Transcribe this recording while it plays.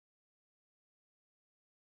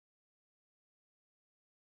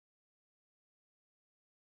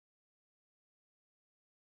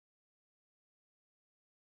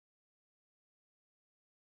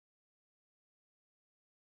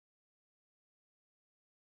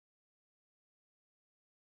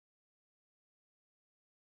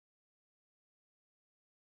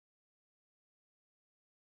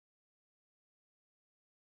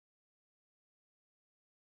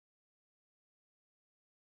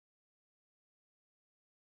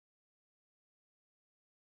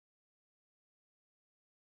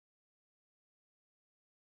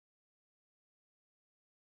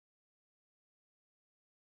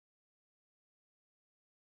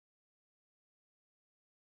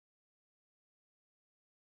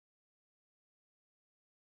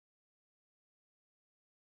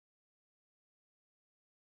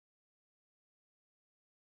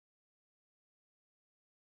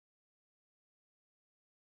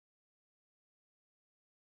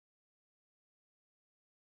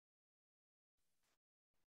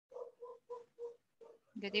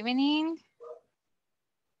Good evening.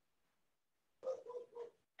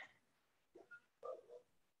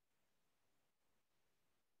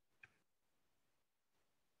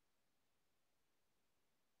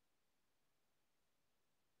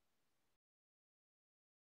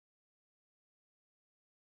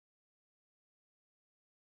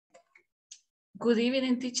 Good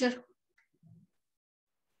evening, teacher.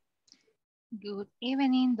 Good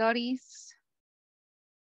evening, Doris.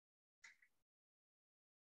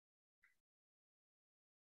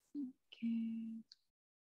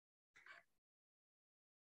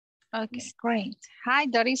 Okay, great. Hi,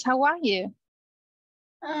 Doris, how are you?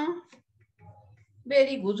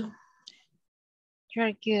 Very good.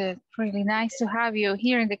 You're good. Really nice to have you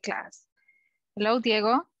here in the class. Hello,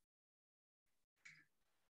 Diego.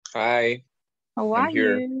 Hi, How I'm are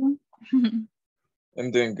here. you?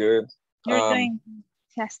 I'm doing good. You're doing,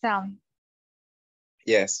 yes, tell me.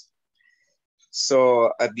 Yes.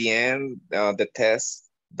 So at the end, the test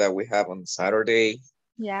that we have on Saturday,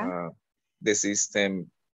 Yeah. the system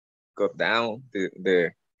got down.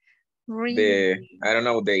 The Really? I don't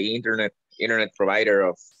know, the internet provider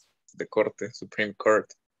of the Supreme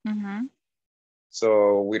Court. Mm-hmm.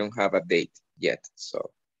 So we don't have a date yet. So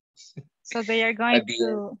they are going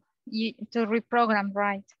to reprogram,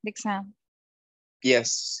 right, the exam?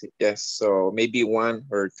 yes. So maybe 1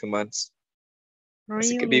 or 2 months.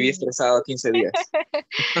 Así que viví Really? estresado 15 días.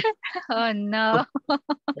 Oh, no.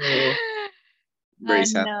 Very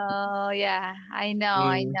sad. No, yeah, I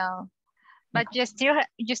know. But you still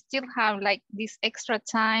have like this extra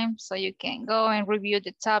time so you can go and review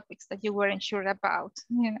the topics that you weren't sure about,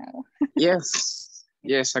 you know. Yes,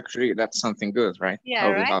 actually that's something good, right? Yeah, I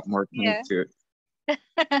will right? have more time Yeah. to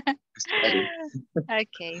study.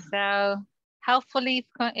 Okay, so hopefully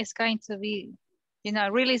it's going to be,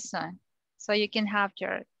 really soon. So you can have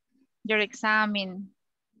your exam in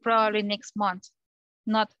probably next month,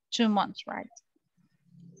 not 2 months, right?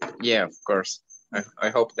 Yeah, of course. I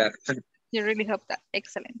hope that. You really hope that.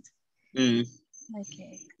 Excellent. Mm.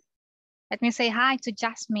 Okay. Let me say hi to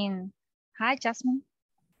Jasmine. Hi, Jasmine.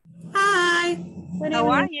 Hi. Good How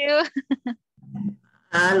are evening. you?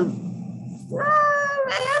 I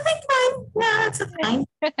think fine. Yeah, it's fine.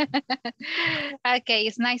 Okay,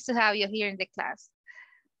 it's nice to have you here in the class.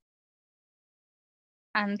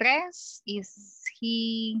 Andres, is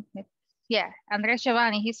he? Yeah, Andres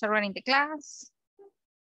Giovanni, he's already in the class.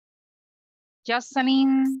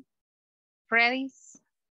 Jocelyn, Freddy's.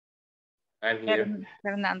 I'm here.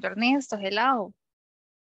 Fernando Ernesto, hello.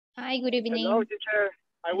 Hi, good evening. Hello, teacher.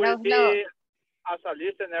 I will be as a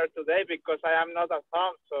listener today because I am not at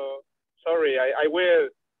home. So sorry. I will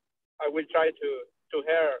try to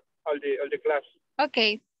hear all the class.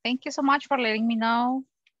 Okay, thank you so much for letting me know,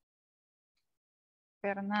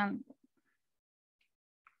 Fernando.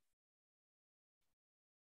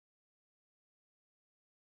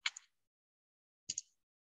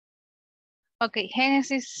 Okay,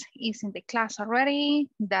 Genesis is in the class already.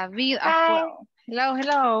 David as well. Hello,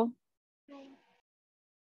 hello.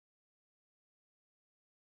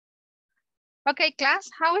 Okay, class,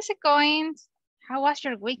 how is it going? How was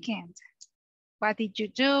your weekend? What did you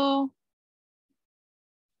do?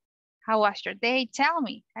 How was your day? Tell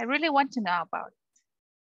me. I really want to know about it.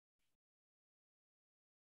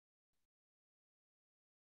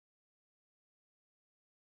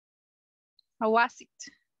 How was it?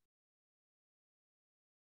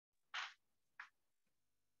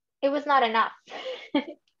 It was not enough.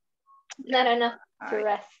 Not enough to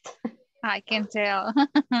rest. I can tell.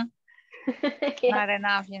 Yeah. Not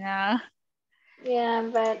enough, you know. Yeah,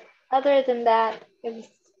 but other than that, it was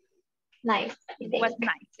nice. It was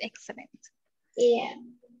nice. Excellent. Yeah.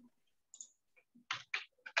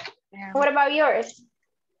 What about yours?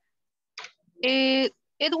 It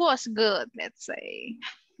was good, let's say.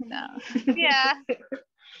 No. Yeah.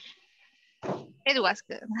 It was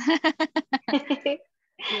good.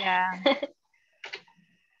 Yeah.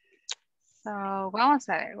 So, vamos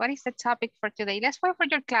a ver. What is the topic for today? Let's wait for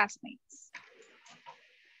your classmates.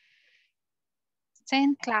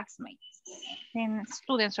 10 classmates. 10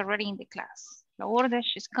 students already in the class. Lourdes,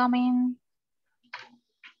 she's coming.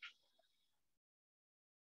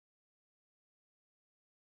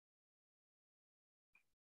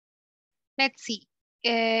 Let's see.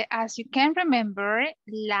 As you can remember,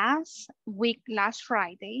 last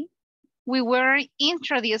Friday, we were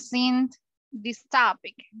introducing this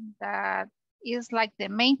topic that is like the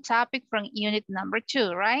main topic from unit number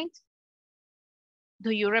 2, right?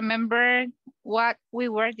 Do you remember what we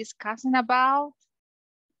were discussing about?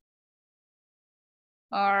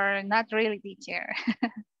 Or not really, teacher?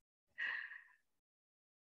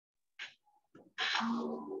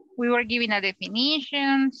 We were given a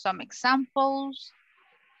definition, some examples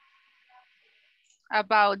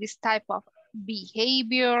about this type of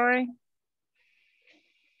behavior.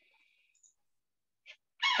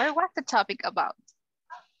 What was the topic about?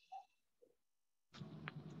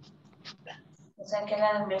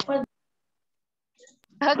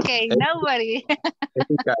 Okay, nobody.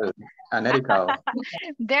 Ethical and ethical.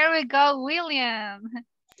 There we go, William.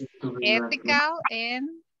 Ethical and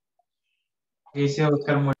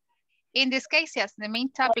in this case, yes, the main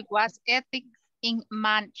topic was ethics in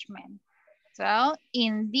management. So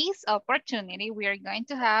in this opportunity, we are going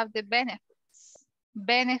to have the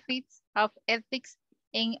benefits of ethics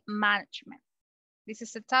in management. This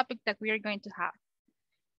is the topic that we are going to have.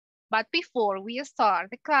 But before we start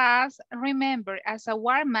the class, remember, as a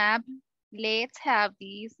warm-up, let's have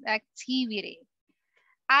this activity.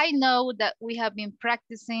 I know that we have been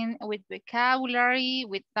practicing with vocabulary,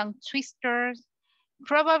 with tongue twisters.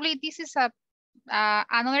 Probably this is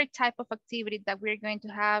another type of activity that we're going to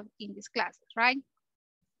have in these classes, right?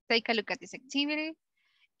 Take a look at this activity,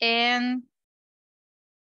 and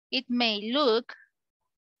it may look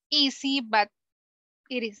easy, but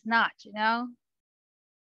it is not, you know?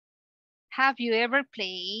 Have you ever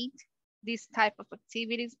played this type of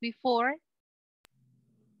activities before?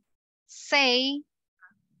 Say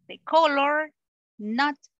the color,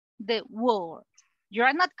 not the word.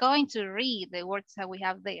 You're not going to read the words that we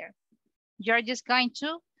have there. You're just going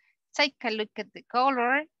to take a look at the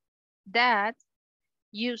color that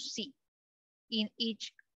you see in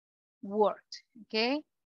each word, okay?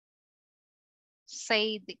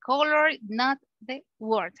 Say the color, not the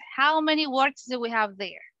word. How many words do we have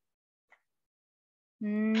there?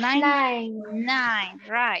 Nine,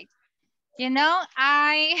 right. You know,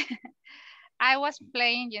 I was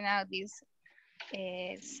playing, you know, this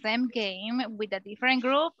same game with a different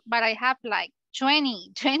group, but I have like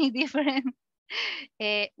 20 different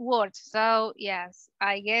words. So yes,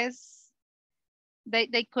 I guess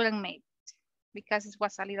they couldn't make it because it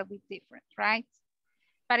was a little bit different, right?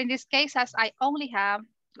 But in this case, as I only have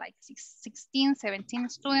like 16, 17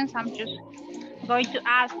 students, I'm just going to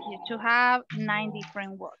ask you to have 9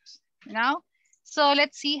 different words, you know? So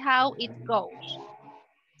let's see how it goes.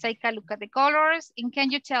 Take a look at the colors, and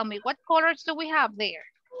can you tell me what colors do we have there?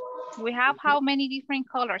 We have how many different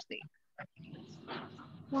colors there?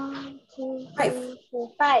 1, 2, 3,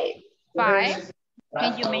 4, 5. 5.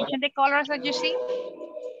 Can you mention the colors that you see?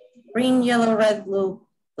 Green, yellow, red, blue,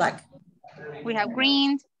 black. We have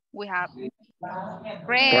green, we have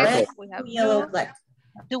red, we have yellow, blue. black.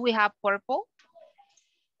 Do we have purple?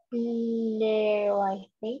 No, I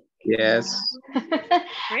think. Yes.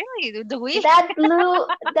 Really? Do we? That blue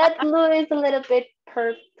is a little bit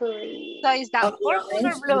purpley. So is that purple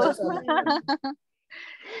or blue?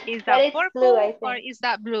 Is But that it's purple blue, I or think. is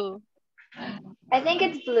that blue? I think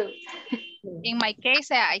it's blue. In my case,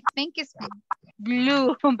 I think it's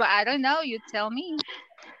blue, but I don't know. You tell me.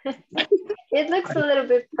 It looks a little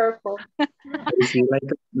bit purple. It's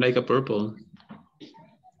like a purple.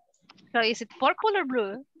 So is it purple or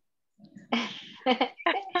blue?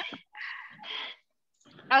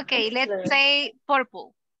 Okay, It's let's blue. say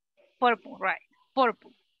purple. Purple, right.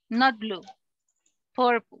 Purple, not blue.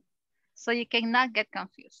 Purple. So you cannot get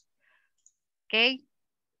confused. Okay?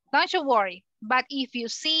 Don't you worry. But if you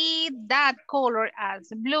see that color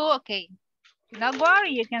as blue, okay. Not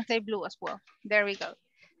worry, you can say blue as well. There we go.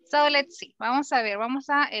 So let's see. Vamos a ver, vamos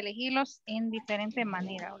a elegirlos en diferente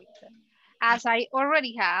manera ahorita. As I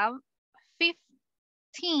already have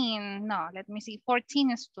 15, no, let me see,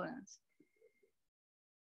 14 students.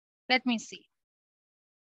 Let me see.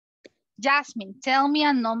 Jasmine, tell me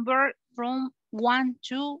a number from 1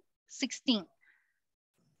 to 16.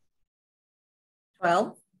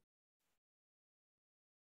 12.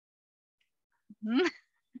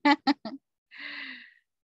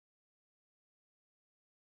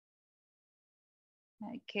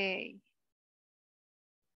 Okay.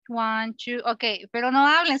 1, 2, ok, pero no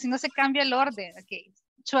hablen si no se cambia el orden. Ok,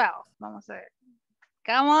 12, vamos a ver.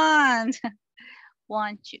 Come on.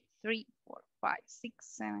 1, 2, 3, 4, 5, 6,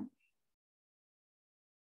 7.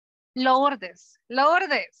 Lourdes.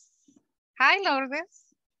 Hi,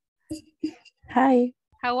 Lourdes. Hi,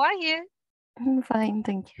 How are you? I'm fine,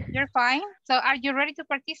 thank you. You're fine? So are you ready to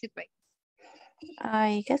participate?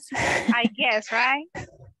 I guess. I guess, right?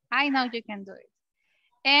 I know you can do it.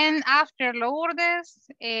 And after Lourdes,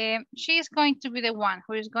 she's going to be the one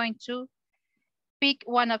who is going to pick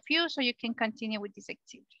one of you so you can continue with this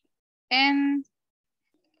activity. And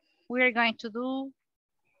we're going to do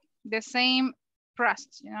the same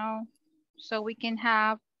process, you know, so we can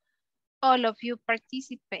have all of you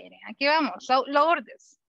participating. Aquí vamos. So,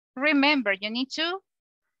 Lourdes, remember, you need to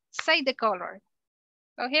say the color.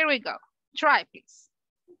 So here we go. Try, please.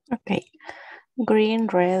 Okay. Green,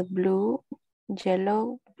 red, blue,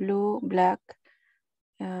 yellow, blue, black,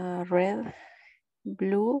 red,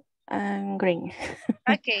 blue, and green.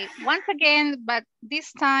 Okay, once again, but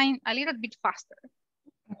this time a little bit faster.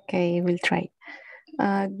 Okay, we'll try.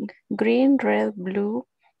 Green, red, blue,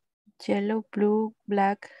 yellow, blue,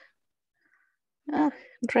 black,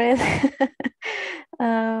 red,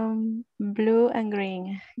 blue, and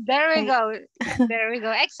green. There we go. There we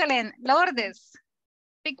go. Excellent. Lourdes,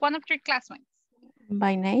 pick one of your classmates.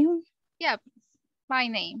 By name? Yeah, please. By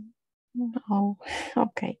name. Oh,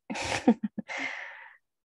 okay.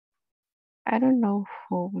 I don't know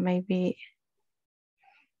who, maybe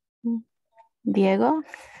Diego?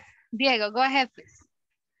 Diego, go ahead, please.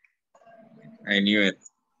 I knew it.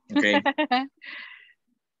 Okay.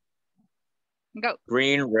 Go.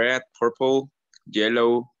 Green, red, purple,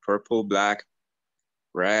 yellow, purple, black,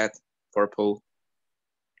 red, purple,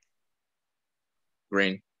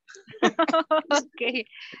 green. Okay,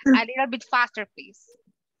 a little bit faster, please.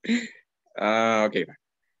 Okay.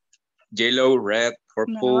 Yellow, red,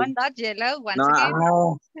 purple. No, not yellow. Once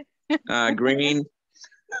again. Green,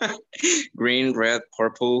 green, red,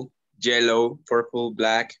 purple, yellow, purple,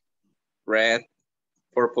 black, red,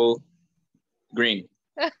 purple, green.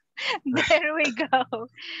 There we go.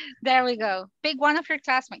 There we go. Pick one of your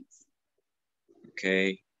classmates.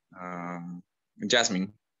 Okay.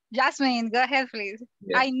 Jasmine. Jasmine, go ahead, please.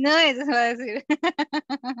 Yeah. I knew it.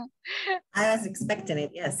 I was expecting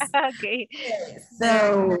it, yes. Okay.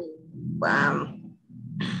 So,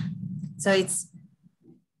 so it's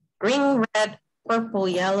green, red, purple,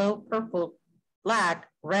 yellow, purple, black,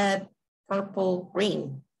 red, purple,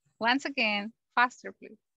 green. Once again, faster,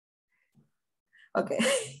 please. Okay.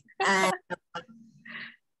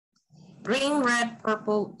 Green, red,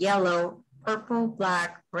 purple, yellow, purple,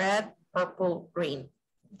 black, red, purple, green.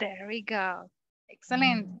 There we go.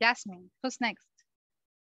 Excellent. Jasmine, who's next?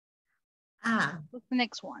 Who's the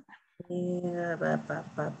next one?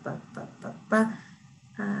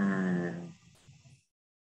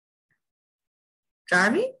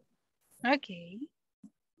 Jarvis? Okay.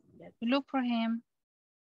 Let's look for him.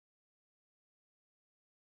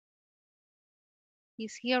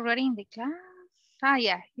 Is he already in the class? Ah,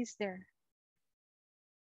 yeah, he's there.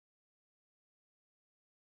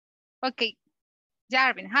 Okay.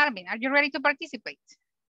 Harbin, are you ready to participate?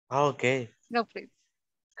 Okay. Go, please.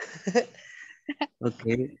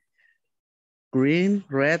 Okay. Green,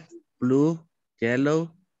 red, blue, yellow,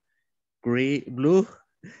 green, blue,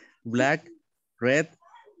 black, red,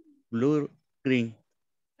 blue, green.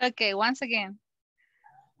 Okay, once again.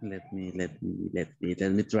 Let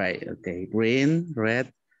me try. Okay. Green,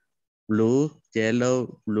 red, blue,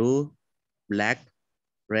 yellow, blue, black,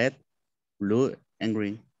 red, blue, and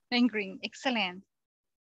green. And green. Excellent.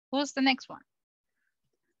 Who's the next one?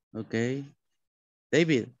 Okay.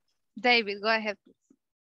 David. David, go ahead, please.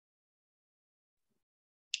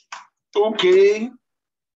 Okay.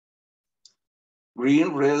 Green,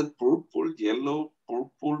 red, purple, yellow,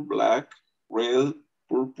 purple, black, red,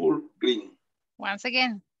 purple, green. Once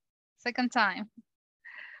again. Second time.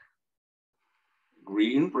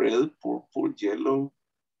 Green, red, purple, yellow,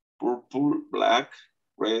 purple, black,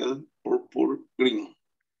 red, purple, green.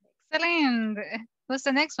 Excellent. Who's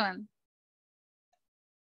the next one?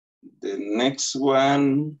 The next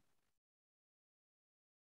one,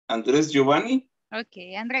 Andres Giovanni.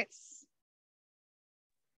 Okay, Andres.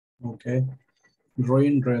 Okay.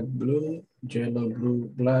 Green, red, blue, yellow, blue,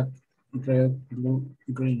 black, red, blue,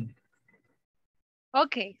 green.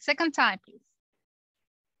 Okay, second time, please.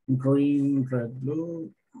 Green, red, blue,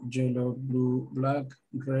 yellow, blue, black,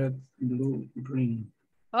 red, blue, green.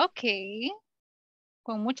 Okay.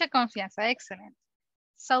 Con mucha confianza. Excellent.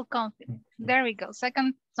 So confident. There we go.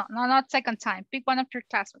 Second, no, not second time. Pick one of your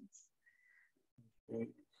classmates. Okay.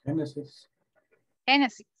 Genesis.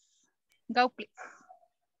 Genesis. Go, please.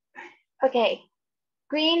 Okay.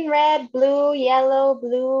 Green, red, blue, yellow,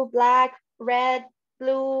 blue, black, red,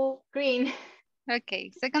 blue, green.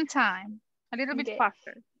 Okay, second time. A little bit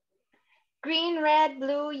faster. Green, red,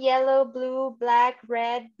 blue, yellow, blue, black,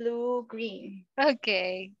 red, blue, green.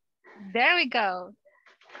 Okay, there we go.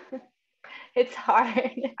 It's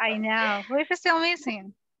hard. I know. Who is still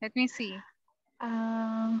missing? Let me see.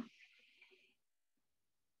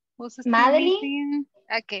 Who's still Madeline? missing?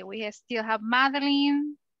 Okay, we still have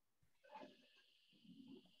Madeline,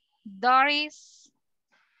 Doris,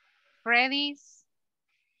 Freddy's.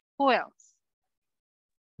 Who else?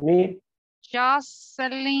 Me.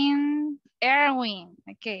 Jocelyn, Erwin.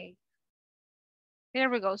 Okay. Here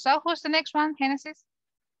we go. So who's the next one, Genesis?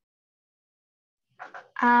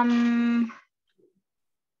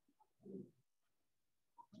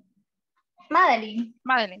 Madeline.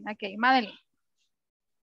 Madeline. Okay, Madeline.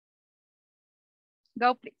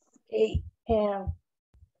 Go, please. Okay.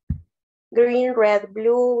 Green, red,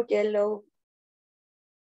 blue, yellow,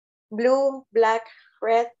 blue, black,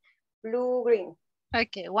 red, blue, green.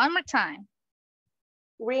 Okay, one more time.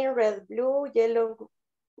 Green, red, blue, yellow,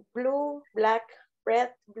 blue, black,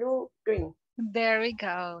 red, blue, green. There we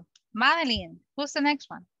go. Madeline, who's the next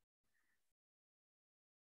one?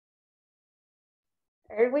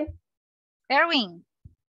 Erwin. Erwin,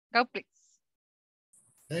 go please.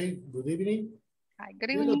 Hey, good evening. Hi,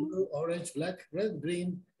 good Yellow, evening. blue, orange, black, red,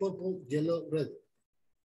 green, purple, yellow, red.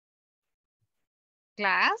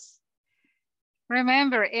 Class,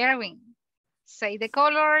 remember, Erwin, say the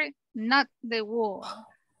color, not the word.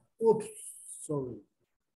 Oops, sorry.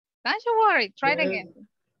 Don't you worry, try it again.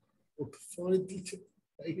 Oops, sorry, teacher.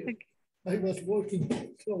 I was working.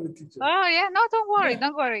 Sorry, teacher. Oh, yeah, no, don't worry,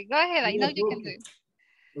 don't worry. Go ahead, I know you can do it.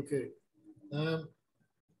 Okay.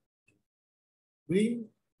 Green,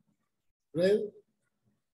 red,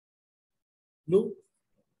 blue,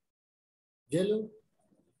 yellow,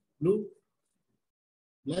 blue,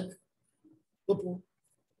 black, purple,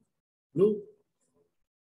 blue,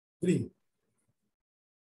 green.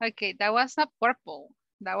 Okay, that was not purple.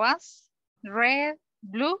 That was red,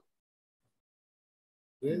 blue,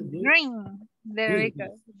 Red, blue, green. There green.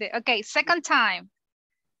 we go. Okay, second time.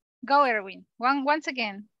 Go, Erwin. Once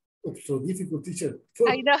again. Oh, so difficult, teacher.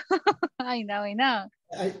 I know. I know.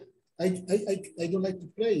 I don't like to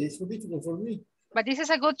play. It's so difficult for me. But this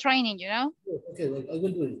is a good training, you know? Okay, well, I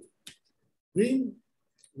will do it. Green,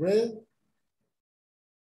 red,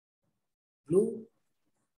 blue,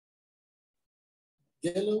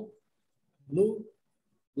 yellow, blue,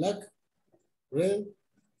 black, red,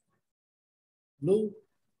 blue,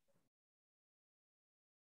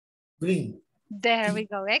 green. There we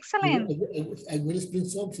go. Excellent. I will explain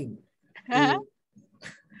something.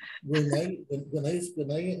 When I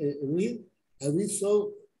read, I will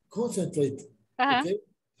so concentrate. Okay,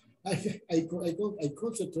 I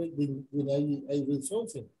concentrate when I read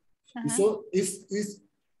something. So it's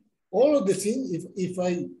all of the thing. If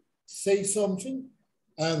I say something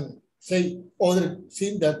and say other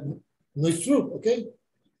thing that no is true. Okay.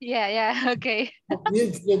 Yeah. Okay.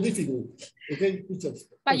 It's so difficult. Okay.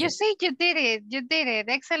 But you see, you did it. You did it.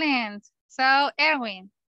 Excellent. So, Erwin,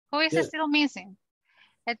 who is still missing?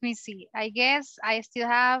 Let me see. I guess I still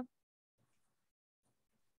have.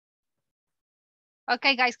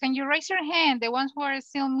 Okay, guys, can you raise your hand? The ones who are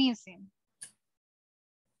still missing.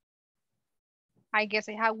 I guess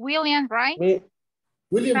I have William, right?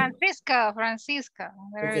 William. Francisco.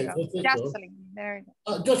 There we go. Jocelyn. There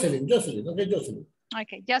we go. Jocelyn. Okay, Jocelyn.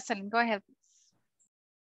 Okay, Jocelyn, go ahead, please.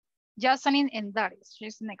 Jocelyn and Doris.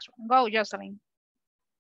 She's the next one. Go, Jocelyn.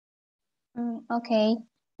 Okay.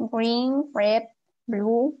 Green, red,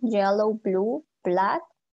 blue, yellow, blue, black,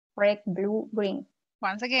 red, blue, green.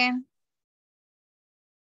 Once again.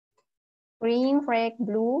 Green, red,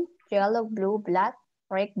 blue, yellow, blue, black,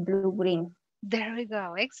 red, blue, green. There we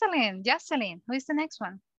go. Excellent. Jocelyn, who is the next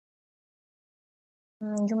one?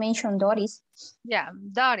 You mentioned Doris. Yeah,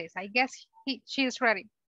 Doris. I guess she is ready.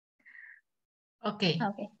 Okay.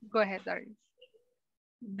 Go ahead, Doris.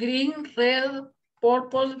 Green, red,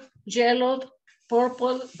 purple, yellow,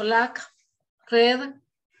 purple, black, red,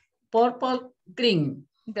 purple, green.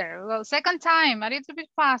 There we go. Second time, a little bit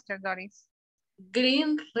faster, Doris.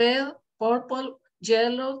 Green, red, purple,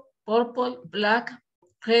 yellow, purple, black,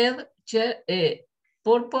 red,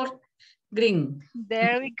 purple, green.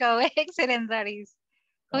 There we go. Excellent, Doris.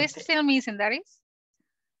 Who is still missing, Doris?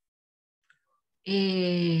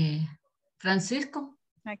 Francisco.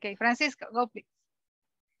 Okay, Francisco, go please.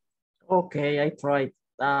 Okay, I tried.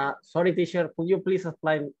 Sorry, teacher, could you please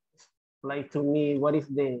explain to me what is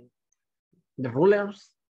the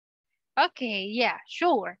rulers? Okay, yeah,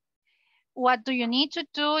 sure. What do you need to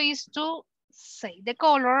do is to say the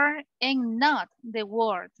color and not the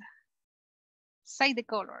word. Say the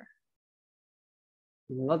color.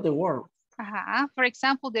 Not the word. For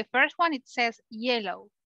example, the first one, it says yellow,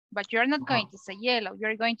 but you're not going to say yellow.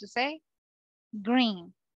 You're going to say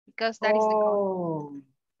green because that is the color,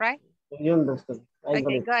 right? You understand.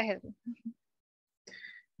 Okay, go ahead.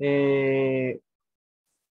 Green,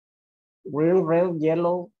 red,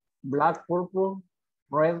 yellow, black, purple,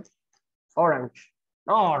 red, orange.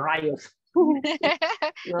 Oh, rayos.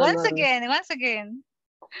 Once again.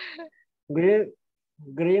 Green,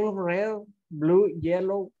 red, blue,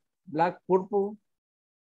 yellow, black, purple.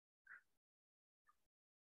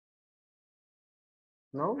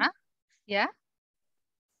 No? Huh? Yeah?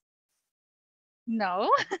 No?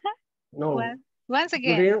 No. Once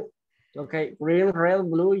again. Green, okay, green, red,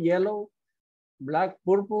 blue, yellow, black,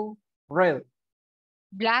 purple, red.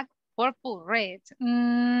 Black, purple, red.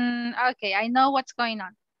 Okay, I know what's going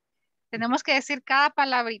on. Tenemos que decir cada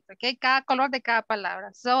palabrita, okay? Cada color de cada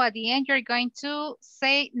palabra. So at the end, you're going to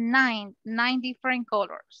say nine different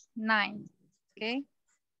colors. 9, okay?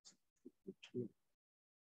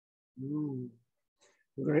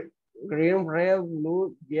 Green, red,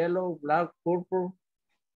 blue, yellow, black, purple.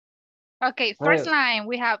 Okay, first line,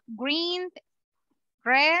 we have green,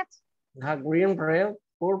 red. Green, red,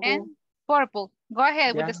 purple. And purple. Go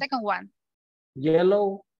ahead with Yeah. the second one.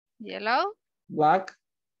 Yellow. Yellow. Black.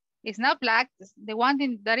 It's not black. The one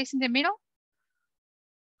that is in the middle.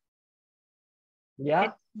 Yeah.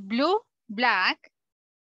 It's blue, black.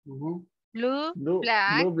 Blue, black.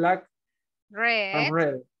 Blue, black. Red. And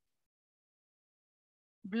red.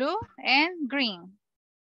 Blue and green.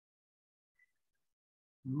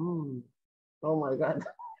 Oh my God.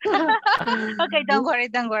 Okay, don't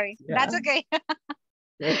worry. Yeah. That's okay.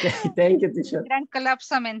 Okay, thank you, teacher. Gran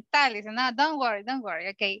colapso mental. Dice, no, don't worry.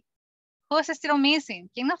 Okay. Who's still missing?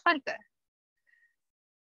 ¿Quién nos falta?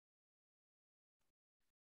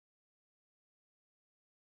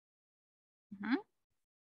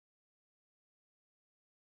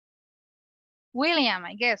 William,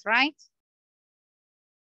 I guess, right?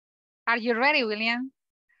 Are you ready, William?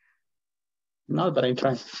 No, but I'm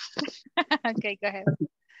trying. Okay, go ahead.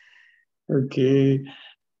 Okay.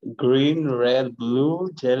 Green, red, blue,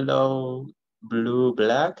 yellow, blue,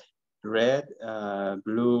 black, red,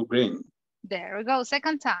 blue, green. There we go.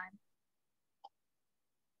 Second time.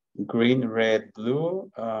 Green, red, blue,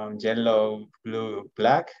 yellow, blue,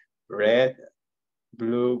 black, red,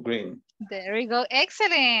 blue, green. There we go.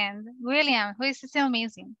 Excellent. William, who is still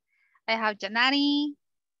missing? I have Janari.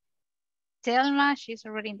 Telma, she's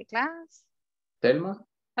already in the class. Telma?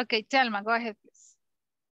 Okay, Telma, go ahead, please.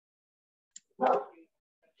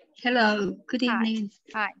 Hello, good evening.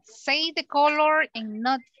 Hi. Say the color and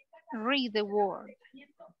not read the word.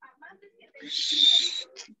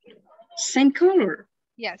 Same color.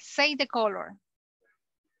 Yes, say the color.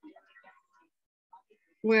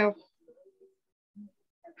 Well,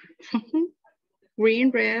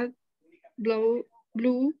 green, red, blue,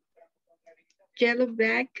 yellow,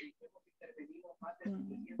 black.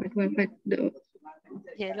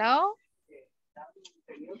 Yellow.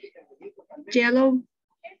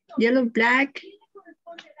 Yellow, black,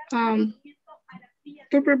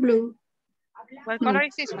 purple, blue. What color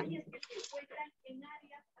is this one?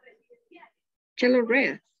 Yellow,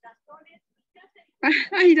 red.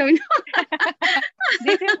 I don't know.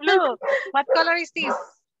 This is blue. What color is this?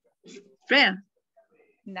 Red.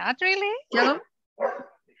 Not really. Yellow.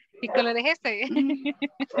 ¿Qué color es este?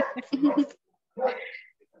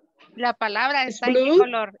 La palabra está en qué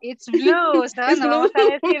color. It's blue. So It's no blue. vamos a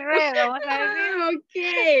decir red. Vamos a decir.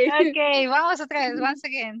 Okay. Okay, vamos otra vez. Once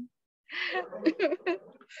again.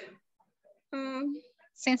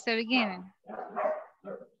 Since the beginning.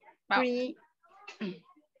 Green.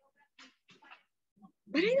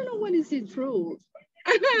 But I don't know what is it true.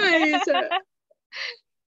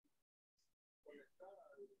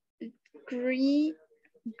 Green,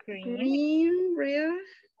 red,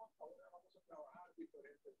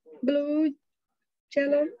 blue,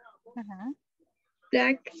 yellow,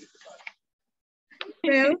 black,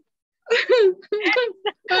 red.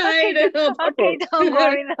 I don't know. Okay,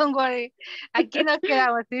 don't worry. Aquí nos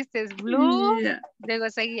quedamos. Este es blue. Yeah. Luego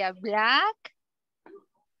seguía black.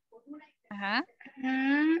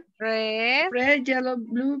 Red, yellow,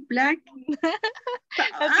 blue, black. Okay.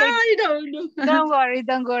 I don't know. Don't worry,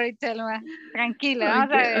 Telma. Tranquila,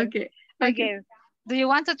 vamos a ver. Okay. Do you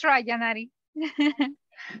want to try, Janari?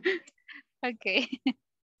 Okay.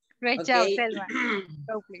 Great job, Telma.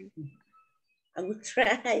 Go, please. I will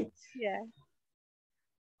try. Yeah.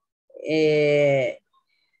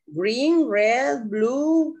 Green, red,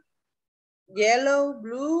 blue, yellow,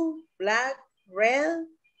 blue, black, red,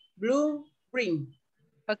 blue, green.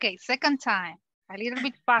 Okay, second time. A little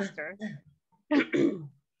bit faster.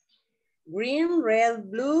 Green, red,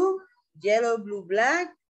 blue, yellow, blue,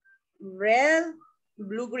 black, red,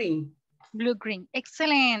 blue, green. Blue, green.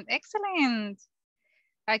 Excellent, excellent.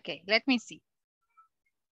 Okay, let me see.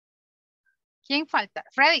 ¿Quién falta?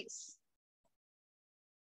 Freddy's.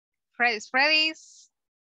 Freddy's.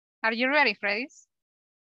 Are you ready, Freddy's?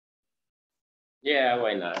 Yeah,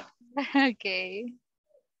 why not? Okay.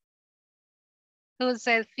 Who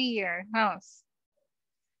said fear? House.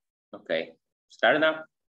 Okay, start now.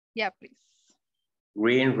 Yeah, please.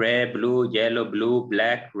 Green, red, blue, yellow, blue,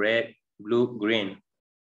 black, red, blue, green.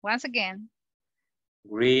 Once again.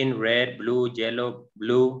 Green, red, blue, yellow,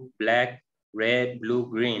 blue, black, red, blue,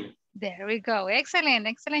 green. There we go. Excellent,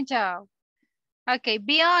 excellent job. Okay,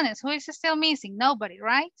 be honest. Who is still missing? Nobody,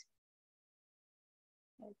 right?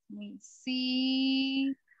 Let me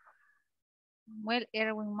see. Well,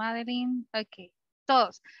 Erwin, Madeline. Okay,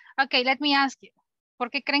 todos. Okay, let me ask you. ¿Por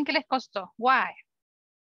qué creen que les costó? Why?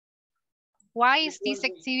 Why is this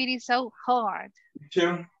activity so hard?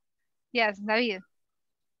 Sure. Yes, David.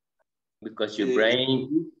 Because your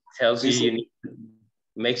brain tells you,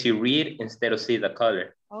 makes you read instead of see the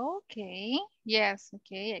color. Okay, yes,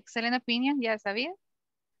 okay, excellent opinion. Yes, David?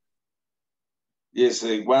 Yes,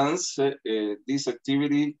 once this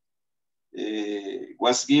activity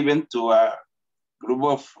was given to a group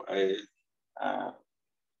of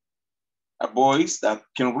boys that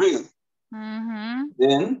can read.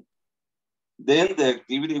 Then the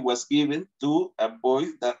activity was given to a boy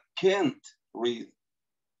that can't read.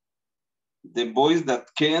 The boys that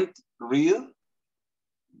can't read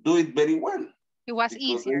do it very well. It was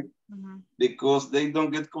easier. Because they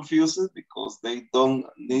don't get confused, because they don't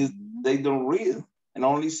read and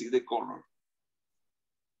only see the color.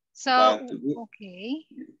 So, okay.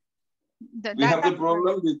 We have the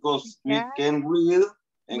problem because we can read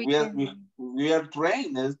and we are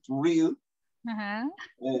trained to read.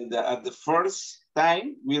 And at the first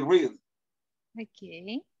time we read.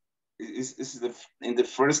 Okay. In the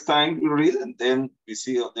first time we read and then we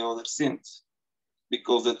see the other things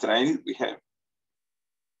because the training we have.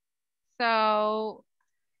 So,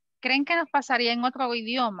 ¿creen que nos pasaría en otro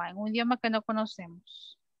idioma, en un idioma que no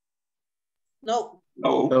conocemos? No.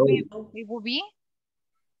 No. It would be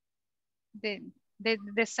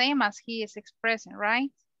the same as he is expressing,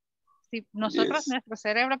 right? Si nosotros, nuestro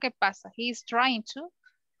cerebro, ¿qué pasa? He is trying to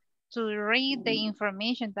read the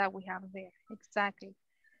information that we have there. Exactly.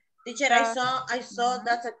 Teacher, I saw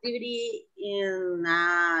that activity in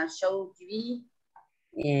a show TV.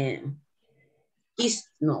 And I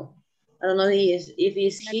don't know if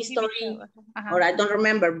it's history or I don't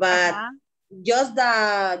remember, but just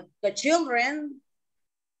the children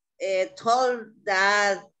told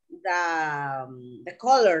that the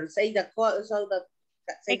color, say the color, so that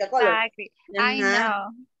say the color. Exactly. I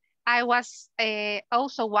know. I was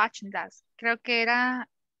also watching that. Creo que era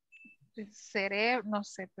cerebro, no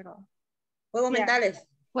sé, pero. Juegos mentales.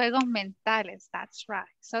 Juegos mentales, that's right.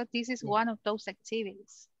 So this is one of those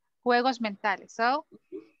activities. Juegos mentales. So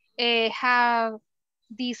have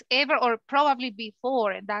this ever or probably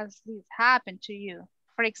before does this happen to you?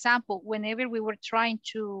 For example, whenever we were trying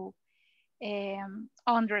to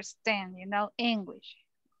understand, English,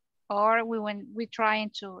 or when we're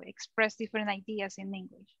trying to express different ideas in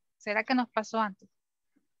English. ¿Será que nos pasó antes?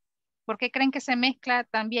 ¿Por qué creen que se mezcla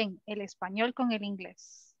también el español con el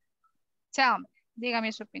inglés? Tell me,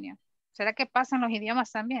 dígame su opinión. ¿Será que pasan los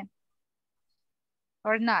idiomas también?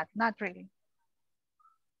 Or not? Not really.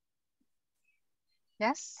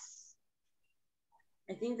 Yes?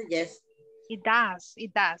 I think that yes. It does.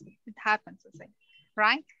 It does. It happens,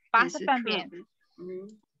 right? Pasa también.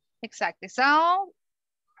 Exactly. So,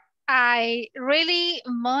 I really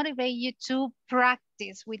motivate you to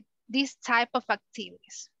practice with this type of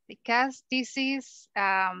activities because this is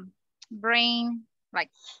brain like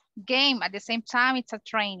game at the same time. It's a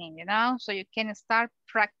training, so you can start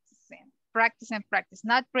practicing,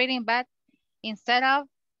 not reading, but instead of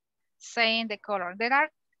saying the color. There are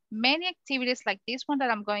many activities like this one that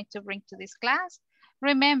I'm going to bring to this class.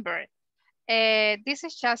 Remember, this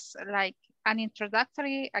is just like an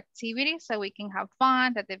introductory activity so we can have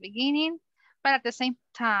fun at the beginning, but at the same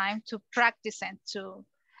time to practice and to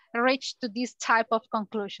reach to this type of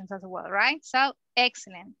conclusions as well, right? So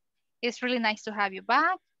excellent. It's really nice to have you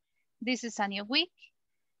back. This is a new week.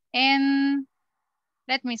 And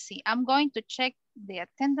let me see, I'm going to check the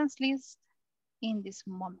attendance list in this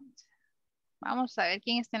moment. Vamos a ver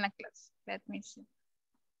quién está en la clase. Let me see.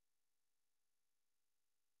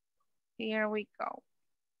 Here we go.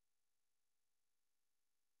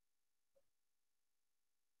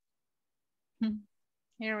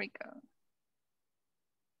 Here we go.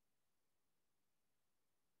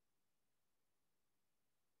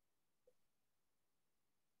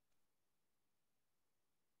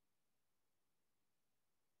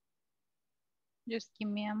 Just give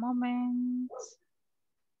me a moment.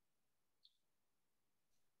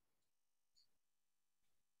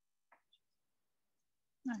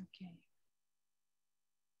 Okay.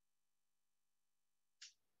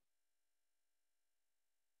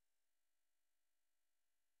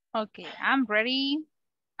 Okay, I'm ready.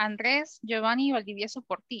 Andrés, Giovanni, Valdivieso,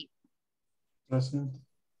 por ti. Present.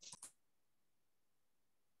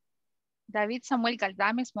 David Samuel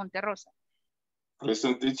Galdames Monterrosa.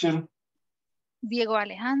 Present, teacher. Diego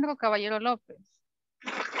Alejandro Caballero López.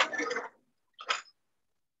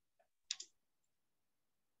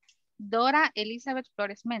 Dora Elizabeth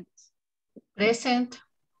Flores Méndez. Present.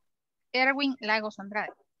 Erwin Lagos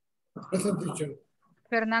Andrade. Present, teacher.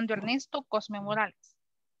 Fernando Ernesto Cosme Morales.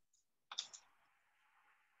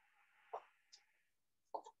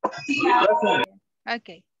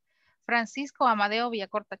 Ok. Francisco Amadeo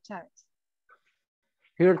Villacorta Chávez.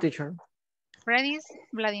 Here, teacher. Fredis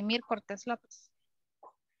Vladimir Cortés López.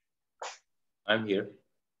 I'm here.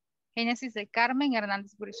 Génesis del Carmen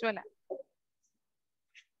Hernández Brizuela.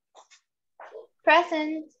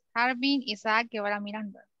 Present. Arvin Isaac Guevara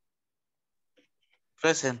Miranda.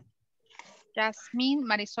 Present. Yasmín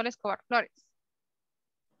Marisol Escobar Flores.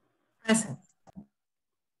 Present.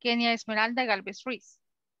 Kenia Esmeralda Galvez Ruiz.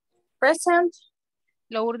 Present.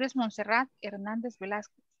 Lourdes Montserrat Hernández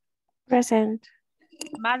Velázquez. Present.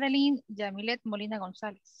 Madeline Yamilet Molina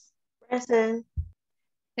González. Present.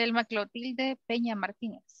 Selma Clotilde Peña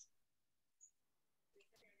Martínez.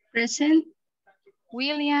 Present.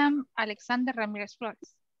 William Alexander Ramírez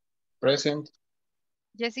Flores. Present.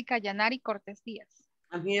 Jessica Yanari Cortés Díaz.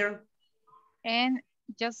 I'm here. And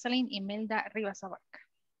Jocelyn Imelda Rivas Abarca.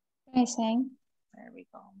 Present. There we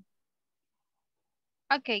go.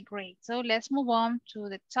 Okay, great. So let's move on to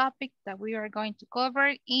the topic that we are going to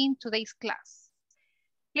cover in today's class.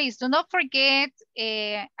 Please do not forget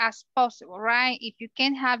as possible, right? If you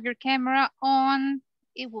can have your camera on,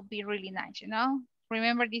 it would be really nice, you know?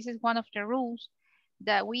 Remember, this is one of the rules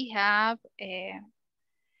that we have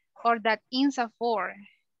or that INSAFORP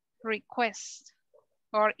requests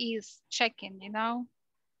or is checking, you know,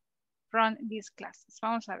 from these classes.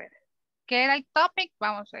 Vamos a ver. ¿Qué era el topic?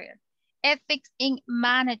 Vamos a ver. Ethics in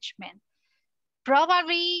management.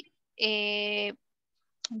 Probably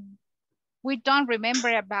we don't remember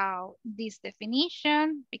about this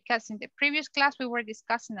definition because in the previous class we were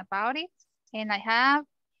discussing about it, and I have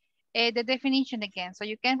the definition again, so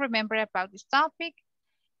you can remember about this topic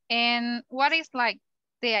and what is like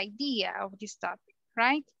the idea of this topic,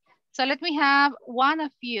 right? So let me have one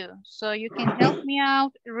of you so you can help me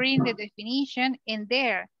out reading the definition, and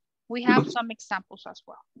there we have some examples as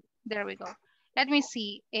well. There we go. Let me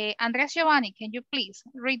see. Andres Giovanni, can you please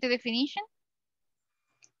read the definition?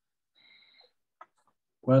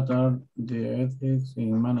 What are the ethics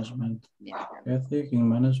in management? Yeah. Ethics in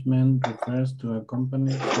management refers to a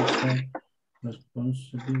company's social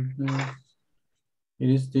responsibility. It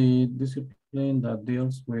is the discipline that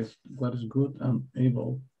deals with what is good and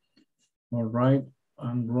evil, or right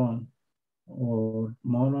and wrong, or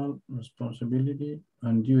moral responsibility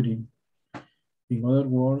and duty. In other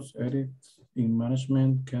words, ethics in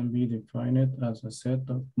management can be defined as a set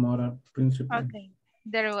of moral principles. Okay,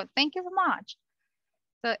 there we go. Thank you so much.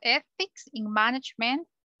 So ethics in management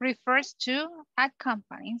refers to a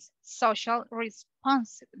company's social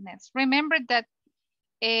responsiveness. Remember that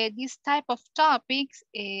these type of topics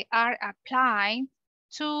are applied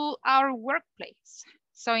to our workplace.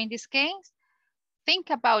 So in this case, think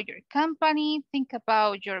about your company, think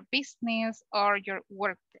about your business or your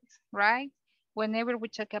workplace, right? Whenever we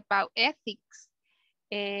talk about ethics,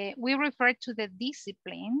 we refer to the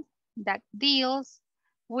discipline that deals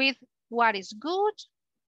with what is good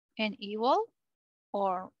and evil,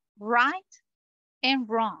 or right and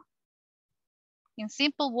wrong. In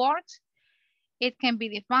simple words, it can be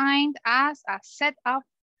defined as a set of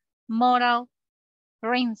moral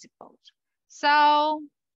principles. So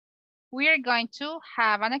we're going to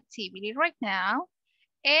have an activity right now,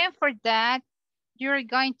 and for that, you're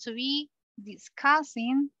going to be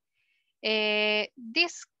discussing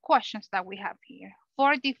these questions that we have here.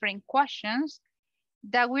 4 different questions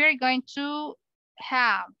that we're going to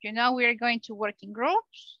have. You know, we're going to work in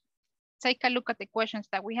groups, take a look at the questions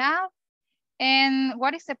that we have, and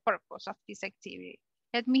what is the purpose of this activity?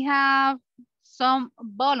 Let me have some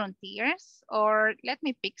volunteers, or let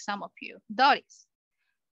me pick some of you. Doris,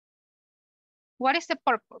 what is the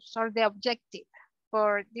purpose or the objective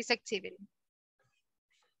for this activity?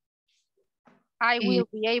 I will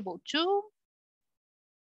be able to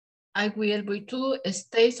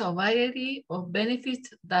state a variety of benefits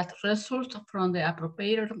that result from the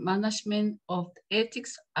appropriate management of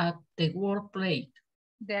ethics at the workplace.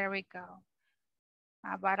 There we go.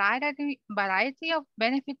 A variety of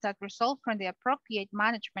benefits that result from the appropriate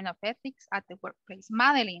management of ethics at the workplace.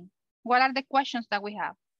 Madeline, what are the questions that we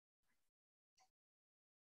have?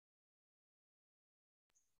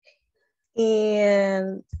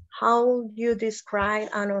 And how you describe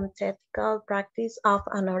an unethical practice of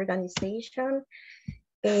an organization,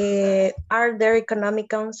 Are there economic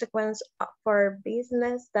consequences for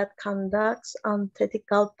business that conducts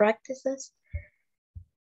unethical practices?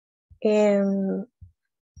 Do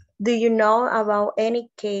you know about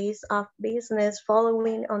any case of business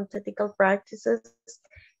following unethical practices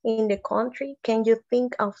in the country? Can you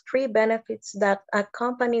think of 3 benefits that a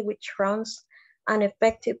company which runs an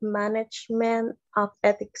effective management of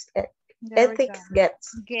ethics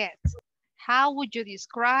gets? How would you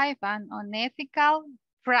describe an unethical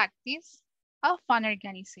practice of an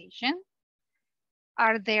organization?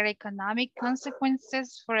 Are there economic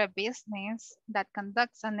consequences for a business that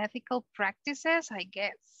conducts unethical practices? I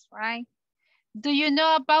guess, right? Do you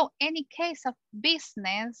know about any case of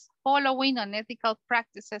business following unethical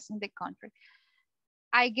practices in the country?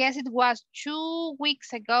 I guess it was 2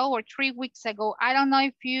 weeks ago or 3 weeks ago. I don't know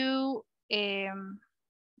if you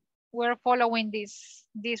were following this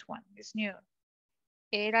news.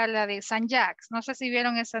 Era la de San Jacques. No sé si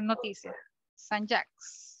vieron esa noticia. San Jacques.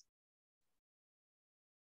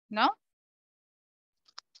 ¿No?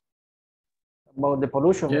 About the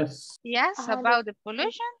pollution. Yes. Yes, about the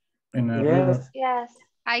pollution. Yes.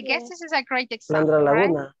 I guess this is a great example, Plan de la right?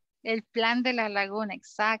 laguna. El plan de la laguna,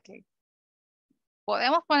 exactly.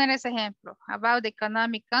 Podemos poner ese ejemplo. About the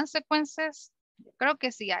economic consequences. Creo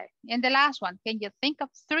que sí hay. And the last one, can you think of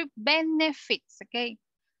 3 benefits, okay?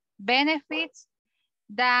 Benefits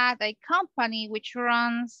that a company which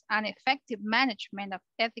runs an effective management of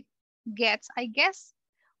ethics gets. I guess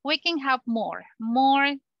we can have more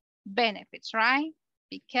benefits, right?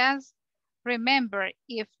 Because remember,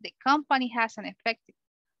 if the company has an effective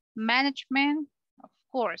management, of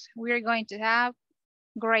course, we're going to have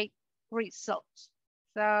great results.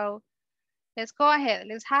 So let's go ahead.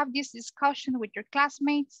 Let's have this discussion with your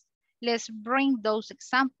classmates. Let's bring those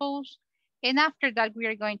examples. And after that, we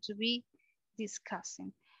are going to be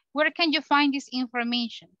discussing. Where can you find this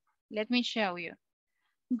information? Let me show you.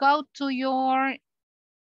 Go to your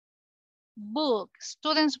book,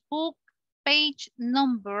 student's book, page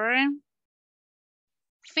number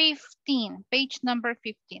 15, page number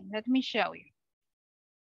 15. Let me show you.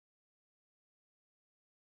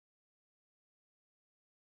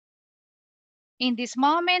 In this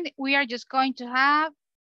moment, we are just going to have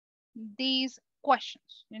these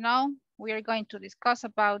questions, you know, we are going to discuss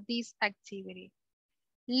about this activity.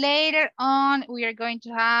 Later on, we are going to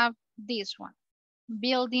have this one,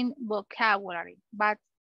 building vocabulary. But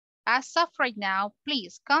as of right now,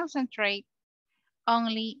 please concentrate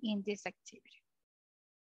only in this activity.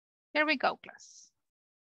 Here we go, class.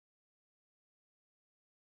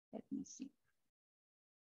 Let me see.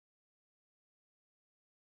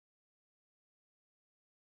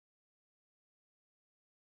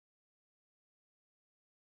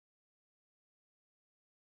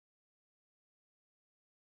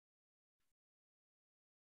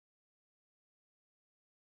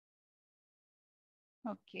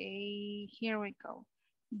 Okay, here we go.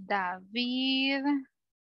 David.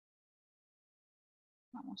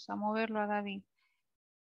 Vamos a moverlo a David.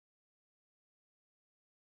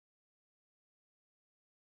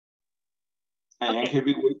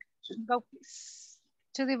 Okay. Go please.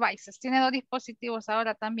 2 devices. Tiene 2 dispositivos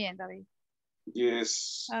ahora también, David.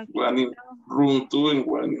 Yes. Okay. One in room 2 and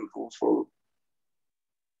one in room 4.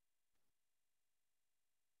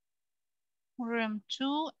 Room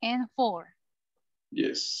 2 and 4.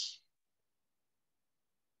 Yes.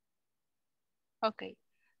 Okay.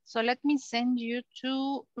 So let me send you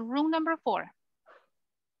to room number 4.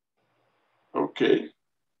 Okay.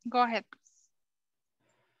 Go ahead, please.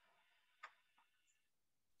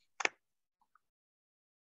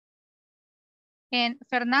 And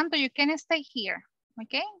Fernando, you can stay here,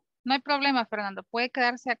 okay? No hay problema, Fernando. Puede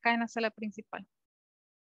quedarse acá en la sala principal.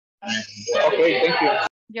 Okay, thank you.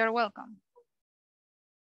 You're welcome.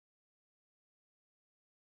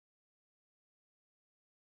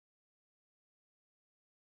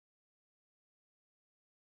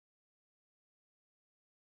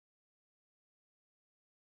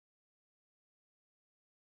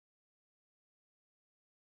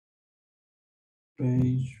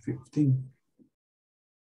 Page 15.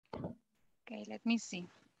 Okay, let me see.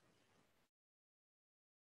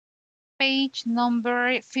 Page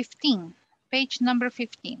number 15. Page number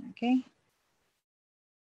 15, okay?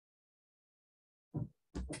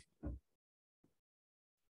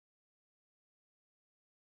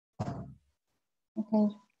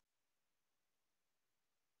 Okay.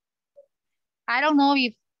 I don't know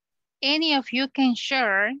if any of you can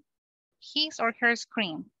share his or her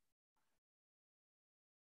screen.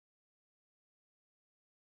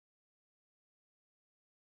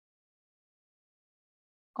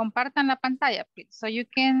 Compartan la pantalla, please, so you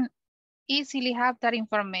can easily have that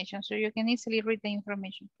information. So you can easily read the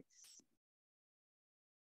information, please.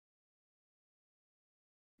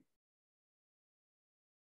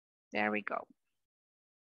 There we go.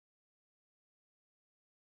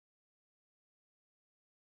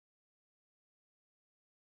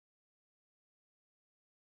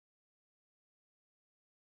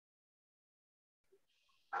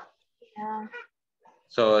 Yeah.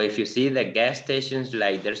 So if you see the gas stations,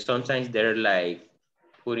 like there's sometimes they're like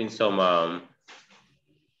putting some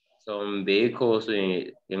vehicles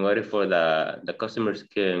in order for the customers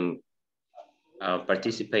can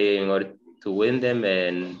participate in order to win them,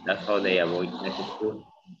 and that's how they avoid traffic too.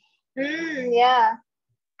 Yeah.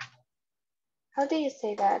 How do you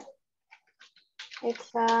say that?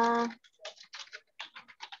 It's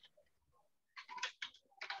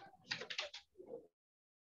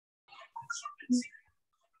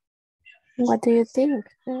What do you think,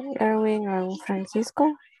 Erwin or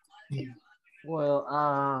Francisco? Well,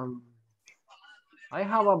 I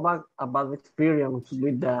have a bad experience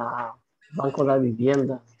with the Banco de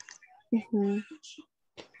Vivienda.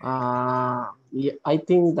 Yeah, I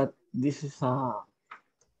think that this is a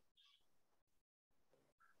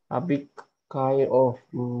big kind of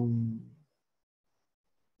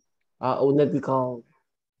unethical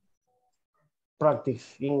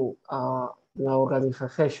practice in la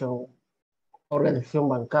organización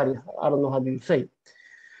bancaria. I don't know how do you say,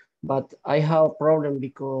 but I have a problem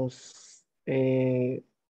because 3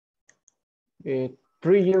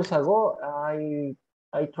 years ago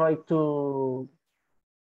I tried to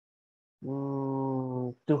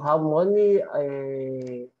have money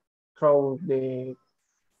through the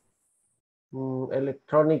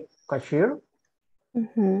electronic cashier.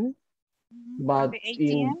 But the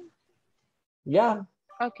ATM? Yeah.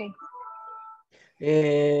 Okay.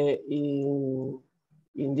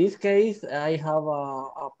 In this case, I have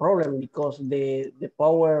a problem because the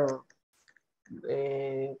power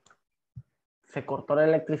se cortó la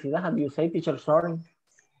electricidad. How do you say, teacher? Sorry.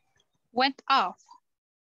 Went off.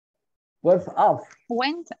 Went off.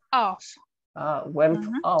 Went off. Went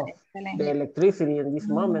off. Excellent. The electricity in this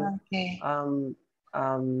moment. Okay.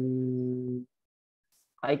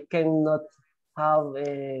 I cannot have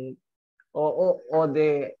or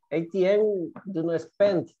the ATM do not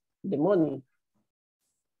spend the money.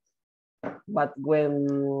 But when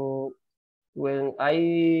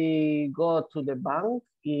I go to the bank,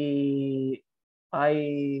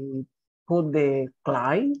 I put the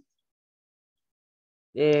client.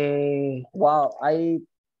 Wow, I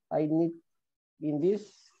need in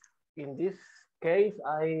this case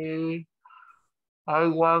I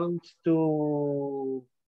want to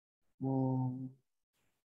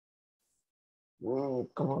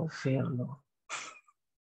 ¿cómo decirlo?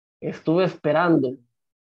 Estuve esperando.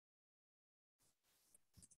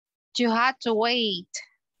 You had to wait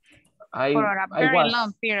for a very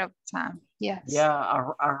long period of time. Yes.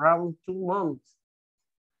 Yeah, around 2 months.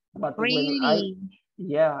 But really?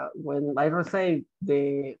 When I received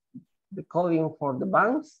the calling for the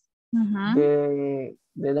banks, the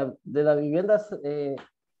viviendas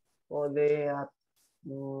or the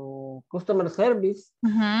customer service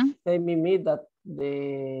tell me that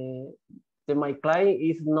my client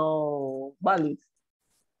is no valid.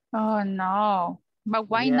 Oh no, but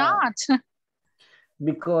why not?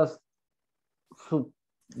 Because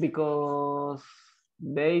they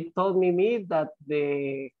told me that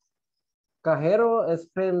the cajero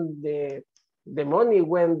spend the money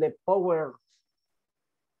when the power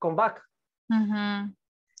come back.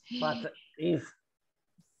 But it's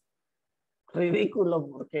ridiculous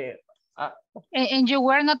porque and you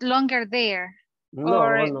were not longer there.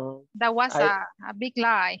 No. That was a big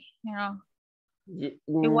lie, you know. It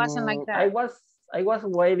wasn't like that. I was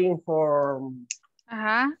waiting for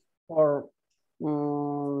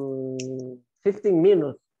 15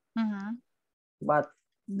 minutes. But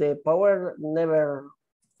the power never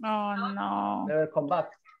never come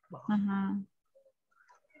back.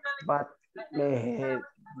 But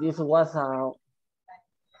this was an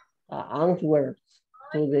answer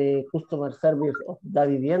to the customer service of the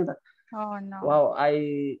vivienda. Oh no! Wow,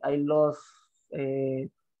 I lost $55.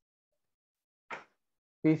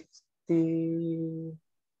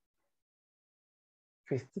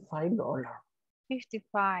 $55,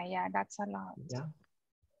 yeah, that's a lot. Yeah,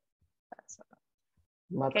 that's a lot.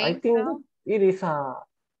 But okay, I think it is a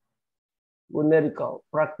unethical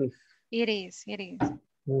practice. It is. It is.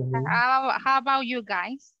 How about you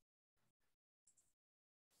guys?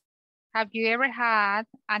 Have you ever had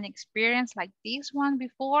an experience like this one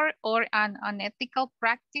before, or an unethical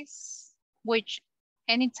practice with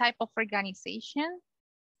any type of organization?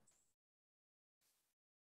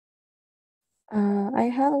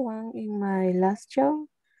 I had one in my last job.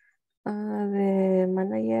 The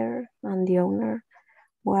manager and the owner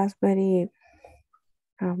was very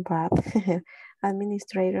bad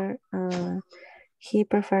administrator. He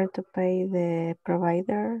preferred to pay the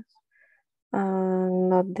providers and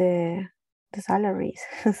not the salaries.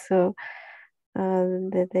 So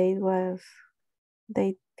the date was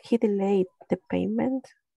he delayed the payment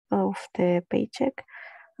of the paycheck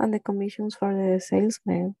and the commissions for the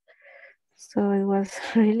salesman. So it was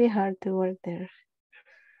really hard to work there.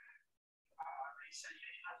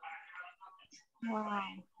 Wow,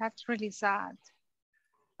 that's really sad.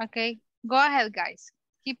 Okay, go ahead, guys.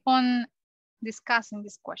 Keep on discussing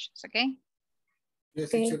these questions, okay? Yes,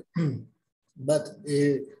 teacher. But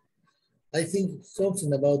I think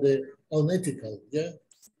something about the unethical, yeah?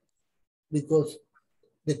 Because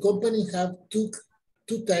the company have two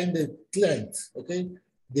times the clients, okay?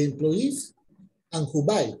 The employees and who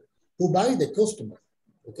buy the customer,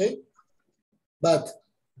 okay? But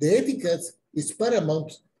the ethics is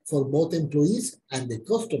paramount for both employees and the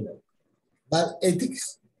customer. Bad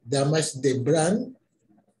ethics damage the brand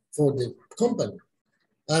for the company,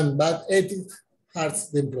 and bad ethics hurts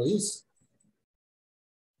the employees.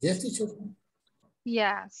 Yes, teacher?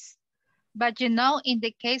 Yes, but you know, in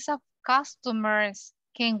the case of customers,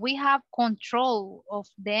 can we have control of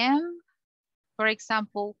them? For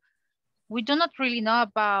example, we do not really know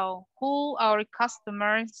about who our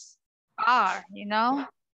customers are, you know,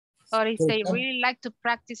 or if they really like to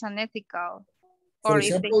practice unethical, or if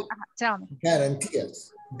example, they, tell me.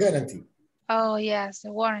 Guarantee. Oh yes,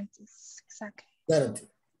 the warranties, exactly. Guarantee.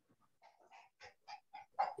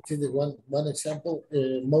 It is the one example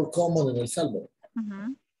more common in El Salvador.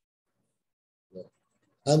 Mm-hmm.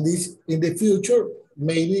 And this, in the future,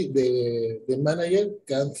 maybe the manager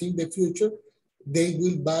can think the future, they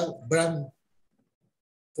will buy brand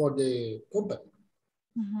for the company.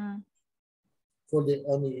 Mm-hmm. For the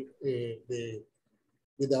only,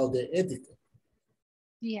 without the ethic.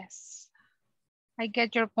 Yes, I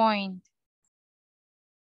get your point.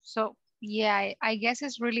 So yeah, I guess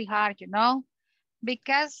it's really hard, you know,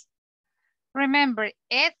 because remember,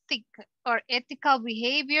 ethical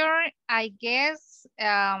behavior, I guess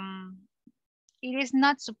it is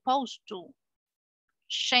not supposed to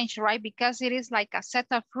change, right? Because it is like a set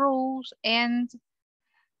of rules and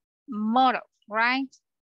models, right?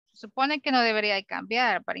 Supone que no debería de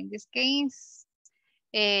cambiar, but in this case,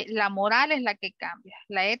 la moral es la que cambia.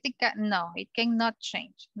 La ética, no, it cannot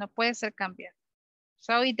change. No puede ser cambiado.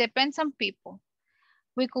 So it depends on people.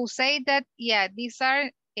 We could say that, yeah, these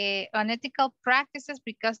are unethical practices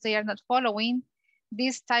because they are not following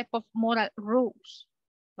this type of moral rules.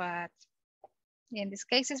 But in this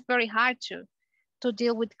case, it's very hard to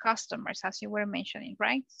deal with customers, as you were mentioning,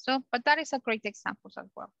 right? So, but that is a great example as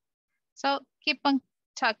well. So keep on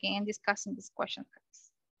talking and discussing this question, guys.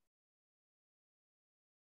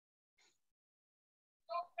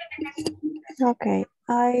 Okay,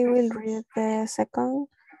 I will read the second.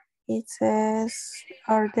 It says,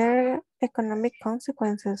 are there economic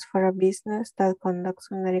consequences for a business that conducts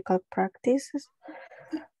unethical practices?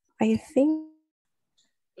 I think.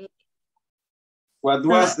 What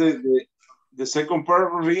was the second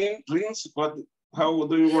part, rings? What? How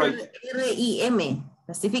do you write? R-I-M,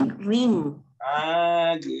 Pacific Rim.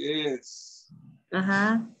 Ah, yes.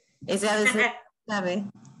 Ajá. Esa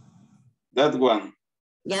sabe. That one.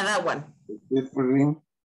 Yeah, that one. Pacific Rim.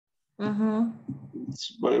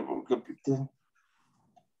 It's Bible capital.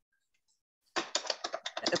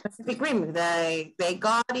 Pacific Rim. They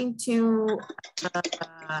got into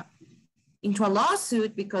a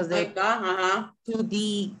lawsuit because they to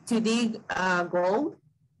dig gold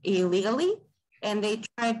illegally, and they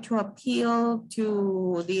tried to appeal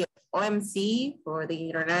to the OMC, for the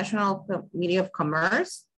International Committee of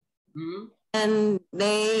Commerce. And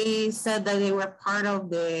they said that they were part of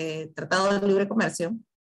the Tratado de Libre Comercio,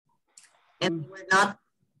 and were not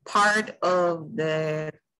part of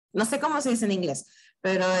the, no sé cómo se dice en inglés,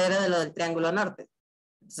 pero era de lo del Triángulo Norte.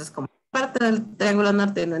 Entonces, como parte del Triángulo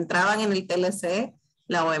Norte no entraban en el TLC,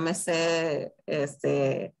 la OMC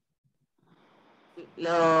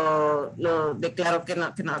lo declaró que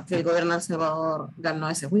el gobierno de El Salvador ganó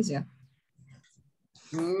ese juicio.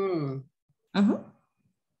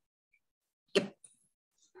 Yep.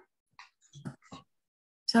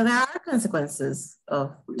 So there are consequences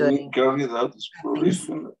of doing. We carried out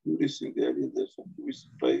exploration in the area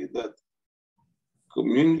that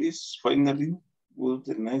communities finally will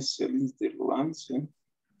deny selling their lands and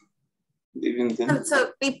living them.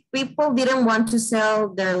 So people didn't want to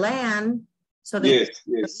sell their land, so they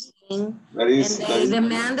yes. That is,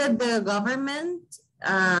 demanded the government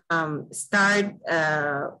start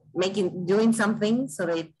doing something so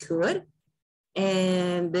they could.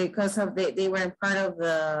 And because of they weren't part of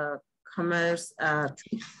the commerce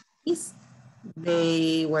treaties,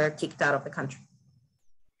 they were kicked out of the country.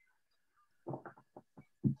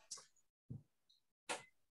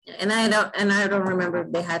 And I don't remember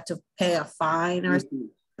if they had to pay a fine or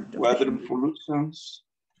water pollution.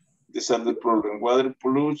 These are the problem. Water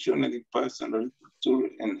pollution and impacts on agriculture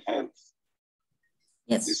and health.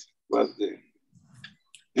 Yes.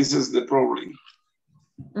 This is the problem.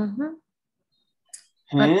 Mm-hmm.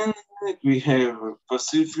 And we have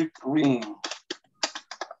Pacific Rim.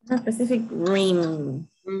 Pacific Rim.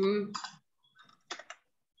 Mm-hmm.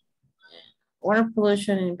 Water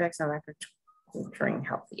pollution and impacts on agriculture and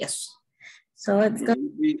health. Yes. So it's going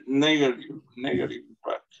to be negative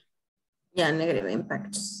impact. Yeah, negative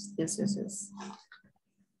impacts. Yes.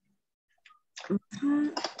 Mm-hmm.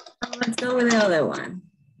 Let's go with the other one.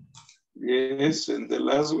 Yes, and the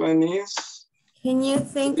last one is? Can you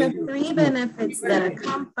think of 3 benefits that a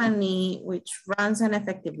company which runs an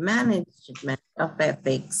effective management of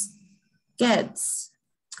ethics gets?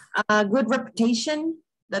 A good reputation,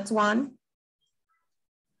 that's one.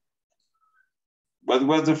 What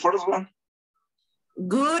was the first one?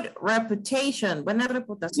 Good reputation. Buena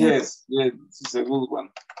reputación. Yes, it's a good one.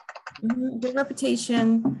 Mm-hmm. Good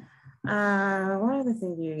reputation. What other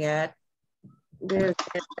thing do you get? You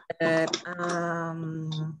get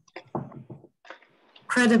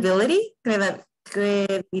credibility,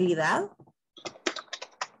 credibilidad.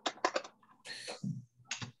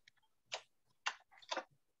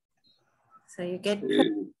 So you get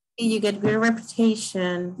good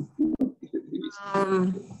reputation.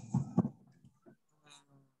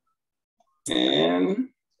 And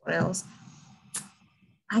what else?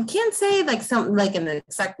 I can't say like something like an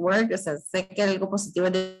exact word. O sea, sé que algo positivo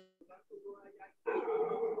de.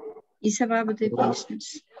 It's about the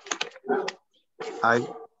business. I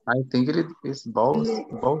think it is both,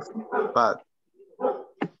 but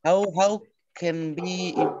how can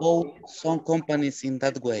be involved some companies in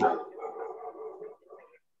that way?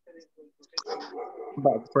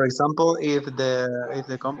 But for example, if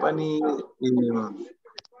the company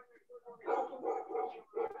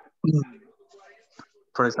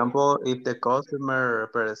for example, if the customer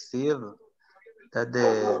perceive that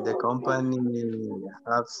the company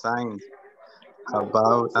have signs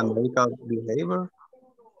about unethical behavior,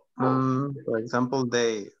 for example,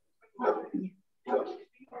 they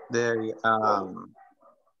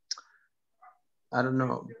I don't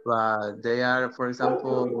know, but they are, for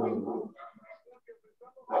example,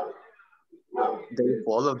 they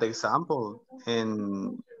follow the example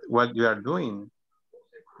in what you are doing.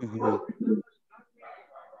 Mm-hmm.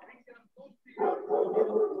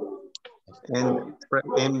 And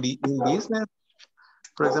in business,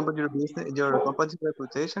 for example, your company's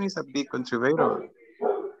reputation is a big contributor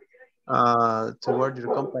toward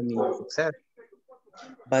your company's success.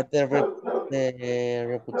 But the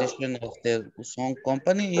reputation of some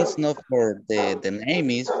company is not for the name,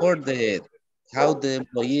 it's for how the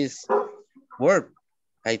employees work,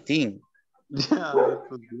 I think. Yeah, it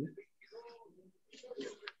could be.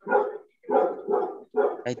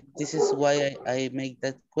 This is why I make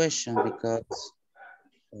that question, because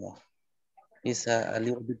it's a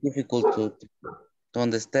little bit difficult to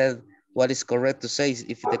understand what is correct to say,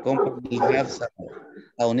 if the company has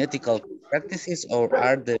unethical practices, or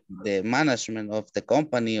are the management of the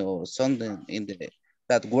company or something in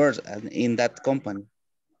that word in that company.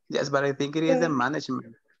 Yes, but I think it is the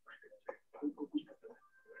management.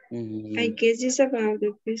 Mm-hmm. I guess it's about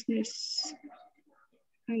the business,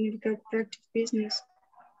 unethical practice business.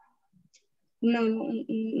 No,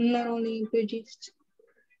 not only employees.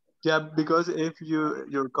 Yeah, because if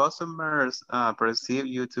your customers perceive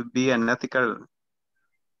you to be an ethical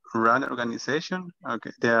run organization,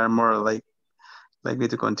 okay, they are more likely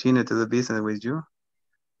to continue to do business with you,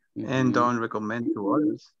 and don't recommend to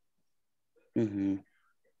others. Mm-hmm.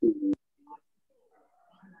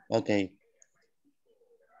 Okay.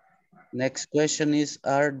 Next question is,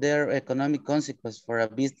 are there economic consequences for a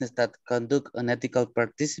business that conduct unethical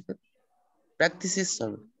practices?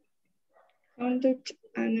 Sorry. Conduct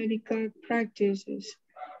unethical practices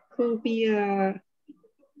could be a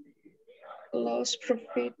lost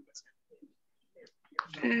profit,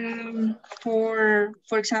 for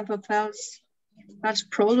example, false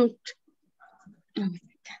product.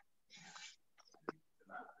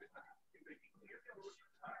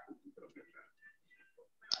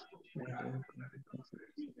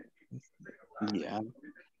 Yeah,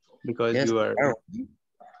 because yes,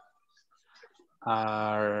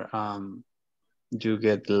 you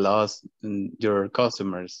get lost in your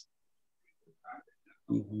customers.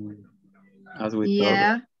 As we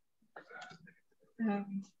Yeah. thought.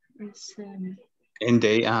 And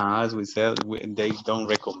they, as we said, they don't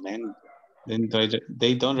recommend. Then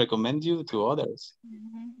they don't recommend you to others.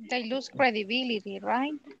 They lose credibility,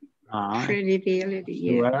 right? Credibility,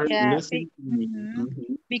 You are Yeah. losing.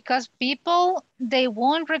 Because people, they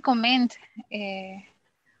won't recommend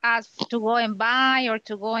us to go and buy or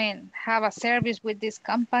to go and have a service with this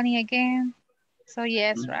company again. So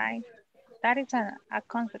yes, right. That is a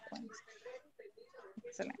consequence.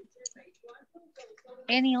 Excellent.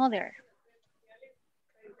 Any other?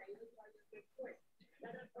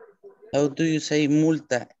 How do you say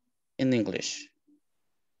multa in English?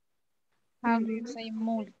 How do you say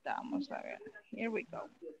multa? Vamos a ver. Here we go.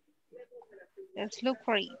 Let's look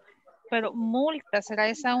for it. Pero multa, ¿será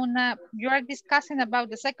esa una? You are discussing about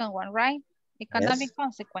the second one, right? Economic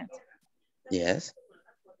consequence. Yes.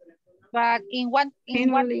 But in what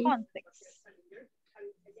context?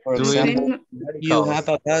 For example, you have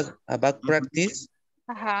a bad practice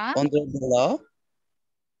under the law.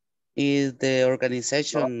 Is the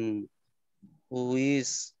organization who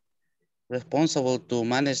is responsible to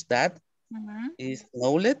manage that is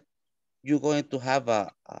knowledge, you're going to have a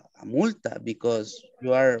multa because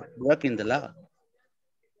you are breaking the law.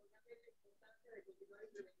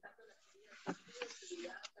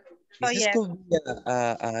 This could be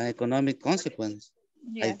an economic consequence,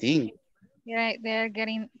 I think. Yeah, they're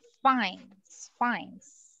getting fines.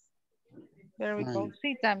 There we go.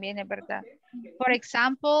 Sí, también es verdad. For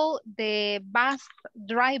example, the bus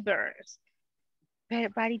drivers.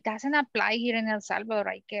 But it doesn't apply here in El Salvador,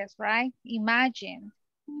 I guess, right? Imagine.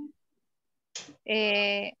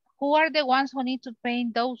 Who are the ones who need to pay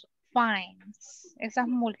those fines? Esas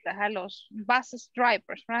multas a los bus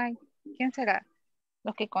drivers, right? ¿Quién será?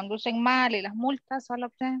 Los que conducen mal y las multas solo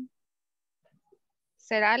obtienen.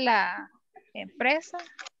 ¿Será la empresa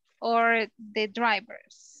or the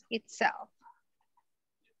drivers itself?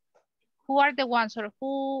 Who are the ones or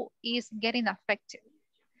who is getting affected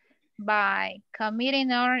by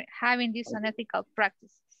committing or having these unethical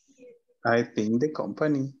practices? I think the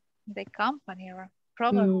company. The company,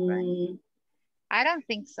 probably, right? I don't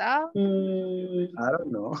think so. I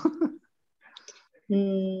don't know.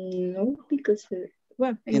 No, because,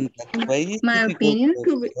 well, in my opinion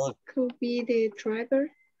could be the driver.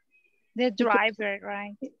 The driver,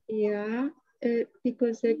 right? Yeah,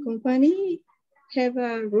 because the company have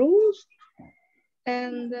rules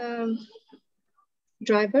and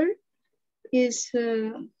driver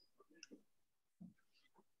isn't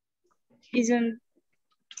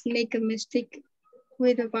make a mistake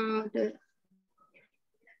with about the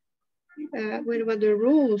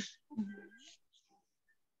rules.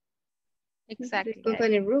 Exactly. The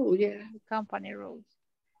company rule, yeah. The company rules.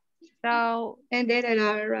 So and then there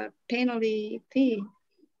are a penalty fee.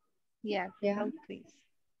 Yes, yeah. Please.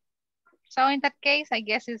 So in that case, I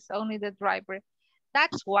guess it's only the driver.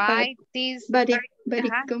 That's why the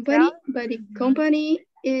company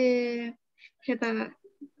have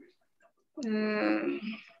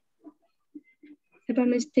a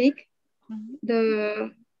mistake.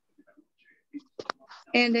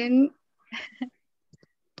 And then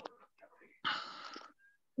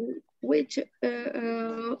which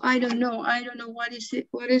I don't know what is it.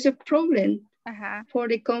 What is the problem for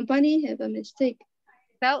the company have a mistake?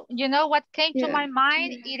 So you know what came to my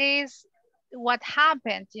mind? It is what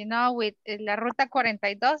happened, you know, with la Ruta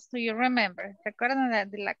 42. Do you remember?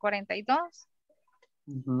 ¿Recuerdan de la 42?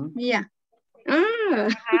 Yeah.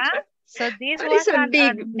 So this was a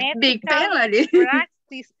big penalty.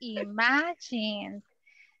 Practice. Imagine.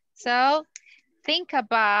 So think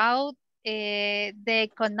about the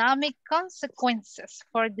economic consequences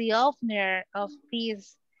for the owner of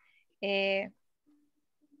these,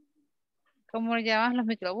 ¿cómo le llaman los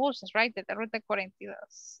microbuses, right? De la Ruta 42.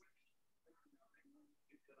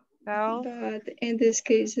 So, but in this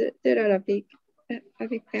case, there are a big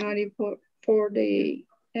penalty for the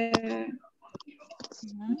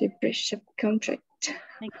breach of contract.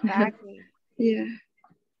 Exactly. Yeah.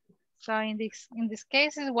 So in this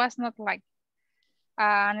case, it was not like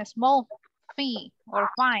a small fee or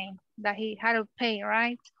fine that he had to pay,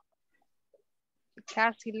 right?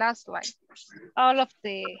 Because he lost like all of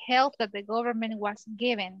the help that the government was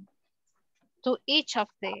given to each of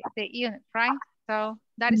the units, right? So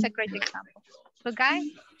that is a great example. So guys,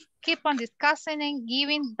 keep on discussing and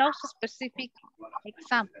giving those specific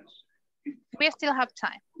examples. We still have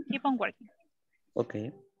time. Keep on working.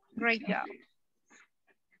 Okay. Great job.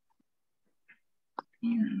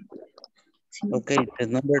 Okay, the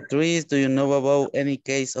number 3 is, do you know about any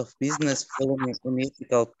case of business following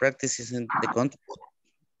unethical practices in the country?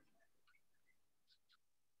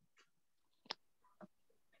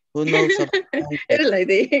 Who knows about Era la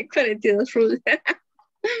de 42 rule.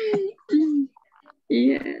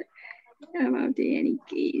 Yeah, about any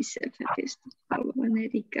case of a business following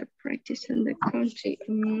unethical practice in the country.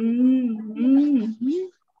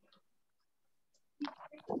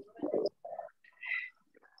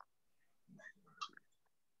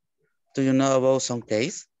 Do you know about some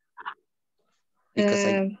case?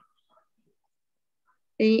 Because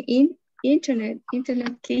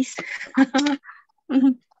internet case.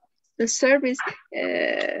 The service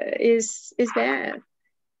is bad.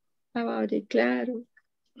 About it, claro.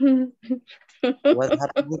 What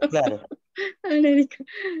happened with Claro? Unethical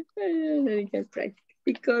practice.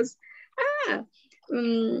 Because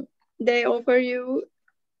they offer you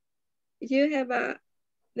have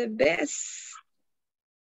the best.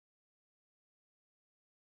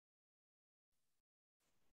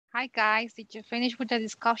 Hi guys, did you finish with the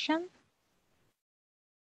discussion?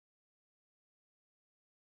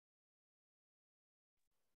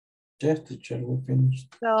 Yes, teacher, we finished.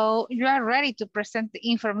 So you are ready to present the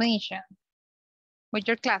information with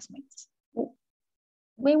your classmates?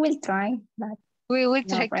 We will try, but we will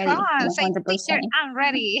try. Come on, say, 100%. teacher, I'm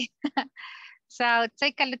ready. So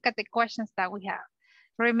take a look at the questions that we have.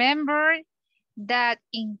 Remember that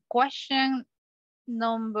in question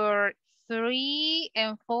number 3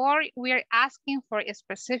 and 4, we are asking for a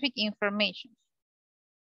specific information.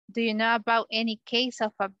 Do you know about any case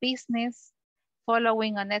of a business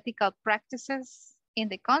following unethical practices in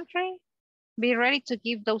the country? Be ready to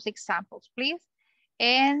give those examples, please.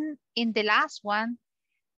 And in the last one,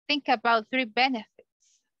 think about 3 benefits.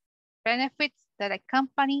 Benefits that a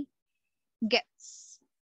company gets,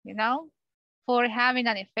 you know, for having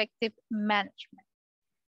an effective management.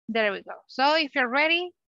 There we go. So if you're ready,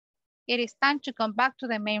 it is time to come back to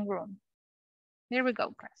the main room. Here we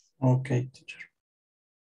go, class. Okay, teacher.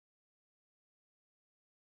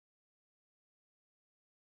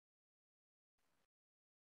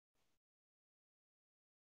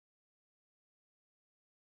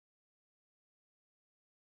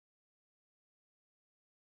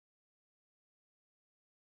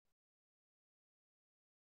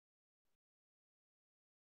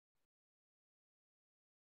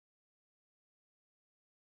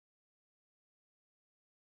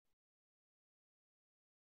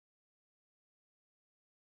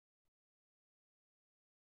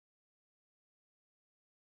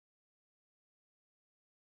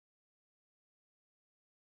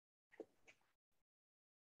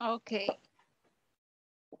 Okay.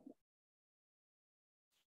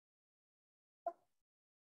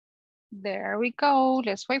 There we go.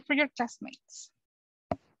 Let's wait for your classmates.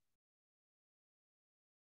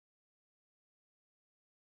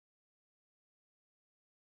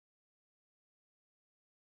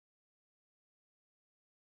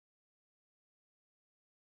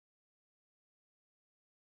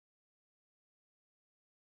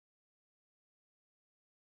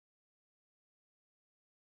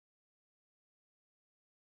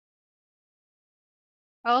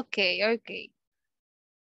 Okay, okay.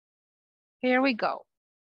 Here we go.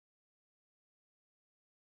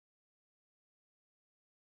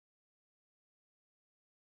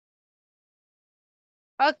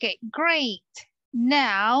 Okay, great.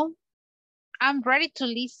 Now I'm ready to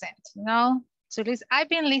listen, you know, to listen. I've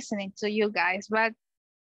been listening to you guys, but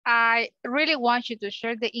I really want you to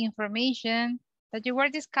share the information that you were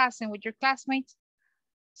discussing with your classmates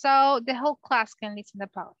so the whole class can listen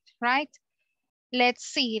about it, right? Let's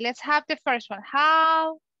see, let's have the first one.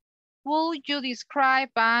 How would you describe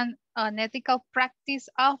an unethical practice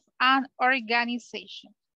of an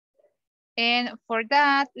organization? And for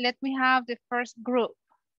that, let me have the first group.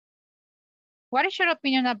 What is your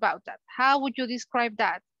opinion about that? How would you describe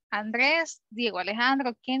that? Andres, Diego,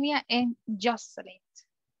 Alejandro, Kenia, and Jocelyn.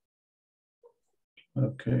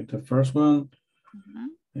 Okay, the first one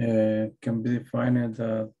can be defined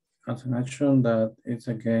as an action that is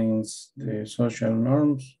against the social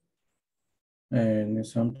norms and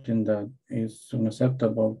is something that is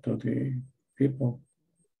unacceptable to the people.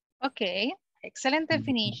 Okay, excellent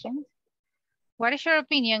definition. What is your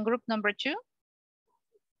opinion, group number 2?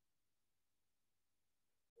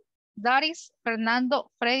 Doris,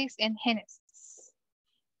 Fernando, Fredis, and Genesis.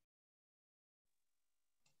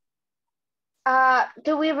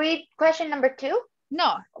 Do we read question number 2?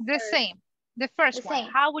 No, the same. The first one.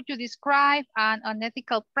 How would you describe an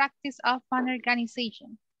unethical practice of an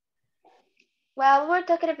organization? Well, we're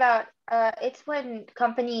talking about it's when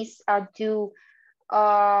companies do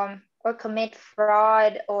commit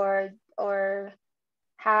fraud or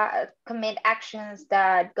commit actions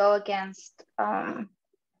that go against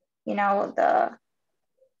you know,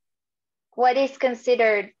 what is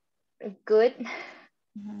considered good.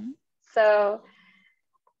 So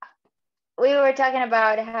we were talking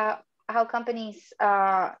about how companies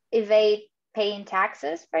evade paying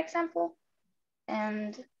taxes, for example,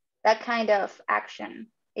 and that kind of action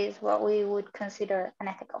is what we would consider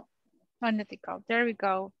unethical. Unethical, there we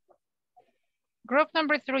go. Group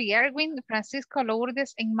number 3, Erwin, Francisco,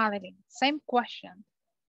 Lourdes, and Madeline. Same question.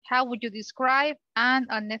 How would you describe an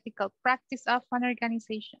unethical practice of an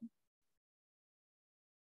organization?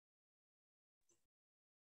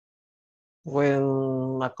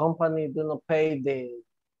 When a company do not pay the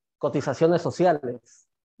cotizaciones sociales.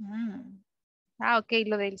 Ah, ok,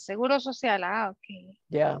 lo del seguro social. Ah, ok.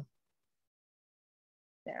 Yeah.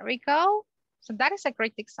 There we go. So that is a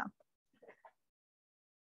great example.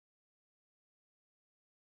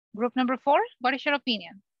 Group number 4, what is your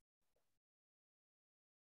opinion?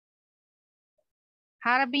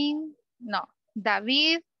 Harbin, no.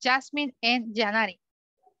 David, Jasmine, and Janari.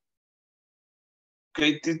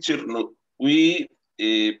 Okay, teacher, no, we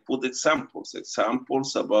put examples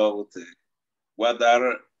about what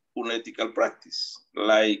are unethical practice,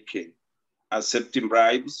 like accepting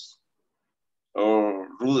bribes or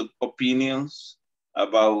rude opinions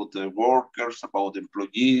about workers, about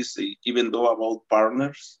employees, even though about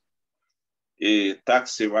partners,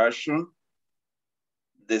 tax evasion,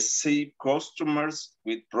 deceive customers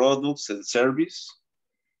with products and service,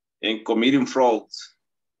 and committing frauds.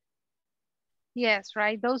 Yes,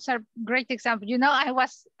 right. Those are great examples. You know, I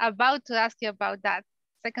was about to ask you about that.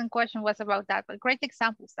 Second question was about that, but great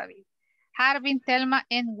examples, David. Harbin, Thelma,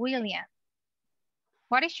 and William.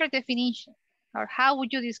 What is your definition, or how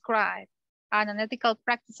would you describe an unethical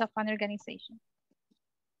practice of an organization?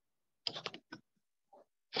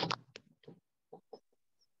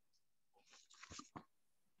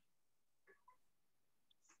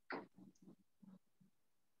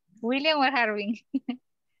 William or Harbin?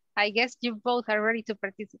 I guess you both are ready to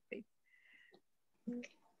participate.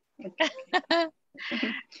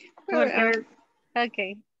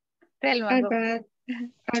 Okay.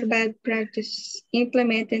 Are bad practice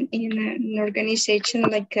implemented in an organization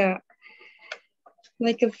like a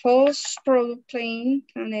false product claim,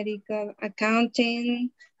 unethical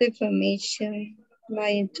accounting, defamation,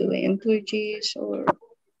 lying to employees, or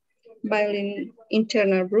violating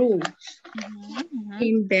internal rules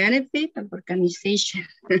in benefit of organization.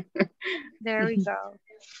 There we go.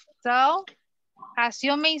 So, as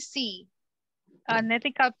you may see,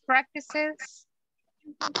 unethical practices,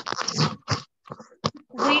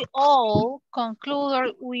 we all conclude,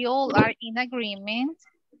 or we all are in agreement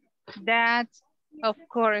that, of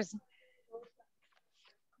course,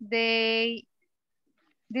 these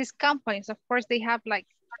companies, of course, they have like,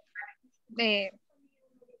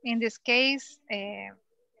 in this case,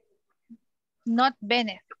 not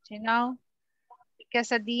benefits, you know,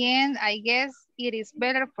 because at the end, I guess it is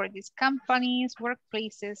better for these companies,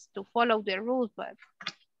 workplaces to follow the rules, but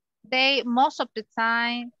they most of the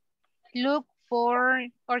time look for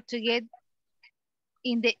or to get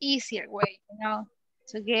in the easier way, you know,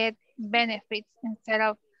 to get benefits instead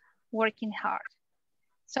of working hard.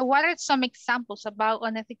 So what are some examples about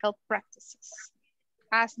unethical practices?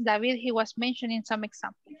 As David, he was mentioning some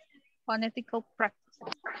examples, unethical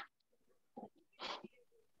practices.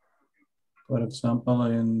 For example,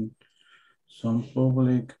 in some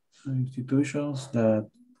public institutions that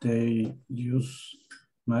they use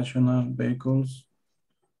national vehicles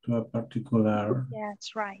to a particular.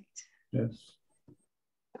 That's right. Yes.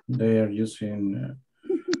 They are using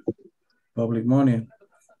public money.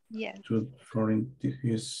 Yes. For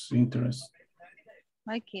his interest.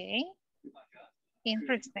 Okay.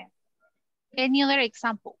 Interesting. Any other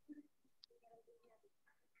example?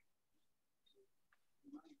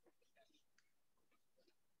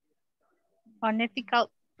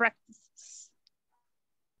 Unethical practices.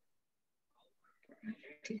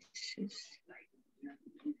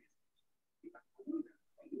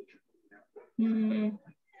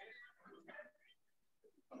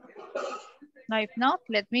 Now, if not,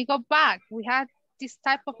 let me go back. We had this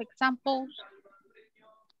type of examples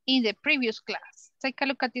in the previous class. Take a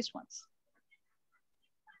look at these ones.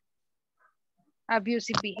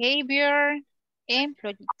 Abusive behavior,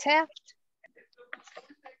 employee theft,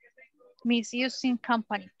 misusing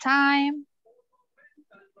company time.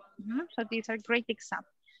 So these are great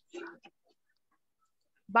examples.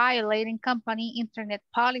 Violating company internet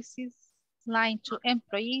policies, lying to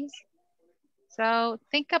employees. So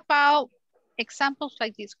think about examples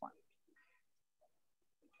like this one.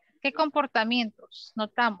 ¿Qué comportamientos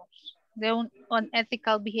notamos de un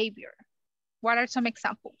unethical behavior? What are some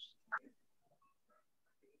examples?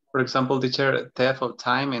 For example, teacher, theft of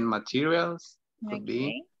time and materials could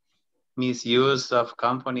be misuse of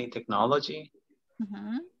company technology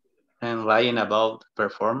and lying about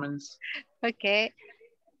performance. Okay.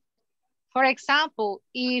 For example,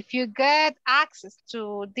 if you get access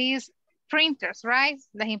to these printers, right?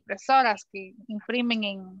 Las impresoras que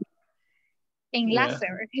imprimen en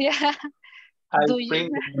láser. Yeah. Do you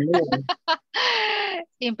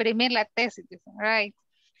imprimir la tesis, right?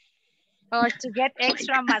 Or to get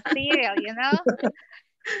extra material, you know?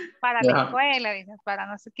 Para la escuela, para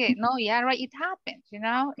no sé qué. No, yeah, right, it happens, you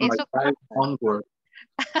know? Eso onward.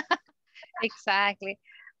 Exactly.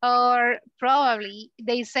 Or probably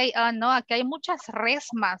they say, oh no, aquí hay muchas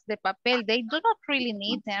resmas de papel. They do not really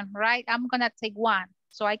need them, right? I'm going to take one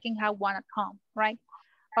so I can have one at home, right?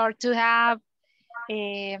 Or to have,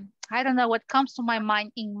 I don't know what comes to my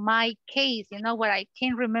mind in my case, you know, what I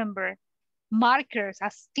can remember, markers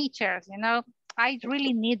as teachers, you know, I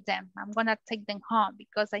really need them. I'm going to take them home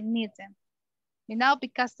because I need them, you know,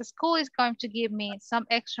 because the school is going to give me some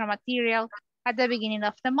extra material at the beginning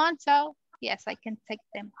of the month. So yes, I can take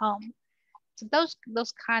them home. So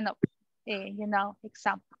those kind of, you know,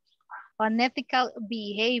 examples. Unethical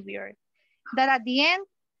behavior that at the end,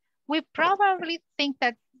 we probably think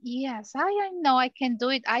that, yes, I know I can do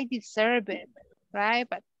it. I deserve it, right?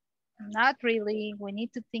 But not really. We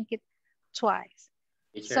need to think it twice.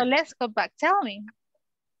 Teacher, so let's go back. Tell me.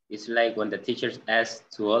 It's like when the teachers ask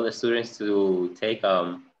to all the students to take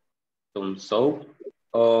some soap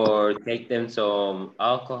or take them some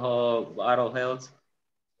alcohol, bottle health.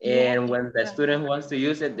 And when the student wants to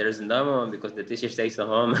use it, there's no one because the teacher stays at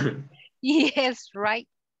home. Yes, right.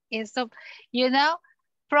 And so, you know,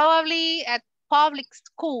 probably at public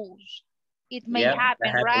schools, it may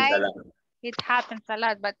happen, right? It happens a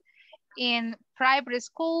lot, but in private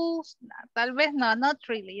schools, tal vez no, not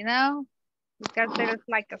really, you know, because there's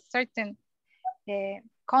like a certain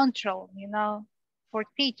control, you know, for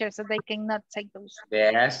teachers so they cannot take those.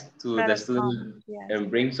 They ask to the students and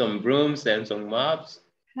bring some brooms and some mops,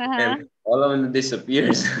 and all of them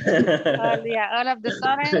disappears. Yeah, all of the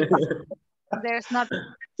sudden, there's not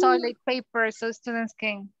toilet paper so students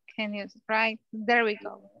can use it, right? There we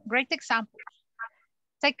go. Great example.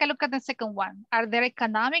 Take a look at the second one. Are there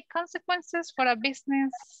economic consequences for a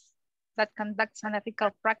business that conducts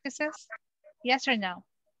unethical practices? Yes or no?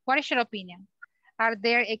 What is your opinion? Are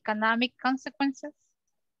there economic consequences?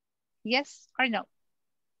 Yes or no?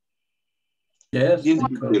 Yes,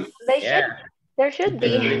 There should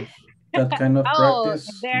be. That kind of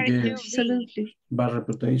practice there gives should be. bad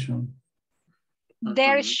reputation.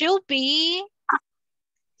 There should be.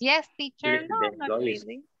 Yes, teacher. No, not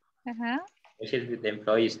really. Especially with the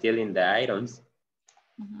employees stealing the items.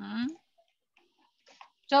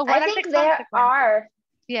 So what I think there are.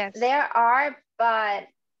 Yes. There are, but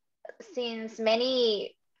since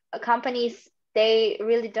many companies, they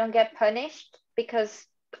really don't get punished because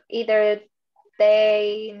either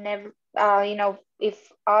they never, you know,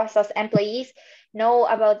 if us as employees know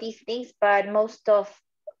about these things, but most of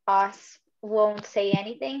us won't say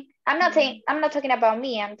anything. I'm not talking about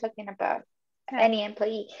me. I'm talking about any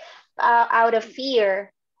employee out of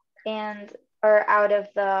fear or out of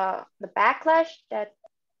the backlash that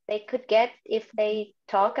they could get if they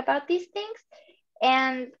talk about these things.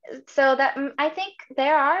 And so that I think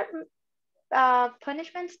there are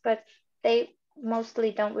punishments, but they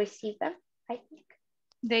mostly don't receive them, I think.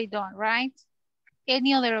 They don't, right?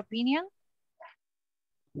 Any other opinion?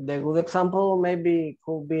 The good example maybe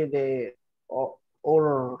could be the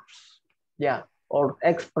or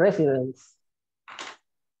ex-presidents.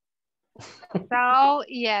 So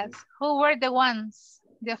yes, who were the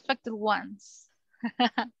affected ones?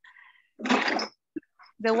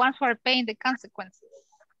 The ones who are paying the consequences.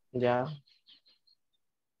 Yeah.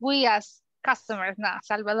 We as customers now,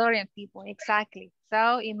 Salvadorian people, exactly.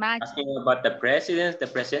 So imagine. Asking about the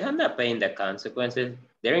president are not paying the consequences.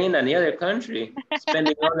 They're in another country,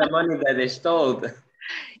 spending all the money that they stole.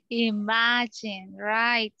 Imagine,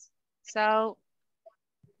 right? So,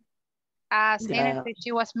 as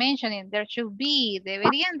she was mentioning, there should be,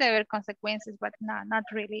 deberían de haber consequences, but no, not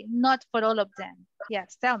really, not for all of them.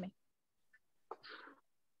 Yes, tell me.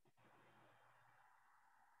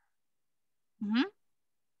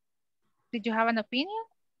 Did you have an opinion?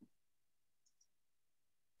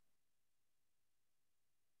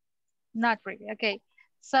 Not really, okay.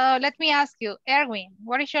 So let me ask you, Erwin,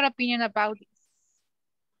 what is your opinion about this?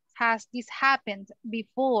 Has this happened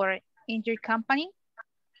before in your company?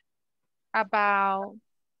 About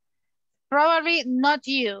Probably not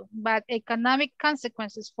you, but economic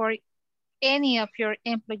consequences for any of your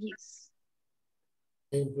employees.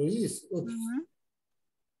 Employees, oops.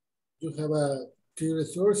 You have a key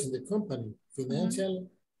resource in the company, financial,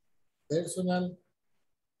 personal,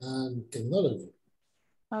 and technology.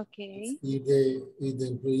 Okay. If the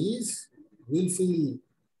employees will feel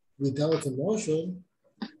without emotion,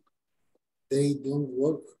 they don't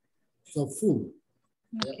work so full.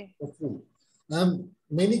 Okay. Yeah, so full.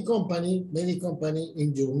 Many company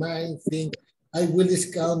in your mind think I will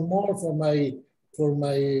discount more for my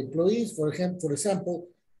employees. For example,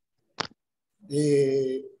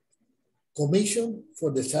 commission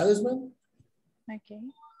for the salesman. Okay.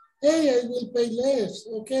 Hey, I will pay less.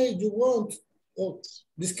 Okay, you want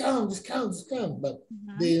discount, but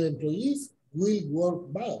the employees will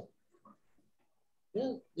work bad.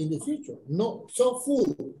 Yeah, in the future. No, so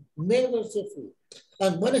full, never so full.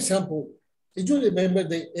 And one example, did you remember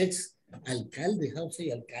the ex-alcalde, how say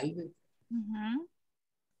alcalde?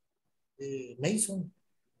 Mason.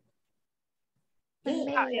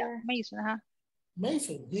 Yeah, Mason,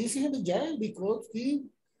 Mason, he's in the jail because he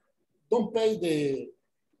don't pay the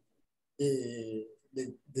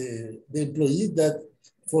employees that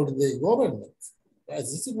for the government.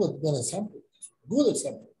 This is what one example, good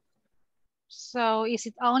example. So is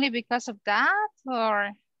it only because of that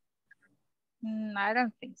or? I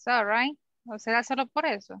don't think so, right? ¿O será solo por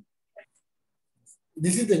eso?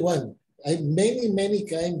 This is the one. Many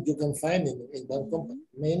kinds you can find in one company.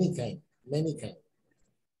 Many kind.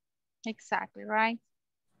 Exactly, right?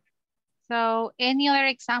 So any other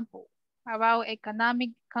example about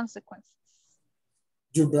economic consequences?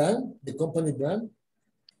 Your brand, the company brand,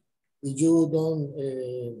 if you don't,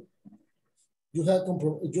 you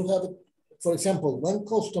have, for example, one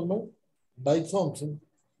customer buy something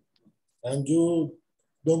and you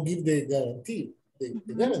don't give the guarantee, the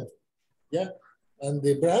guarantee, yeah? And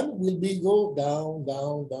the brand will go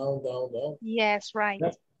down. Yes, right.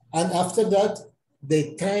 Yeah? And after that,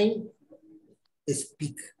 the time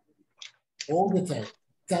speak. All the time,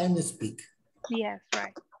 time speak. Yes,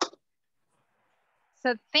 right.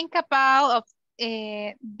 So think about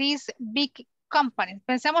these big companies.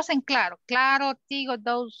 Pensemos en Claro, Tigo,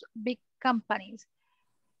 those big companies.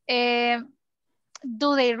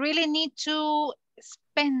 Do they really need to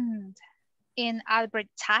spend in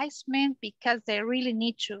advertisement because they really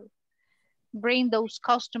need to bring those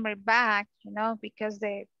customers back, you know, because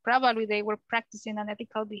they were practicing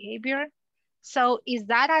unethical behavior? So is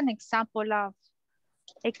that an example of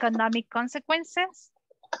economic consequences?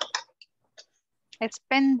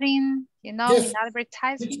 Spending, you know, Yes. in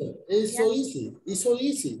advertising. It's so easy. It's so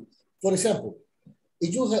easy. For example,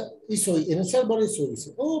 if you have, in El Salvador, it's so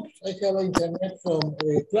easy. Oops, I have internet from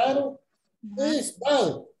Claro. It's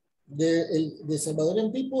bad. The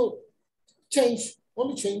Salvadorian people change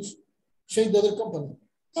the other company.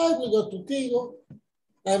 I will go to Tigo,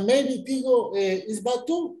 and maybe Tigo is bad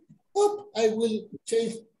too. Oop, I will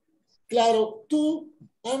change Claro too,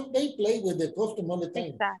 and they play with the customer all the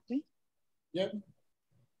time. Exactly. Yeah.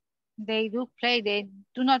 They do play, they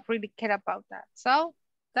do not really care about that. So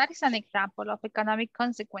that is an example of economic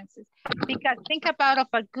consequences. Because think about of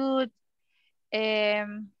a good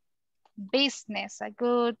business, a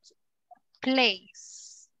good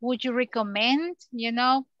place. Would you recommend, you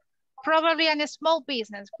know, probably in a small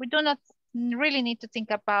business? We do not really need to think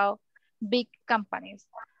about big companies.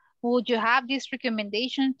 Would you have this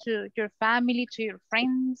recommendation to your family, to your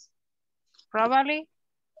friends? Probably.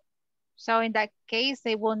 So in that case,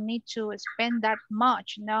 they won't need to spend that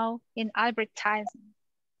much, you know, in advertising.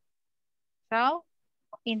 So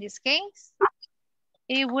in this case,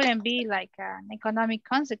 it wouldn't be like an economic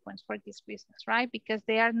consequence for this business, right? Because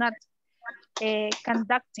they are not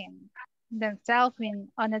conducting themselves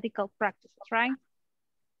in unethical practices, right?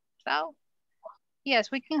 So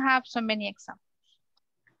yes, we can have so many examples.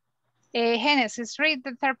 Genesis, read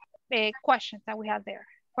the third question that we have there.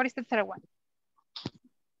 What is the third one?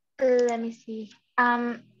 Let me see.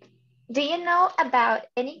 Do you know about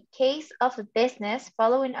any case of a business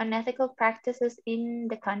following unethical practices in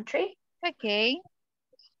the country? Okay.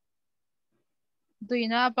 Do you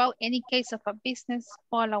know about any case of a business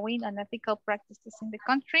following unethical practices in the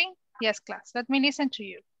country? Yes, class. Let me listen to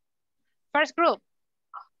you. First group.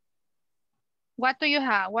 What do you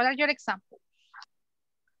have? What are your examples?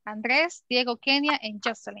 Andres, Diego, Kenya, and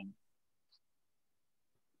Jocelyn.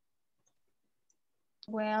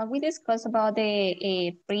 Well, we discussed about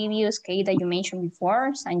the previous case that you mentioned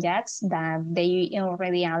before, San Jacques, that they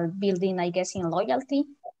already are building, I guess, in loyalty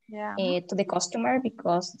to the customer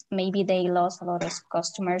because maybe they lost a lot of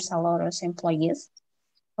customers, a lot of employees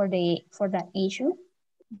for that issue.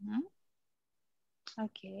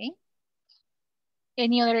 Okay.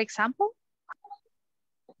 Any other example?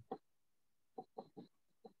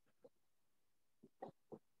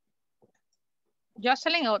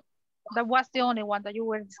 Jocelyn, or that was the only one that you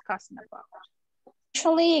were discussing about?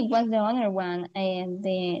 Actually, it was the other one, and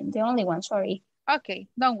the only one, sorry. Okay,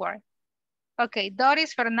 don't worry. Okay,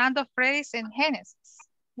 Doris, Fernando, Freddy's, and Genesis.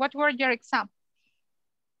 What were your examples?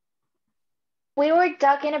 We were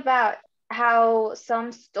talking about how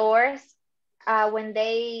some stores, when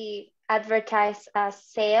they advertise a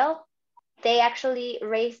sale, they actually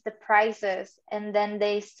raise the prices and then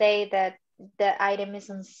they say that the item is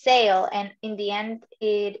on sale, and in the end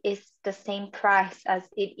it is the same price as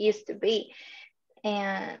it used to be.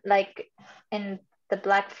 And like in the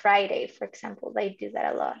Black Friday, for example, they do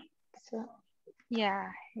that a lot. So yeah,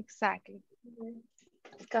 exactly.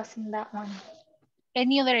 Discussing that one.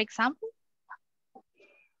 Any other example?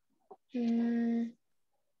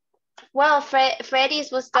 Well,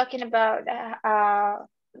 Freddy's was talking about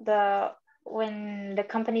when the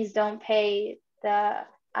companies don't pay the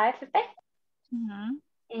AFP.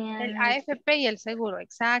 El AFP y el seguro,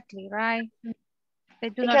 exactly, right? They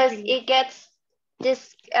do because not really... it gets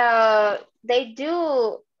this, they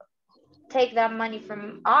do take that money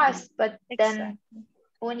from us, but then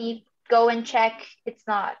when you go and check, it's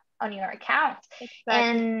not on your account.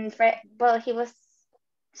 And well, he was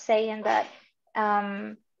saying that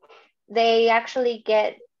they actually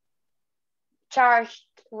get charged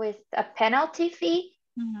with a penalty fee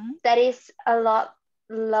that is a lot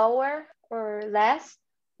lower or less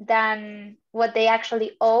than what they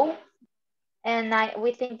actually owe. And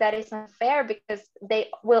we think that is unfair because they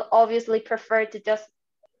will obviously prefer to just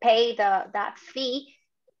pay that fee,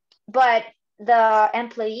 but the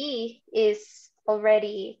employee is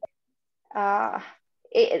already,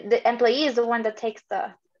 the employee is the one that takes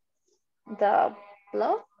the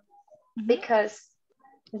blow because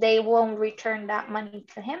they won't return that money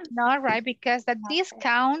to him. No, right, because the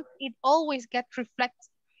discount, it always gets reflected,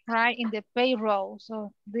 right, in the payroll.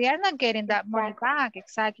 So they are not getting that money back,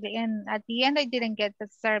 exactly. And at the end, they didn't get the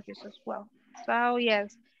service as well. So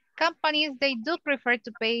yes, companies, they do prefer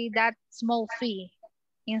to pay that small fee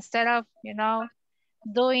instead of, you know,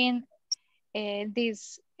 doing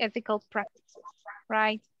these ethical practices,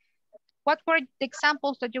 right? What were the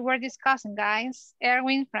examples that you were discussing, guys?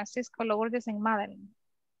 Erwin, Francisco, Lourdes, and Madeline.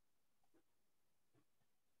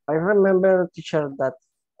 I remember, teacher, that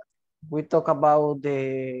we talk about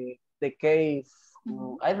the case.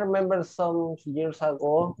 I remember some years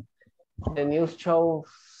ago, the news showed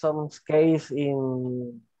some case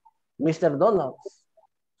in Mr. Donald's.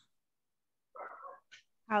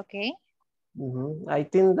 Okay. I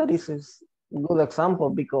think that is a good example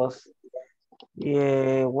because,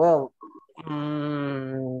 yeah, well,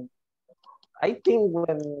 I think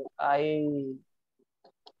when I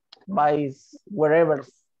buy wherever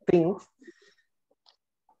things,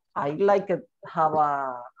 I like it have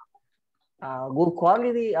a good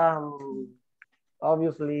quality.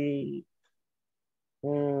 Obviously,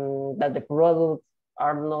 that the products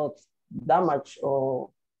are not damaged or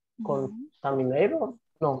contaminated.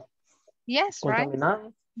 No. Yes,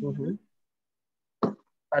 contaminated. Right.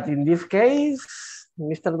 But in this case,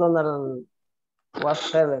 Mr. Donald was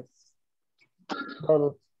selling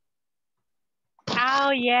products.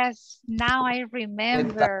 Oh, yes. Now I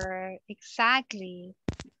remember. Exactly.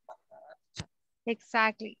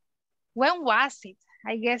 Exactly. When was it?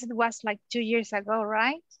 I guess it was like 2 years ago,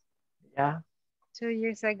 right? Yeah. 2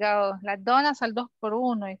 years ago. La donas al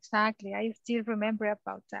 2x1, exactly. I still remember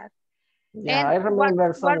about that. Yeah, and I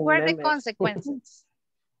remember what were memes. the consequences?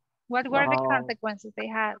 What were the consequences they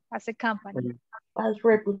had as a company? As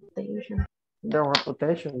reputation. The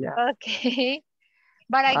reputation, yeah. Okay.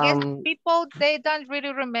 But I guess people, they don't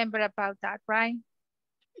really remember about that, right?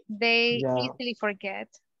 They easily forget.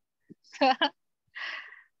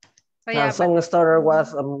 So, yeah, some store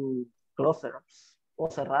was closed or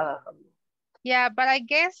cerrada. Yeah, but I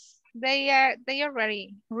guess they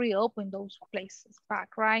already reopened those places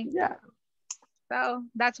back, right? Yeah. So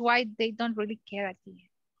that's why they don't really care at the end,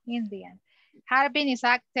 in the end. Harbin,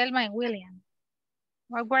 Isaac, Thelma, and William.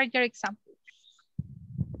 What were your examples?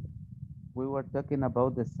 We were talking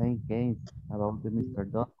about the same case, about the Mr.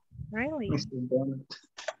 Don. Really? Mr. Donald.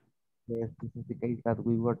 Yes, this is the case that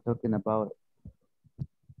we were talking about.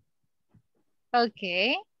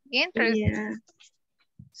 Okay, interesting. Yeah.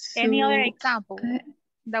 Any other example?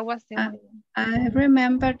 That was the only one. I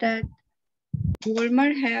remember that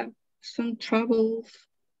Walmart have some troubles,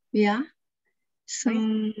 yeah,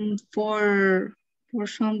 some for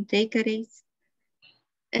some decades,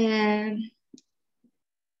 and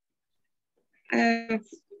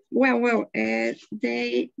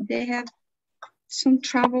They have some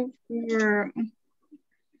trouble for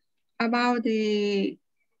about the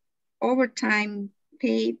overtime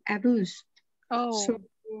paid abuse. Oh. So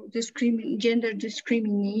gender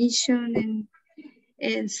discrimination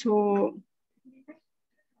and so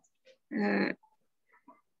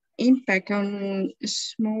impact on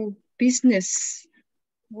small business.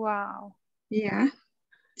 Wow. Yeah.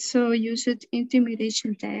 So use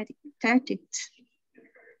intimidation tactics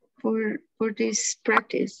for this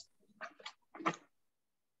practice.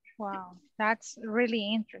 Wow, that's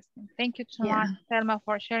really interesting. Thank you so much, Thelma,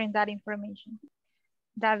 for sharing that information.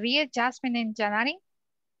 David, Jasmine, and Janari,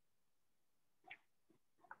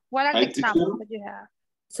 what are the examples that you have?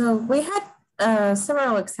 So we had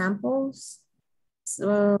several examples.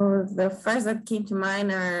 So the first that came to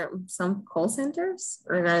mind are some call centers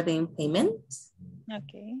regarding payments.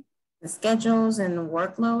 Okay. The schedules and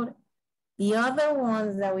workload. The other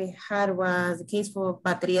ones that we had was the case for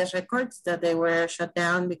Baterias Records, that they were shut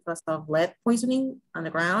down because of lead poisoning on the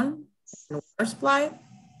ground and water supply.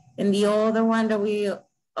 And the other one that we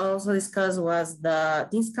also discussed was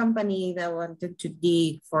this company that wanted to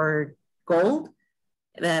dig for gold,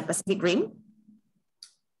 the Pacific Rim.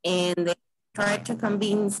 And they tried to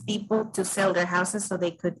convince people to sell their houses so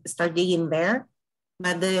they could start digging there.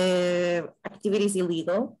 But the activity is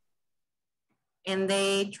illegal. And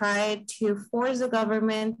they tried to force the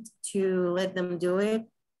government to let them do it,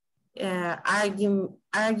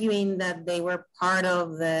 arguing that they were part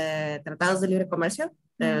of the Tratados de Libre Comercio,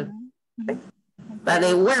 but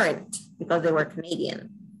they weren't because they were Canadian.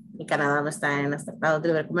 Y Canadá no está en los Tratados de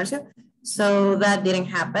Libre Comercio. So that didn't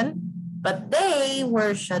happen, but they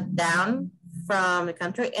were shut down from the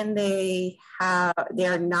country and they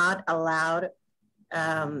are not allowed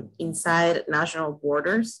inside national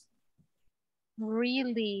borders.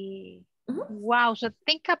 Really? Wow. So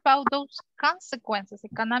think about those consequences,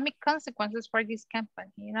 economic consequences for this company,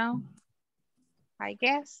 you know? I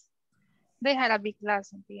guess they had a big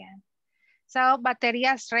loss in the end. So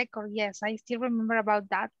Baterias Record, yes, I still remember about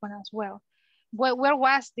that one as well. Where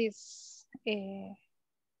was this? ¿Dónde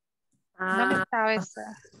estaba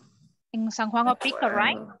esa? In San Juan Opico,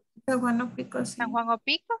 right? San Juan Opico, sí. San Juan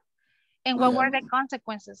Opico? And what were the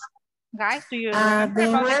consequences? Guys, do you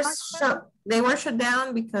remember they were shut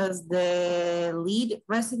down because the lead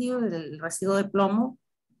residue, the residuo de plomo,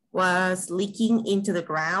 was leaking into the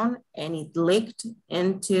ground and it leaked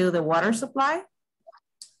into the water supply.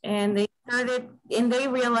 And they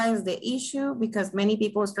realized the issue because many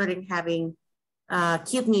people started having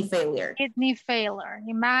kidney failure. Kidney failure,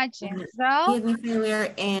 imagine. So? Kidney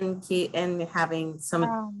failure and having some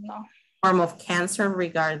form of cancer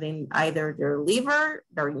regarding either their liver,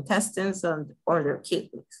 their intestines, or their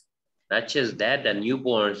kidneys. Not just that, the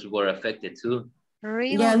newborns were affected too.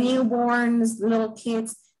 Really? Yeah, newborns, little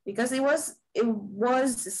kids, because it was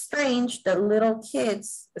strange that little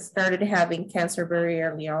kids started having cancer very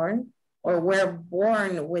early on or were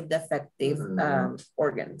born with defective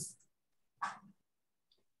organs.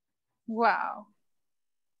 Wow.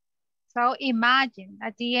 So imagine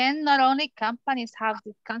at the end, not only companies have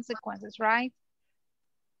the consequences, right?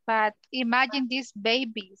 But imagine these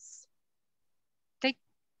babies. They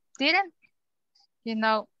didn't, you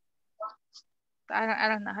know, I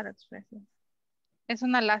don't know how to express it. Es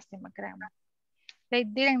una lástima, créanme. They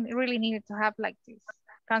didn't really need to have like these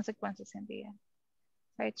consequences in the end.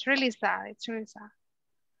 So it's really sad, it's really sad.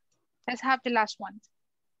 Let's have the last one.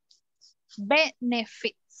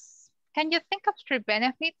 Benefits. Can you think of 3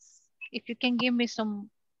 benefits? If you can give me some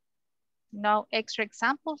extra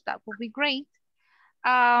examples, that would be great.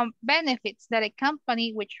 Benefits that a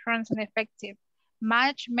company which runs an effective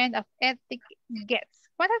management of ethics gets.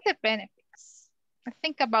 What are the benefits?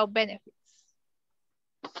 Think about benefits.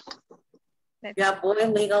 You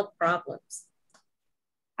avoid legal problems.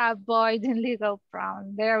 Avoiding legal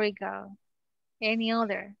problems. There we go. Any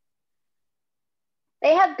other?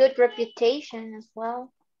 They have good reputation as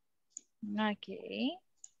well. Okay.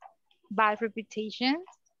 Bad reputation?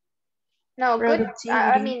 No, good.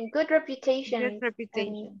 I mean, good reputation. Good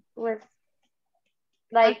reputation. With,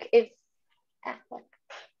 like, if.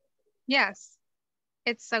 Yes,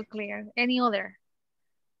 it's so clear. Any other?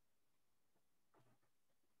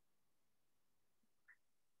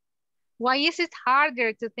 Why is it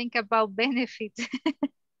harder to think about benefits?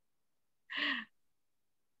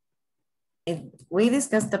 We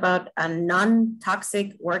discussed about a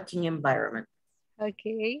non-toxic working environment.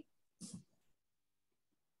 Okay.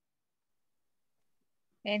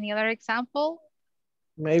 Any other example?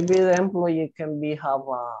 Maybe the employee can have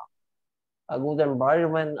a good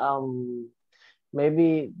environment.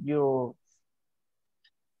 Maybe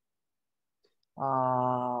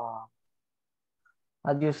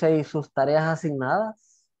As you say, sus tareas asignadas.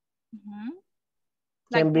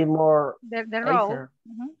 Like Can be more the role. easier.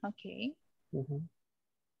 Okay.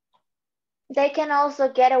 They can also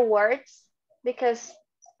get awards because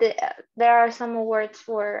there are some awards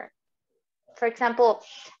for example,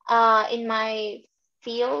 in my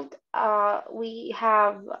field, we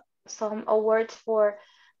have some awards for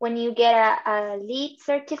when you get a LEED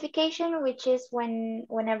certification, which is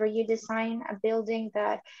whenever you design a building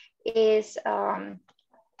that is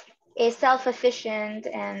self-efficient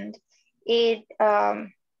and it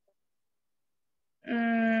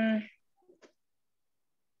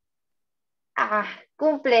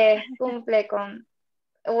cumple con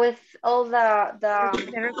with all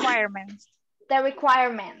the requirements. The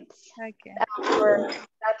requirements for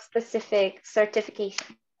that specific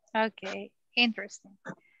certification. Okay, interesting.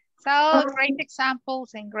 So great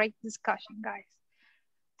examples and great discussion, guys.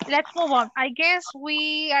 Let's move on. I guess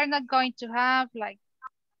we are not going to have like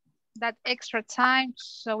that extra time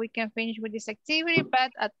so we can finish with this activity,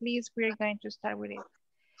 but at least we're going to start with it.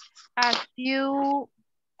 As you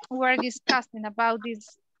were discussing about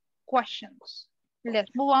these questions,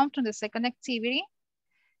 let's move on to the second activity.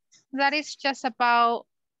 That is just about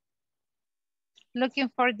looking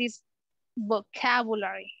for this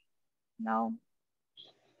vocabulary,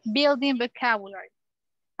 building vocabulary.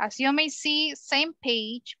 As you may see, same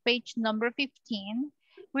page number 15,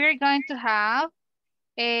 we're going to have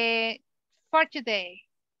for today.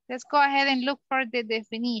 Let's go ahead and look for the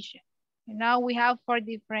definition. We have 4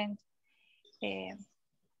 different key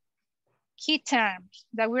terms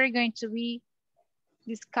that we're going to be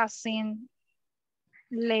discussing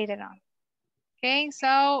later on. Okay,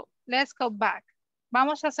 so let's go back.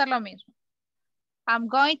 Vamos a hacer lo mismo. I'm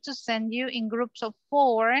going to send you in groups of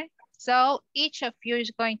 4. So each of you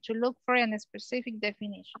is going to look for a specific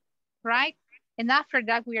definition, right? And after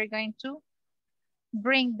that, we are going to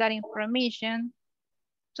bring that information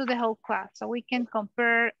to the whole class so we can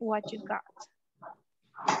compare what you got.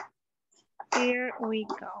 Here we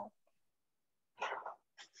go.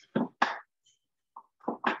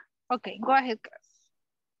 Okay, go ahead, guys.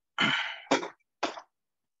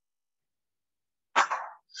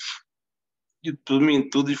 You put me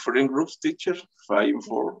in 2 different groups, teacher, 5 and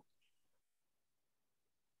 4.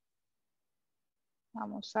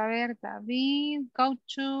 Vamos a ver, David, go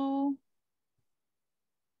to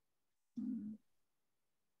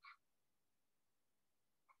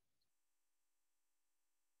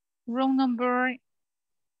room number.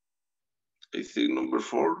 I think number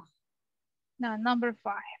 4. No, number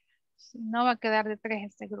 5. No va a quedar de 3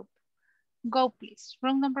 este grupo. Go, please.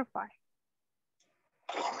 Room number 5.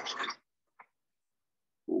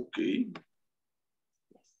 Okay.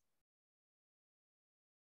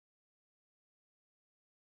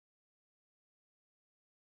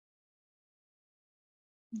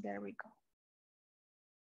 There we go.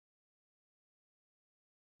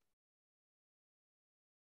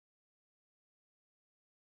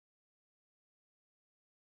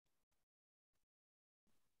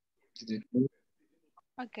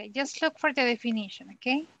 Okay, just look for the definition,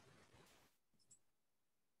 okay?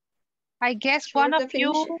 I guess one of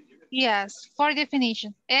you, yes, 4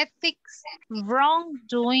 definitions. Ethics,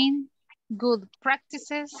 wrongdoing, good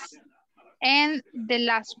practices, and the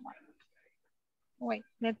last one. Wait,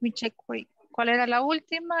 let me check for you. ¿Cuál era la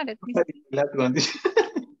última? Let me see. Last one.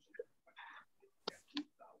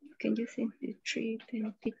 Can you think the 3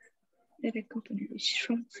 benefits that a company with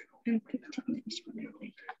strong and effective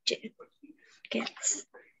management gets?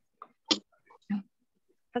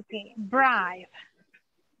 Okay, bribe.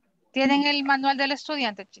 ¿Tienen el manual del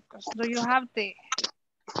estudiante, chicos? Do you have the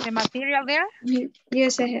material there?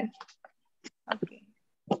 Yes, I have. Okay.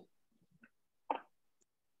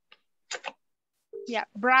 Yeah,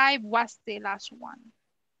 bribe was the last one.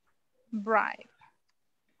 Bribe.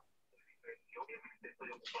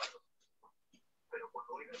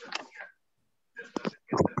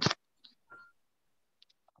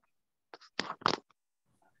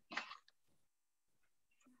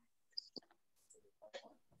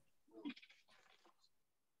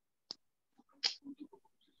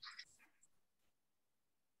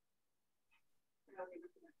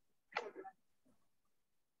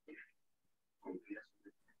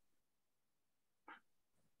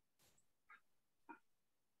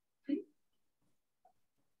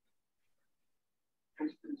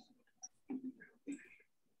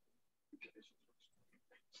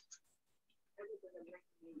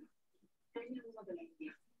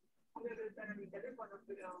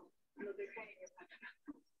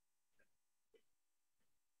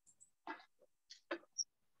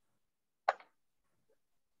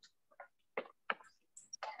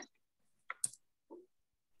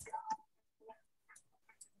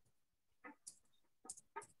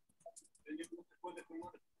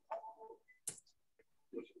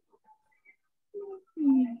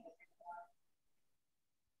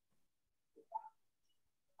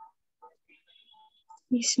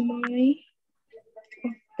 is my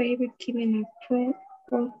favor given a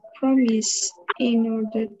promise in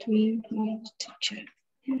order to influence the teacher.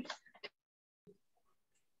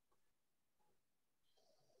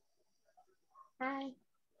 Hi.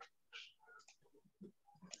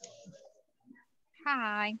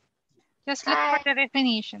 Hi. Just look for the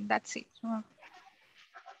definition. That's it.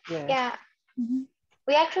 Yeah.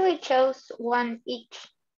 We actually chose one each.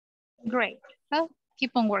 Great. Well,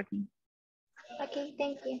 keep on working. Okay,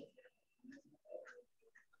 thank you.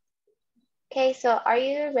 Okay, so are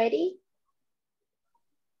you ready?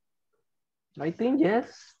 I think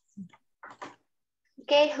yes.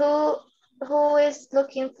 Okay, who is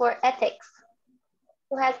looking for ethics?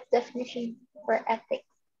 Who has the definition for ethics?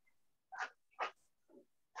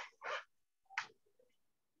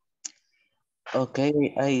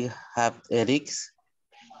 Okay, I have ethics.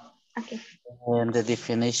 Okay. And the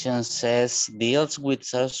definition says deals with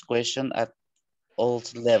such question at all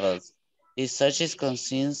levels. It such as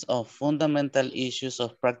concerns of fundamental issues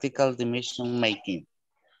of practical decision making.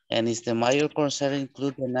 And its the major concern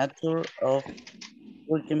include the nature of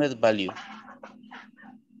ultimate value.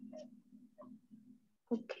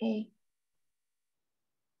 Okay.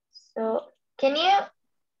 So can you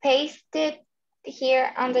paste it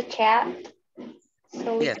here on the chat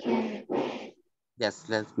so we Yes. can? Yes,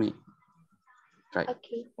 let me try.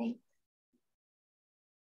 Okay, thanks.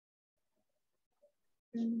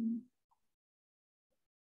 Good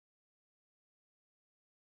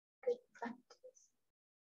practice.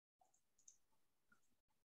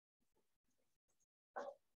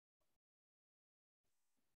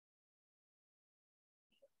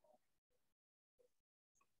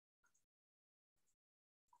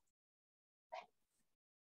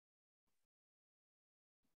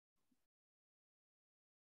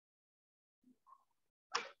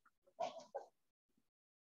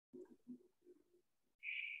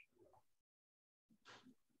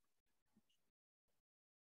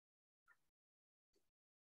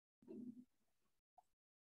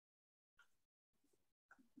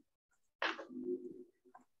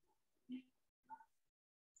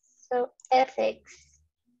 So ethics,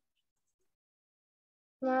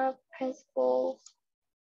 moral principles.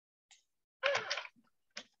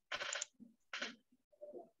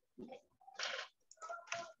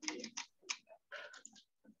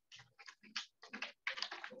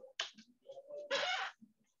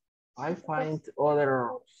 I find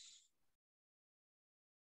other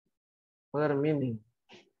meaning.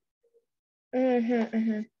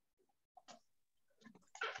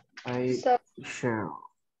 I share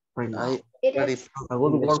right now. It is a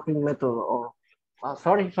good working method or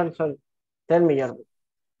sorry. Tell me, Jarvis.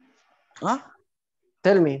 Huh?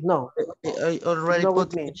 Tell me, no. I already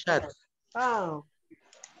put in the chat. Oh.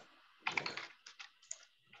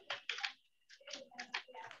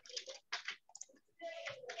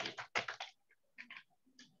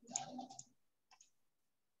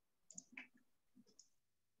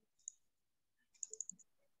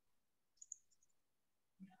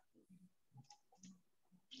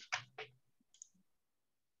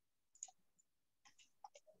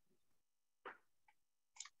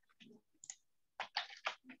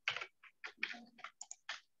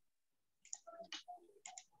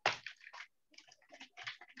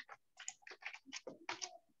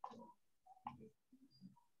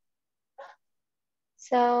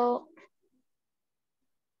 so.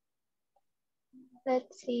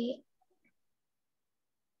 Let's see.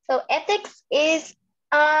 So ethics is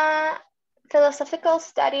a philosophical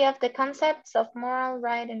study of the concepts of moral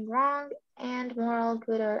right and wrong and moral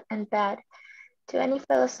good and bad. To any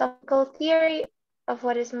philosophical theory of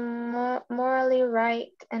what is morally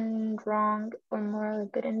right and wrong or morally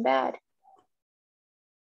good and bad.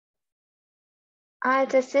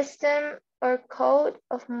 It's a system or code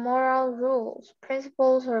of moral rules,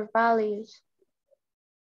 principles, or values.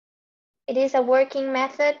 It is a working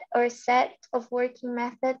method or set of working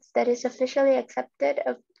methods that is officially accepted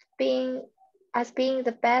as being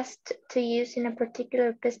the best to use in a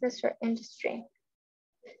particular business or industry.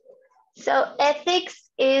 So ethics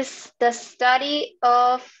is the study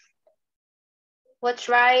of what's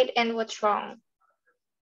right and what's wrong.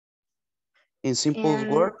 In simple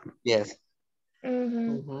words, yes.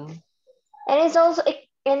 And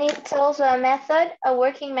it's also a method, a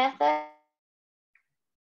working method.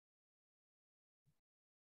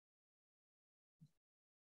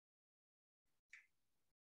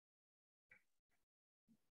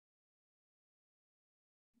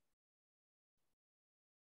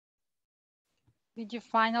 Did you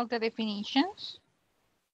find all the definitions?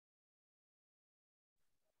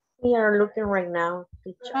 We are looking right now,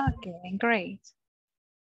 teacher. Okay, great.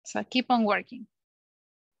 So keep on working.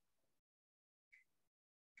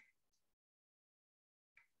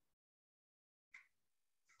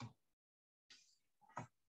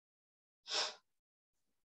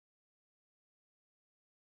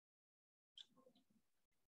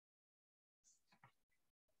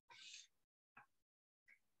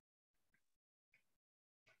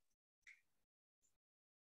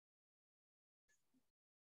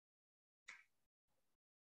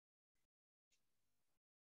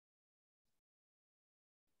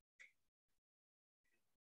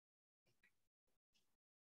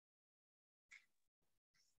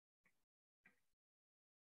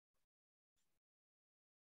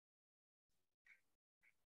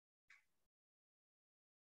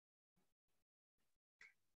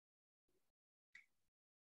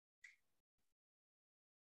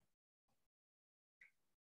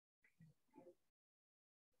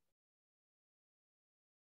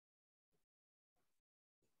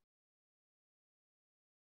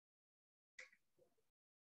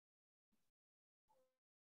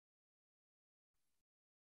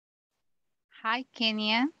 Hi,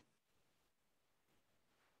 Kenya.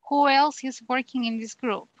 Who else is working in this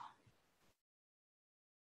group?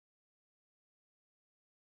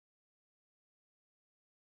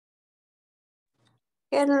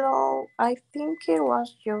 Hello, I think it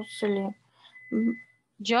was Jocelyn.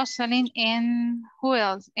 Jocelyn and who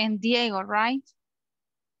else? And Diego, right?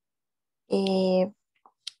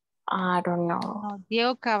 I don't know. No,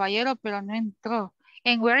 Diego Caballero, pero no entró.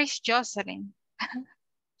 And where is Jocelyn?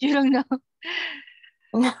 You don't know.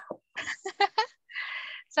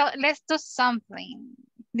 So let's do something.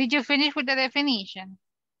 Did you finish with the definition,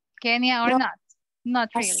 Kenya, or No, not? Not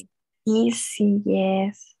really. Easy,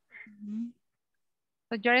 yes.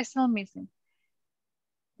 So you're still missing.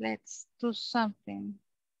 Let's do something.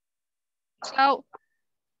 So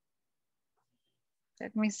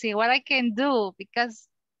let me see what I can do because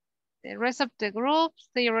the rest of the groups,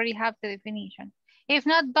 they already have the definition. If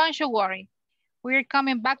not, don't you worry. We're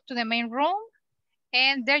coming back to the main room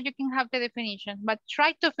and there you can have the definition, but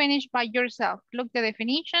try to finish by yourself. Look the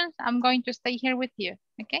definitions. I'm going to stay here with you,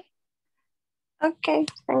 okay? Okay,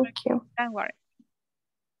 thank you. Don't worry.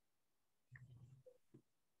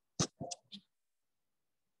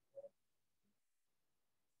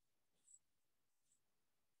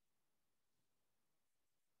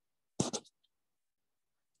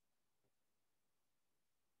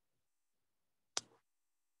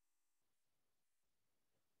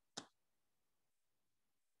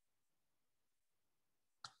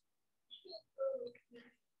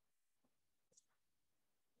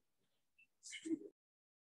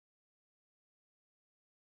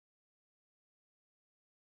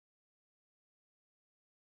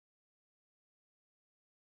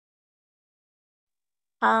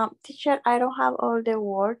 Teacher, I don't have all the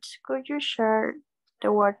words. Could you share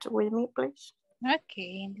the words with me, please?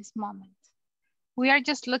 Okay, in this moment. We are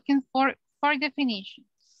just looking for definitions.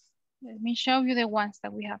 Let me show you the ones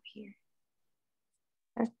that we have here.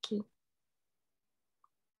 Okay.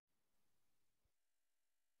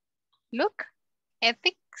 Look,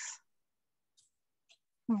 ethics,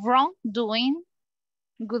 wrongdoing,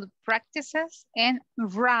 good practices, and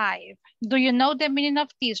bribe. Do you know the meaning of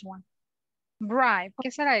this one? Bribe,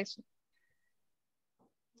 ¿qué será eso?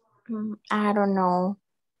 I don't know.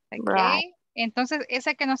 Okay, Bribe. entonces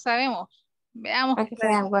esa que no sabemos. Veamos.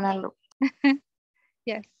 Okay, I'm gonna look.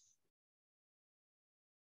 Yes.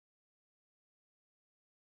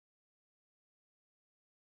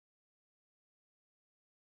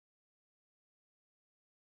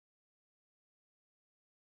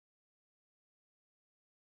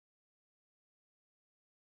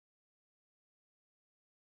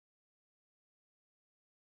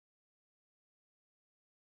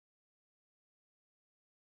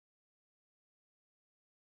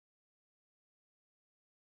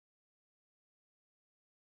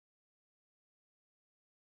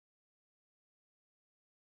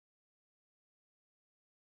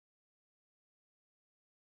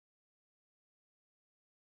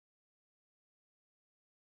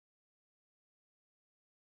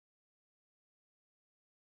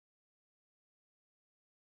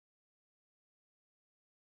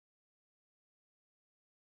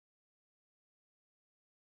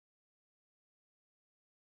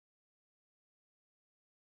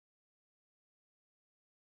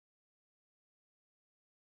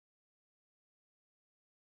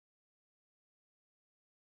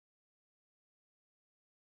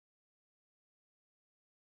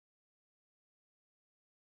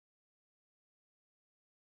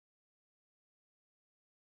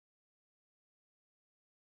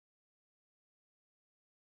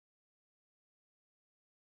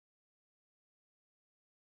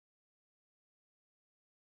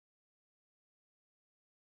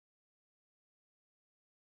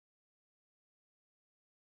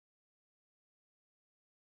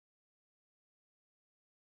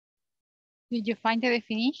 Did you find the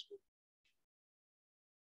definition?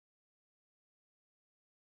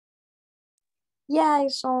 Yeah,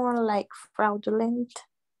 it's someone like fraudulent.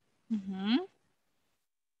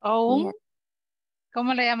 O, Yeah.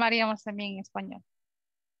 ¿cómo le llamaríamos también en español?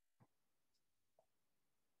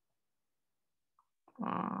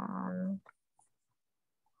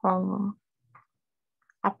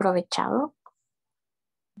 Aprovechado.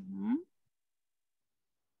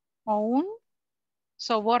 O un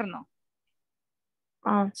soborno.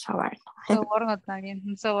 Soborno. Soborno también,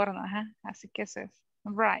 un soborno, ajá. Así que eso es.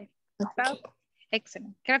 Right. Okay.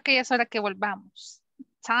 Excellent. Creo que ya es hora que volvamos.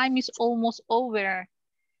 Time is almost over.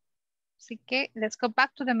 Así que let's go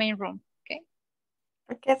back to the main room. Okay.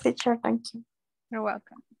 Okay, teacher, thank you. You're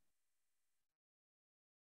welcome.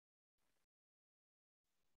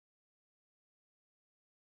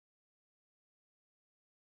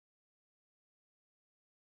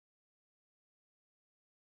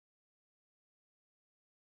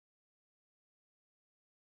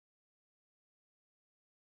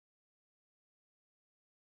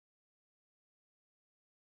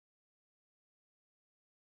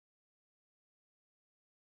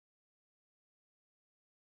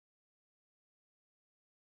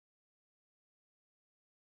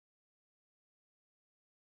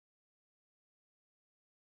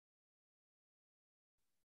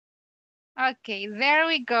 Okay, there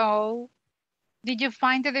we go. Did you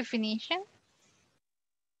find the definition?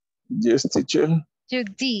 Yes, teacher. You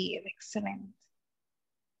did, excellent.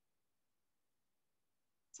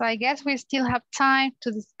 So I guess we still have time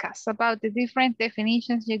to discuss about the different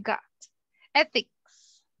definitions you got. Ethics.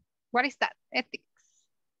 What is that? Ethics.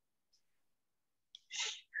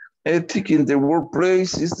 Ethic in the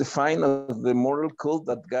workplace is defined as the moral code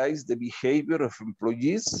that guides the behavior of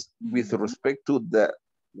employees with respect to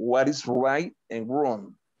what is right and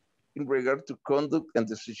wrong in regard to conduct and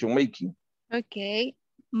decision making. Okay,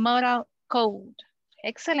 moral code.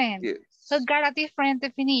 Excellent. Yes. So got a different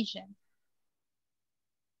definition.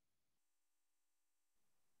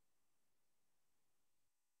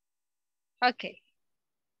 Okay.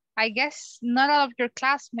 I guess none of your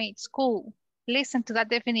classmates school listen to that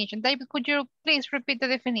definition. David, could you please repeat the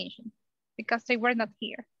definition? Because they were not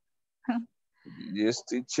here. Yes,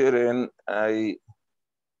 teacher, and I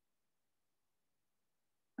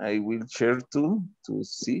will share to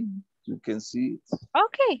see. You can see it.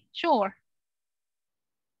 Okay, sure.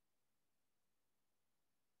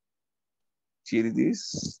 Here it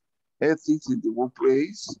is. Ethics in the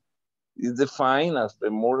workplace is defined as the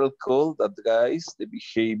moral code that guides the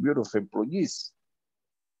behavior of employees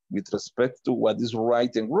with respect to what is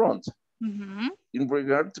right and wrong in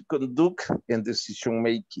regard to conduct and decision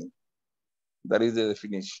making. That is the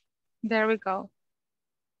definition. There we go.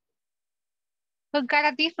 We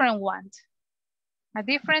got a different one, a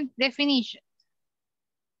different definition.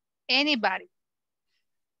 Anybody?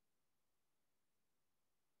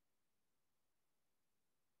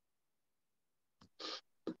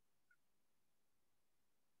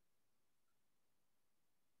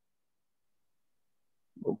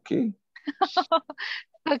 Okay.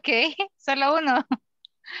 Okay, solo uno.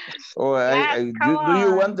 Oh, do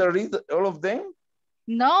you want to read all of them?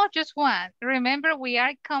 No, just one. Remember, we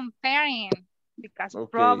are comparing because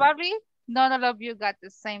probably not all of you got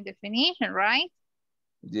the same definition, right?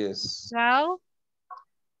 Yes. So,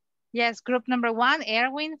 yes, group number one,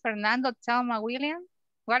 Erwin, Fernando, Thelma, William.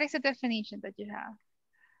 What is the definition that you have?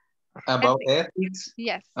 About ethics?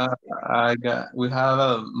 Yes. We have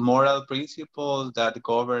a moral principles that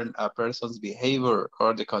govern a person's behavior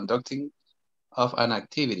or the conducting of an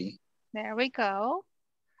activity. There we go.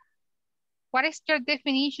 What is your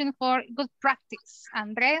definition for good practice?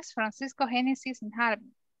 Andres, Francisco, Genesis, and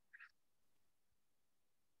Harvey.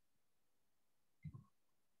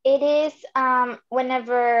 It is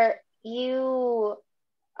whenever you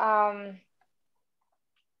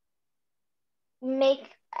make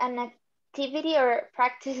an activity or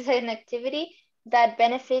practice an activity that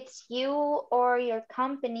benefits you or your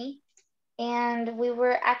company. And we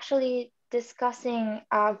were actually discussing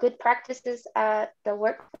good practices at the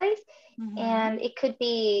workplace. And it could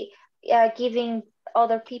be giving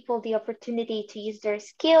other people the opportunity to use their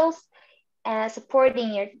skills,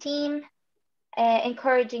 supporting your team,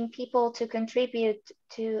 encouraging people to contribute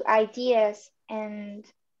to ideas and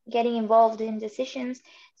getting involved in decisions.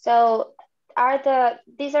 So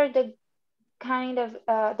these are the kind of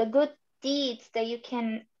the good deeds that you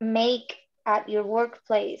can make at your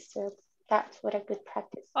workplace. So that's what a good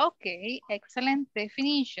practice. Okay, excellent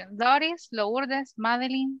definition. Doris, Lourdes,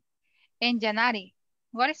 Madeline, and Janari.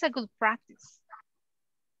 What is a good practice?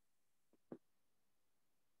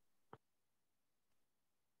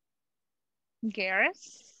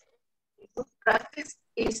 Gareth? Good practice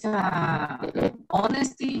is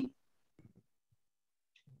honesty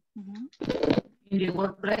in the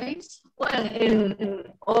workplace, well, in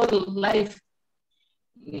all life.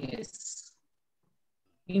 Yes.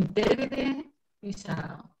 Integrity is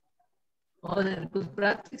other good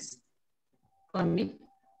practice for me.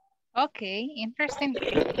 Okay, interesting.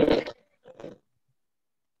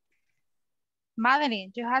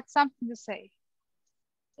 Madeline, you had something to say.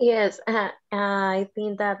 Yes, I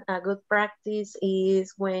think that a good practice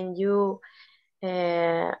is when you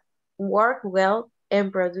work well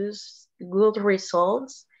and produce good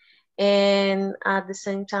results, and at the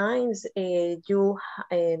same time you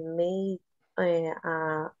made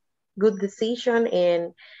a good decision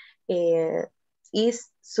and is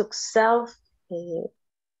success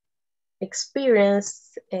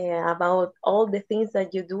experience about all the things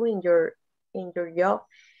that you do in your job,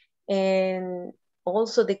 and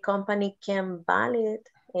also the company can validate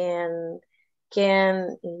and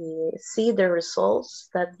can see the results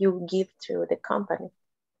that you give to the company.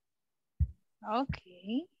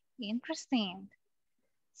 Okay, interesting.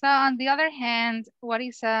 So on the other hand, what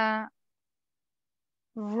is a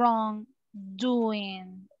wrongdoing?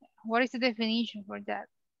 What is the definition for that?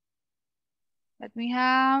 Let me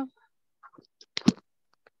have.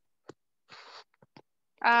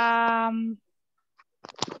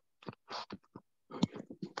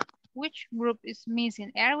 Which group is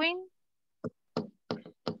missing? Erwin?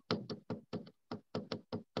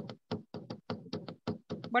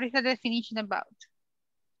 What is the definition about?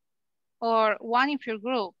 Or one of your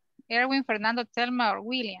group? Erwin, Fernando, Telma, or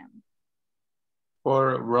William?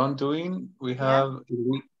 For wrongdoing, we have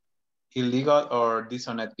illegal or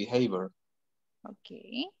dishonest behavior.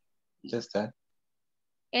 Okay. Just that.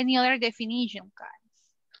 Any other definition, guys?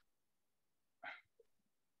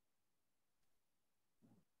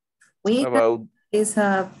 We have is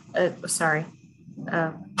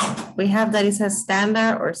we have that is a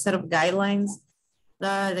standard or set of guidelines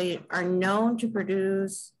that they are known to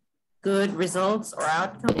produce good results or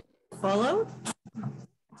outcomes followed.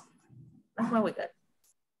 That's what we got.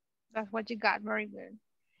 That's what you got, very good.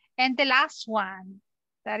 And the last one,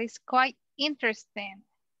 that is quite interesting.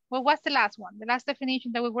 Well, what's the last one? The last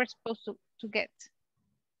definition that we were supposed to get?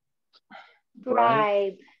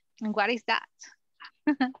 Bribe. And what is that?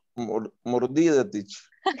 Mordida, teacher.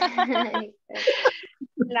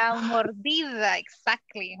 La mordida,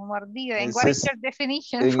 exactly, mordida. And what is your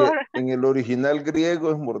definition for? En el original griego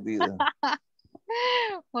es mordida.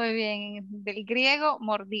 Muy bien, del griego,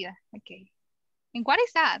 mordida. Okay. And what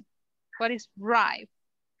is that? What is bribe?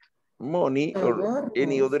 Money or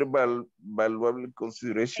any other valuable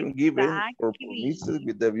consideration given or permitted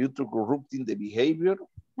with the view to corrupting the behavior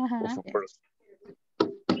of a person.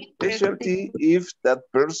 Especially if that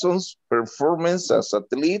person's performance as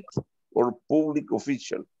athlete or public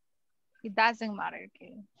official. It doesn't matter.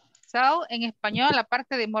 Okay. So, en español, la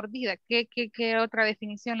parte de mordida, ¿qué otra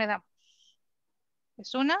definición le damos?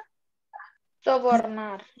 ¿Es una?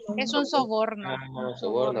 Sobornar. Es un soborno.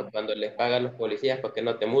 Soborno, cuando les pagan los policías para que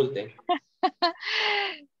no te multen.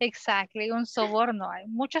 Exactly, un soborno. Hay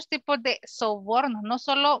muchos tipos de sobornos, no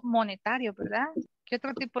solo monetario, ¿verdad? ¿Qué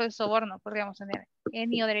otro tipo de soborno podríamos tener?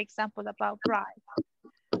 Any other example about bribe?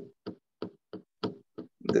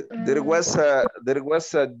 There was a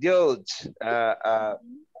judge, a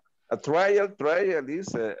trial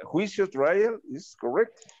is juicio trial is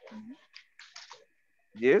correct.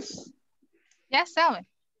 Yes. Yes, tell me.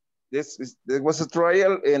 There was a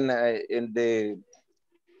trial in the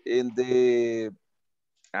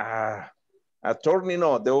attorney.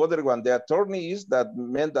 No, the other one. The attorney is that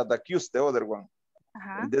man that accused the other one,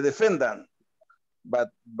 the defendant. But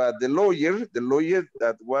the lawyer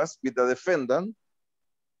that was with the defendant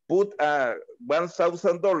put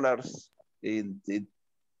 $1,000 in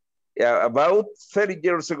about 30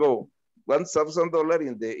 years ago.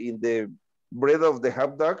 $1,000 in the bread of the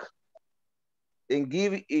hot dog, and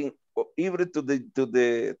give in even to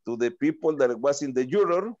the people that was in the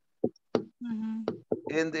juror.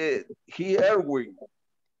 And he argued,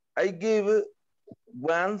 I give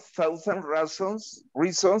 1,000 reasons, how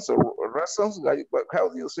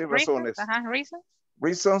do you say razones?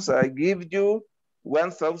 Reasons, I give you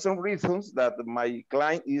 1,000 reasons that my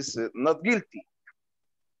client is not guilty.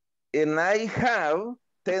 And I have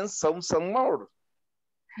 10,000 more.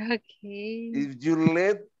 Okay. If you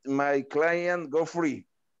let my client go free,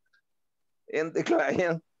 and the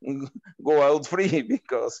client go out free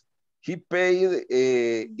because he paid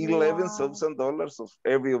 $11,000 of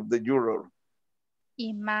every of the juror.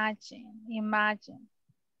 Imagine.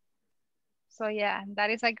 So yeah, that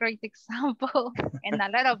is a great example and a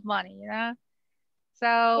lot of money, you know.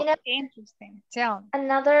 So interesting. Tell me.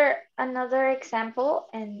 Another example,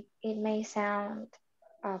 and it may sound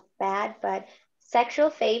bad, but sexual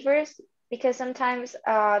favors, because sometimes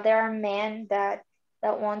there are men that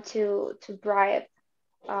want to bribe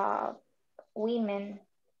women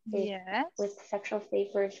with sexual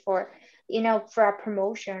favors for, for a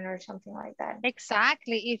promotion or something like that.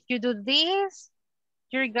 Exactly. If you do this,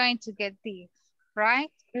 you're going to get this,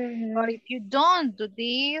 right? But if you don't do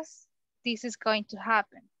this, this is going to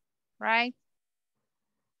happen, right?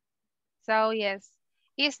 So yes,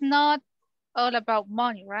 it's not all about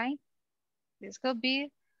money, right? This could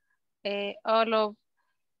be all of,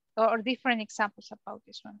 or different examples about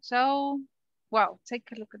this one. So, wow,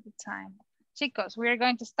 take a look at the time. Chicos, we are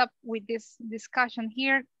going to stop with this discussion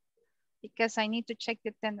here because I need to check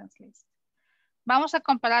the attendance list. Vamos a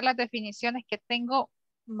comparar las definiciones que tengo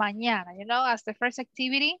mañana, as the first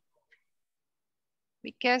activity,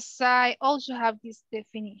 because I also have these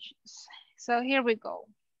definitions. So here we go.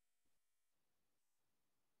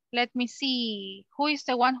 Let me see, who is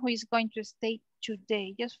the one who is going to stay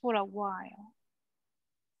today, just for a while?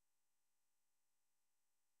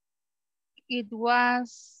 It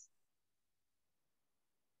was,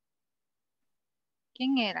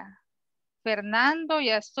 ¿quién era? Fernando,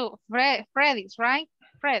 yes, so Freddy's, right?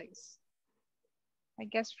 Freddy's. I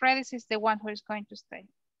guess Freddy's is the one who is going to stay.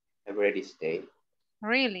 I already stayed.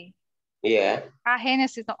 Really? Yeah. Ah,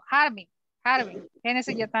 Genesis, no, Harvin.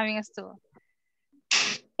 Genesis ya también estuvo.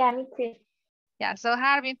 Yeah, me too. Yeah, so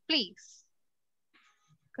Harvin, please.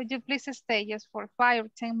 Could you please stay just for 5 or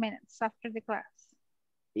 10 minutes after the class?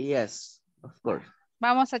 Yes, of course.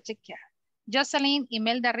 Vamos a chequear. Jocelyn,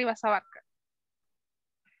 Imelda Rivas Abarca.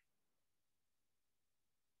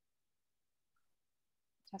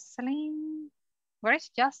 Jocelyn. Where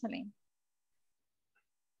is Jocelyn?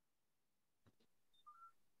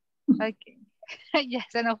 Okay. Ya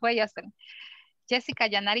se nos fue Jocelyn. Jessica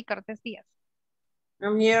Yanari Cortés Díaz.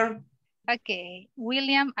 I'm here. Okay.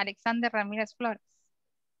 William Alexander Ramírez Flores.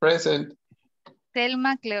 Present.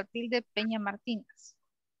 Selma Cleotilde Peña Martínez.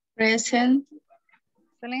 Present.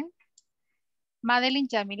 Excelente. Madeline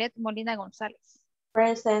Yamilet Molina González.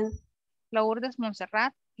 Present. Lourdes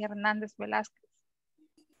Montserrat Hernández Velázquez.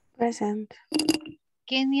 Present.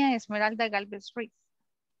 Kenia Esmeralda Galvez Ruiz.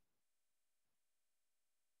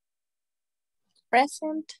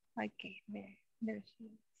 Present. Okay, there she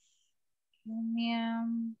is. Kenia.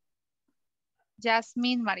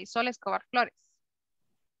 Jasmine Marisol Escobar Flores.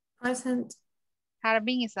 Present.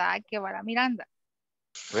 Harbin Isaac Guevara Miranda.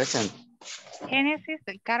 Present. Génesis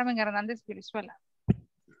del Carmen Hernández Virizuela.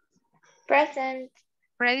 Present.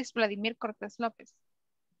 Fredis Vladimir Cortés López.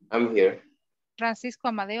 I'm here. Francisco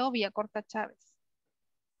Amadeo Villacorta Chávez.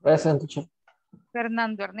 Present, teacher.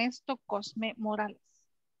 Fernando Ernesto Cosme Morales.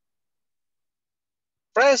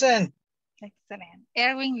 Present. Excelente.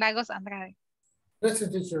 Erwin Lagos Andrade.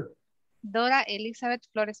 Present, teacher. Dora Elizabeth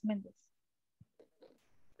Flores Méndez.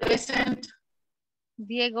 Present.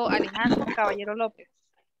 Diego Alejandro Caballero López.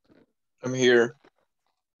 I'm here.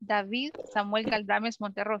 David Samuel Galdames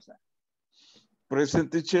Monterrosa.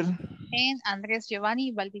 Present, teacher. And Andrés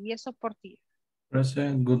Giovanni Valdivieso Portilla.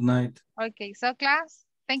 Present. Good night. Okay, so class,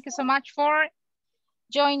 thank you so much for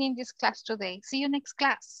joining this class today. See you next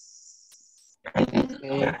class.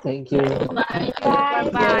 Okay, thank you. Bye.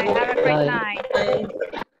 Bye-bye. Have a great Bye. night.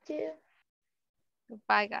 Thank you.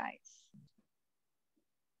 Goodbye, guys.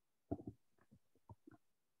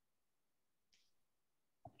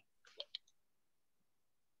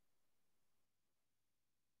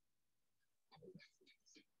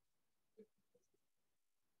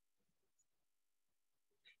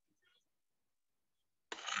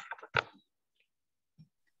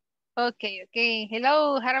 Okay.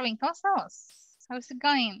 Hello, Harvin, ¿cómo estamos? How's it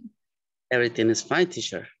going? Everything is fine,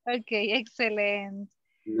 teacher. Okay, excellent.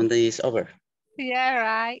 Monday is over. Yeah,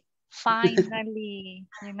 right. Finally,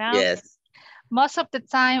 Yes. Most of the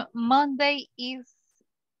time, Monday is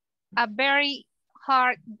a very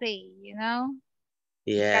hard day, Because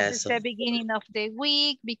Yes. it's the beginning of the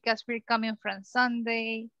week, because we're coming from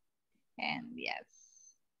Sunday, and yes.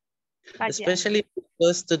 But Especially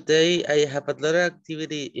because today I have a lot of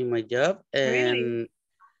activity in my job, and Really?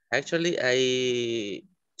 actually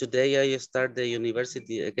today I start the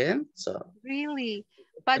university again. So Really?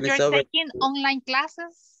 But and you're it's over. taking online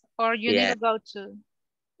classes, or you need Yeah. to go to?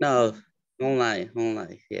 No, online,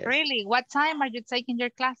 yes. Really? What time are you taking your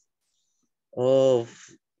class? Oh,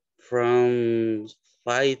 from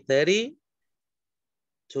 5:30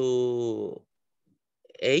 to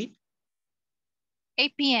 8.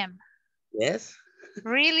 8 p.m. Yes.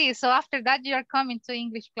 Really? So after that, you are coming to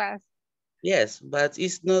English class? Yes, but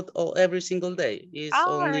it's not every single day. It's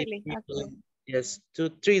Oh, only really? Okay. yes, 2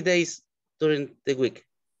 3 days during the week.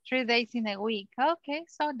 3 days in a week. Okay,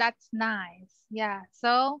 so that's nice. Yeah,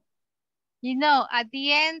 so, at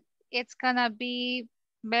the end, it's gonna be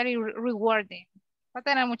very rewarding. Va a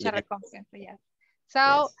tener mucha recompensa, yeah.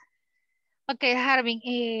 So, okay, Harvin,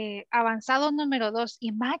 avanzado número 2.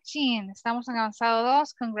 Imagine, estamos en avanzado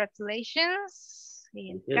 2. Congratulations.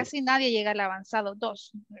 Casi nadie llega al avanzado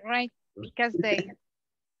 2, right? Because they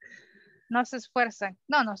no se esfuerzan.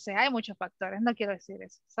 No sé, hay muchos factores, no quiero decir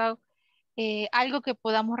eso. So, algo que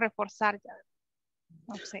podamos reforzar ya.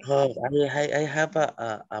 No sé. Oh, I have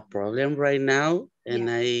a problem right now, and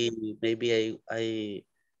maybe I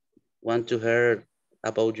want to hear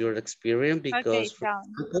about your experience, because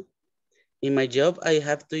in my job I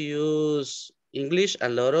have to use English a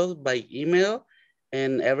lot of by email,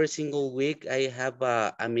 and every single week I have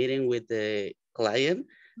a meeting with the client.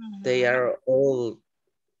 They are all,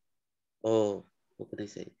 what can I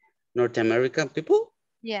say, North American people.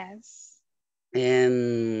 Yes.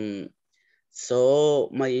 And so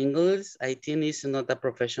my English, I think, is not a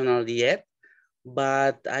professional yet,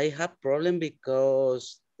 but I have problem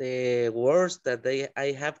because the words that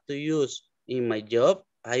I have to use in my job,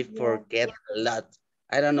 I forget a lot.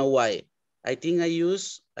 I don't know why. I think I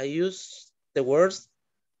use the words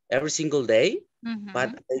every single day, but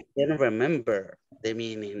I can't remember the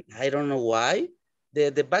meaning. I don't know why.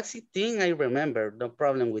 The basic thing I remember, no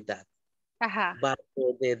problem with that. But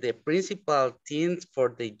the principal things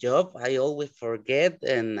for the job, I always forget,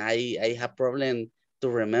 and I have problem to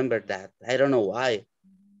remember that. I don't know why.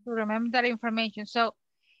 To remember that information. So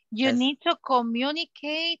you need to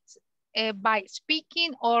communicate by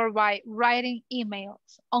speaking or by writing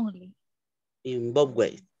emails only. In both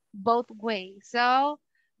ways. Both ways. So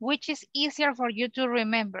which is easier for you to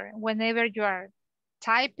remember whenever you are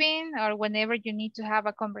typing or whenever you need to have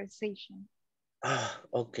a conversation?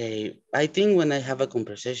 Okay, I think when I have a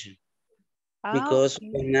conversation, because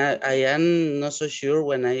when I am not so sure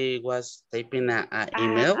when I was typing an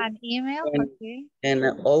email. An email, and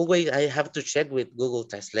always I have to check with Google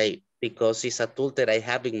Translate because it's a tool that I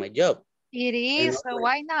have in my job. It is, so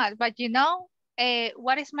why not? But you know,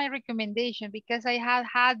 what is my recommendation? Because I have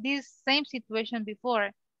had this same situation before.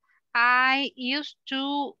 I used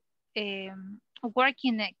to work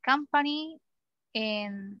in a company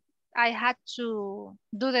and I had to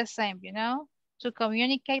do the same, you know, to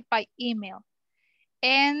communicate by email.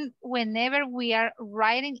 And whenever we are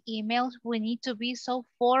writing emails, we need to be so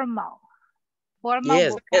formal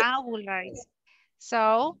vocabulary.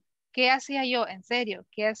 So, ¿qué hacía yo? En serio,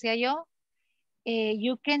 ¿qué hacía yo?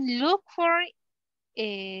 You can look for,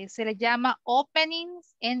 se le llama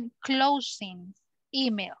openings and closings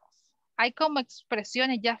emails. Hay como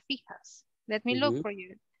expresiones ya fijas. Let me look for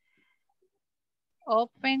you.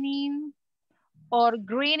 Opening or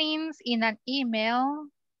greetings in an email.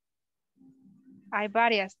 Hay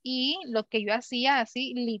varias. Y lo que yo hacía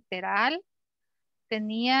así, literal,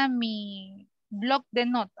 tenía mi blog de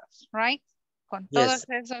notas, right? Con todas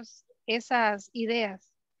esas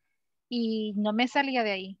ideas. Y no me salía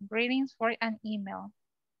de ahí. Greetings for an email.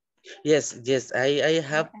 Yes, I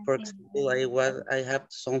have, for example, I have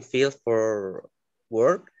some field for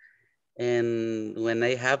work, and when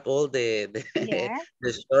I have all the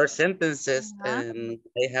short sentences and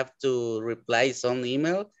I have to reply some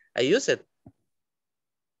email, I use it.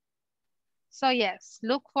 So yes,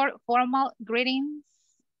 look for formal greetings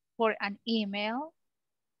for an email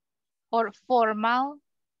or formal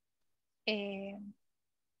and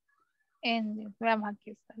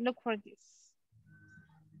look for this.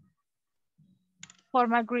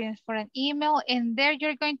 Formal greetings for an email, and there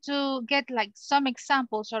you're going to get like some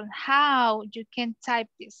examples on how you can type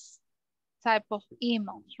this type of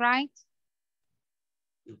emails, right?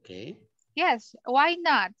 Okay. Yes, why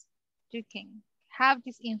not? You can have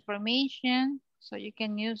this information so you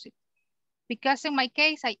can use it. Because in my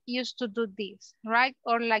case, I used to do this, right?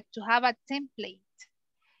 Or like to have a template.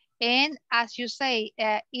 And as you say,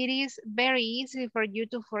 it is very easy for you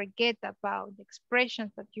to forget about the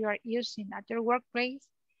expressions that you are using at your workplace.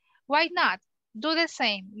 Why not? Do the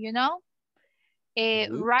same, you know?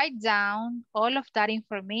 Write down all of that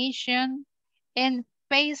information and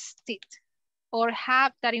paste it or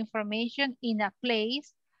have that information in a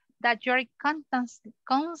place that you're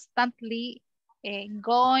constantly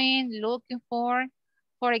going, looking for.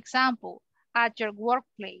 For example, at your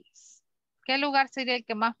workplace. ¿Qué lugar sería el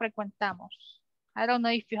que más frecuentamos? I don't know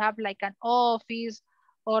if you have like an office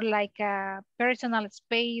or like a personal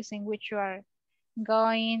space in which you are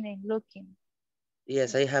going and looking.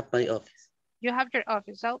 Yes, I have my office. You have your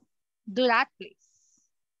office, so do that, please.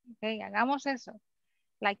 Okay, hagamos eso.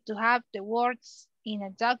 Like to have the words in a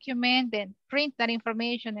document, then print that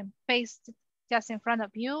information and paste it just in front of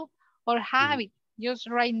you, or have it just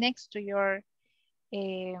right next to your,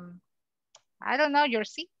 I don't know, your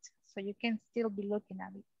seat, so you can still be looking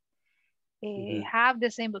at it. Have the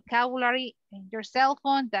same vocabulary in your cell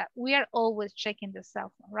phone that we are always checking the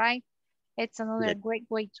cell phone, right? It's another great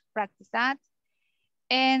way to practice that.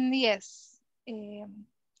 And yes,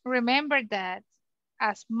 remember that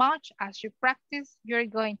as much as you practice, you're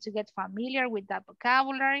going to get familiar with that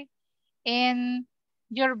vocabulary and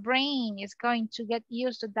your brain is going to get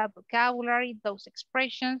used to that vocabulary, those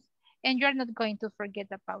expressions, and you're not going to forget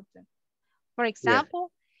about them. For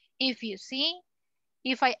example, if you see,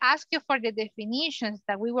 if I ask you for the definitions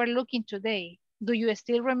that we were looking today, do you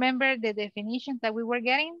still remember the definitions that we were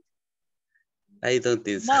getting? I don't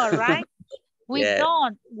think so. No, right? We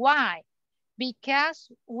don't. Why?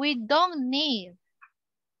 Because we don't need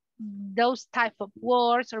those type of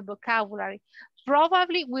words or vocabulary.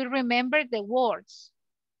 Probably we remember the words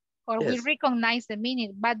or we recognize the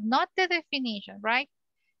meaning, but not the definition, right?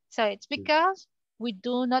 So it's because we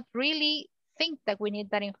do not really think that we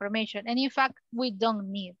need that information. And in fact, we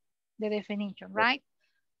don't need the definition, right?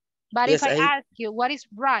 But if I ask you, what is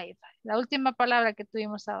bribe? La última palabra que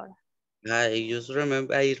tuvimos ahora. I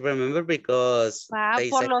remember because they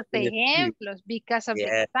Por said, los ejemplos, because of the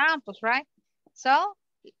yeah, examples, right? So,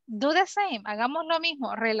 do the same. Hagamos lo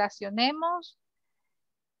mismo. Relacionemos,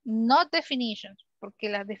 not definitions, porque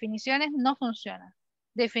las definiciones no funcionan.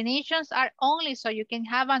 Definitions are only so you can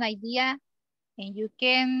have an idea and you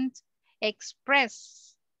can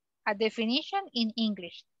express a definition in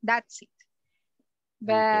English. That's it.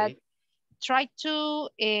 But okay. try to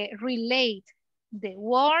relate the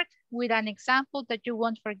word with an example that you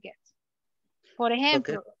won't forget. For Okay.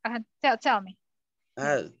 ejemplo, tell me.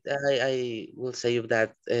 I will say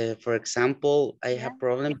that, for example, I have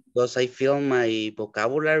problem because I feel my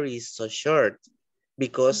vocabulary is so short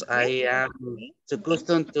because I am too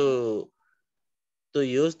accustomed to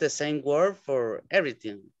use the same word for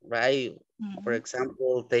everything, right? For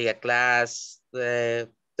example, take a class,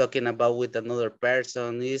 talking about with another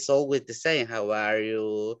person is always the same. How are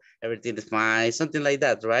you? Everything is fine, something like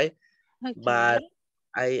that, right? But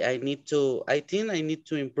I think I need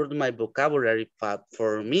to improve my vocabulary, but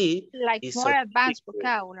for me, Like it's more so advanced difficult.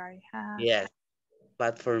 vocabulary. Yes,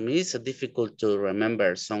 but for me, it's so difficult to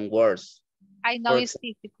remember some words. I know it's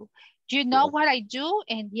difficult. You know what I do?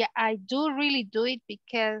 And yeah, I do really do it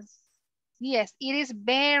because, yes, it is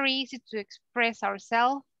very easy to express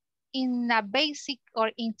ourselves in a basic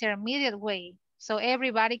or intermediate way so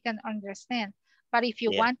everybody can understand. But if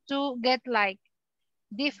you want to get like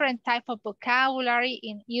different type of vocabulary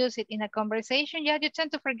and use it in a conversation, yeah, you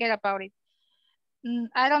tend to forget about it.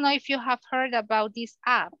 I don't know if you have heard about this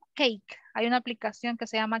app, Cake. Hay una aplicación que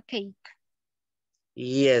se llama Cake.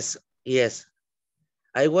 Yes, yes.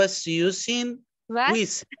 I was using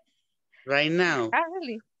quiz right now. Ah,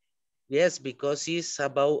 really? Yes, because it's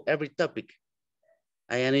about every topic.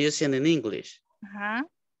 I am using in English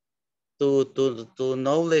to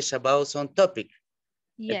knowledge about some topic.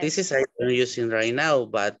 Yes. This is I'm using right now,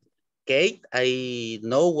 but Kate, I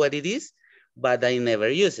know what it is, but I never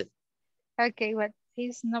use it. Okay, what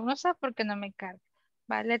is no sé por qué no me carga.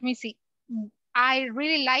 But let me see. I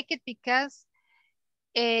really like it because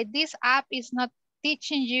this app is not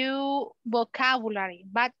teaching you vocabulary,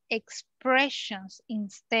 but expressions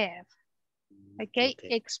instead. Okay,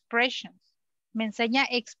 expressions. Me enseña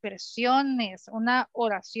expresiones, una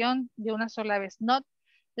oración de una sola vez, not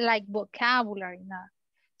like vocabulary, no.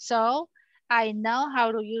 So I know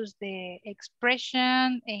how to use the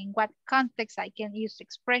expression, in what context I can use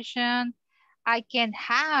expression. I can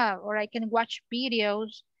have or I can watch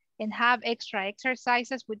videos and have extra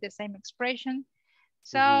exercises with the same expression.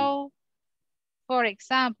 So, for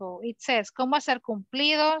example, it says, ¿cómo hacer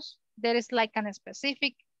cumplidos? There is like a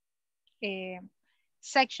specific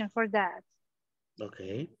section for that.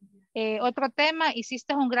 Okay. Otro tema,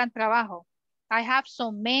 hiciste un gran trabajo. I have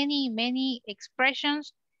so many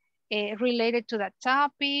expressions related to that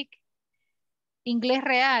topic. Inglés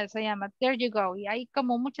real se llama. There you go. Y hay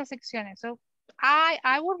como muchas secciones. So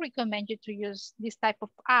I would recommend you to use this type of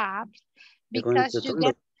apps because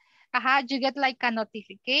you get like a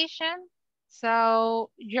notification. So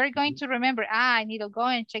you're going to remember, I need to go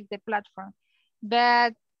and check the platform.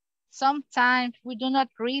 But sometimes we do not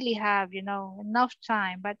really have, enough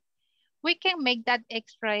time, but we can make that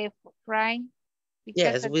extra effort, right? Because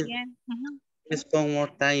yes, at the end, we spend more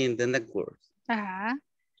time in the network.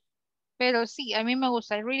 Pero sí, a mí me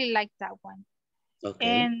gusta. I really like that one. Okay.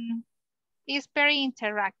 And it's very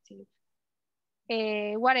interactive.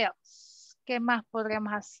 What else? ¿Qué más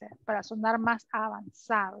podríamos hacer para sonar más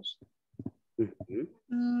avanzados?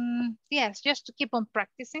 Yes, just to keep on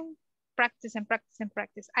practicing. Practice.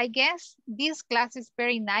 I guess this class is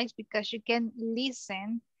very nice because you can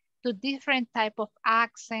listen to different type of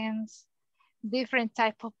accents, different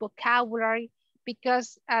type of vocabulary,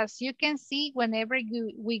 because as you can see, whenever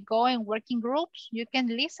we go and work in groups, you can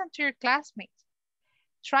listen to your classmates.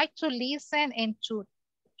 Try to listen and to,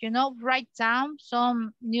 write down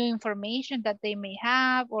some new information that they may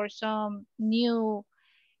have or some new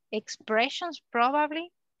expressions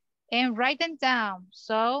probably, and write them down.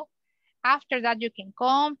 So after that, you can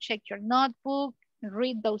come, check your notebook,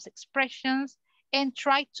 read those expressions, and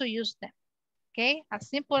try to use them. Okay, as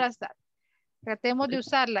simple as that. Tratemos de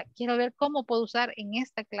usarla. Quiero ver cómo puedo usar en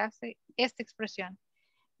esta clase esta expresión.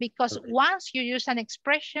 Because once you use an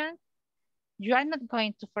expression, you are not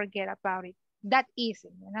going to forget about it that easy,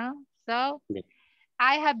 So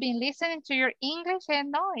I have been listening to your English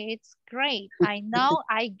and no, it's great. I know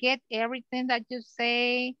I get everything that you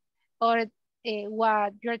say or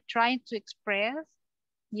what you're trying to express.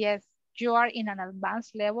 Yes, you are in an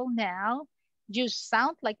advanced level now. You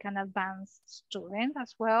sound like an advanced student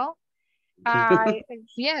as well.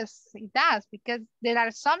 Yes, it does, because there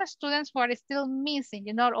are some students who are still missing,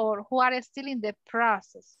 you know, or who are still in the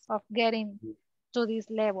process of getting to this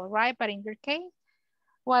level, right? But in your case,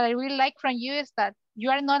 what I really like from you is that you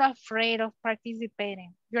are not afraid of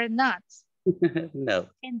participating. You're not. No.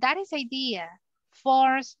 And that is the idea.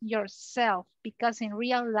 Force yourself, because in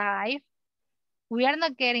real life, we are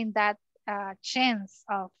not getting that chance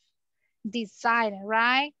of deciding,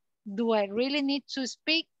 right? Do I really need to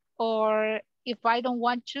speak? Or if I don't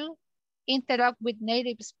want to interact with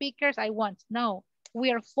native speakers, I want. No,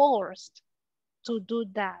 we are forced to do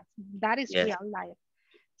that. That is real life.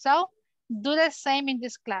 So do the same in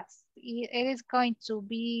this class. It is going to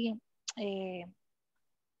be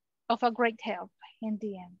of a great help in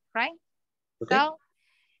the end, right? Okay. So,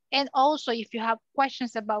 and also if you have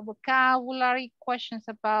questions about vocabulary, questions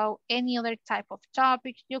about any other type of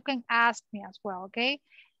topics, you can ask me as well, okay?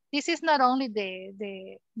 This is not only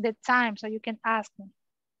the time, so you can ask me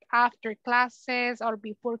after classes or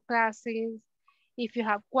before classes. If you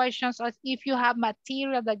have questions or if you have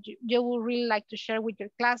material that you would really like to share with your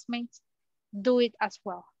classmates, do it as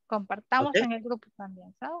well. Compartamos en el grupo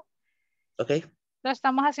también. ¿So? Okay. Lo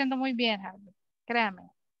estamos haciendo muy bien, Harvey. Créame,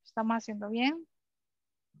 lo estamos haciendo bien.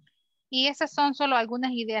 Y esas son solo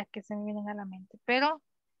algunas ideas que se me vienen a la mente. Pero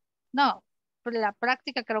no, la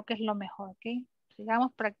práctica creo que es lo mejor, ¿ok?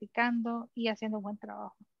 Sigamos practicando y haciendo un buen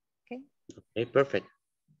trabajo. ¿Ok? Okay, perfect.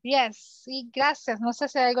 Yes, y gracias. No sé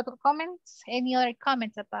si hay otro comments. Any other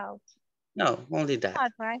comments about? No, only that. All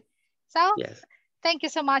right. So, yes. Thank you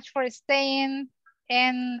so much for staying.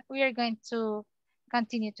 And we are going to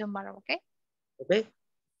continue tomorrow, okay? Okay.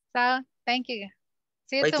 So, thank you.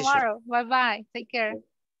 See you Bye, tomorrow. Bye-bye. Take care.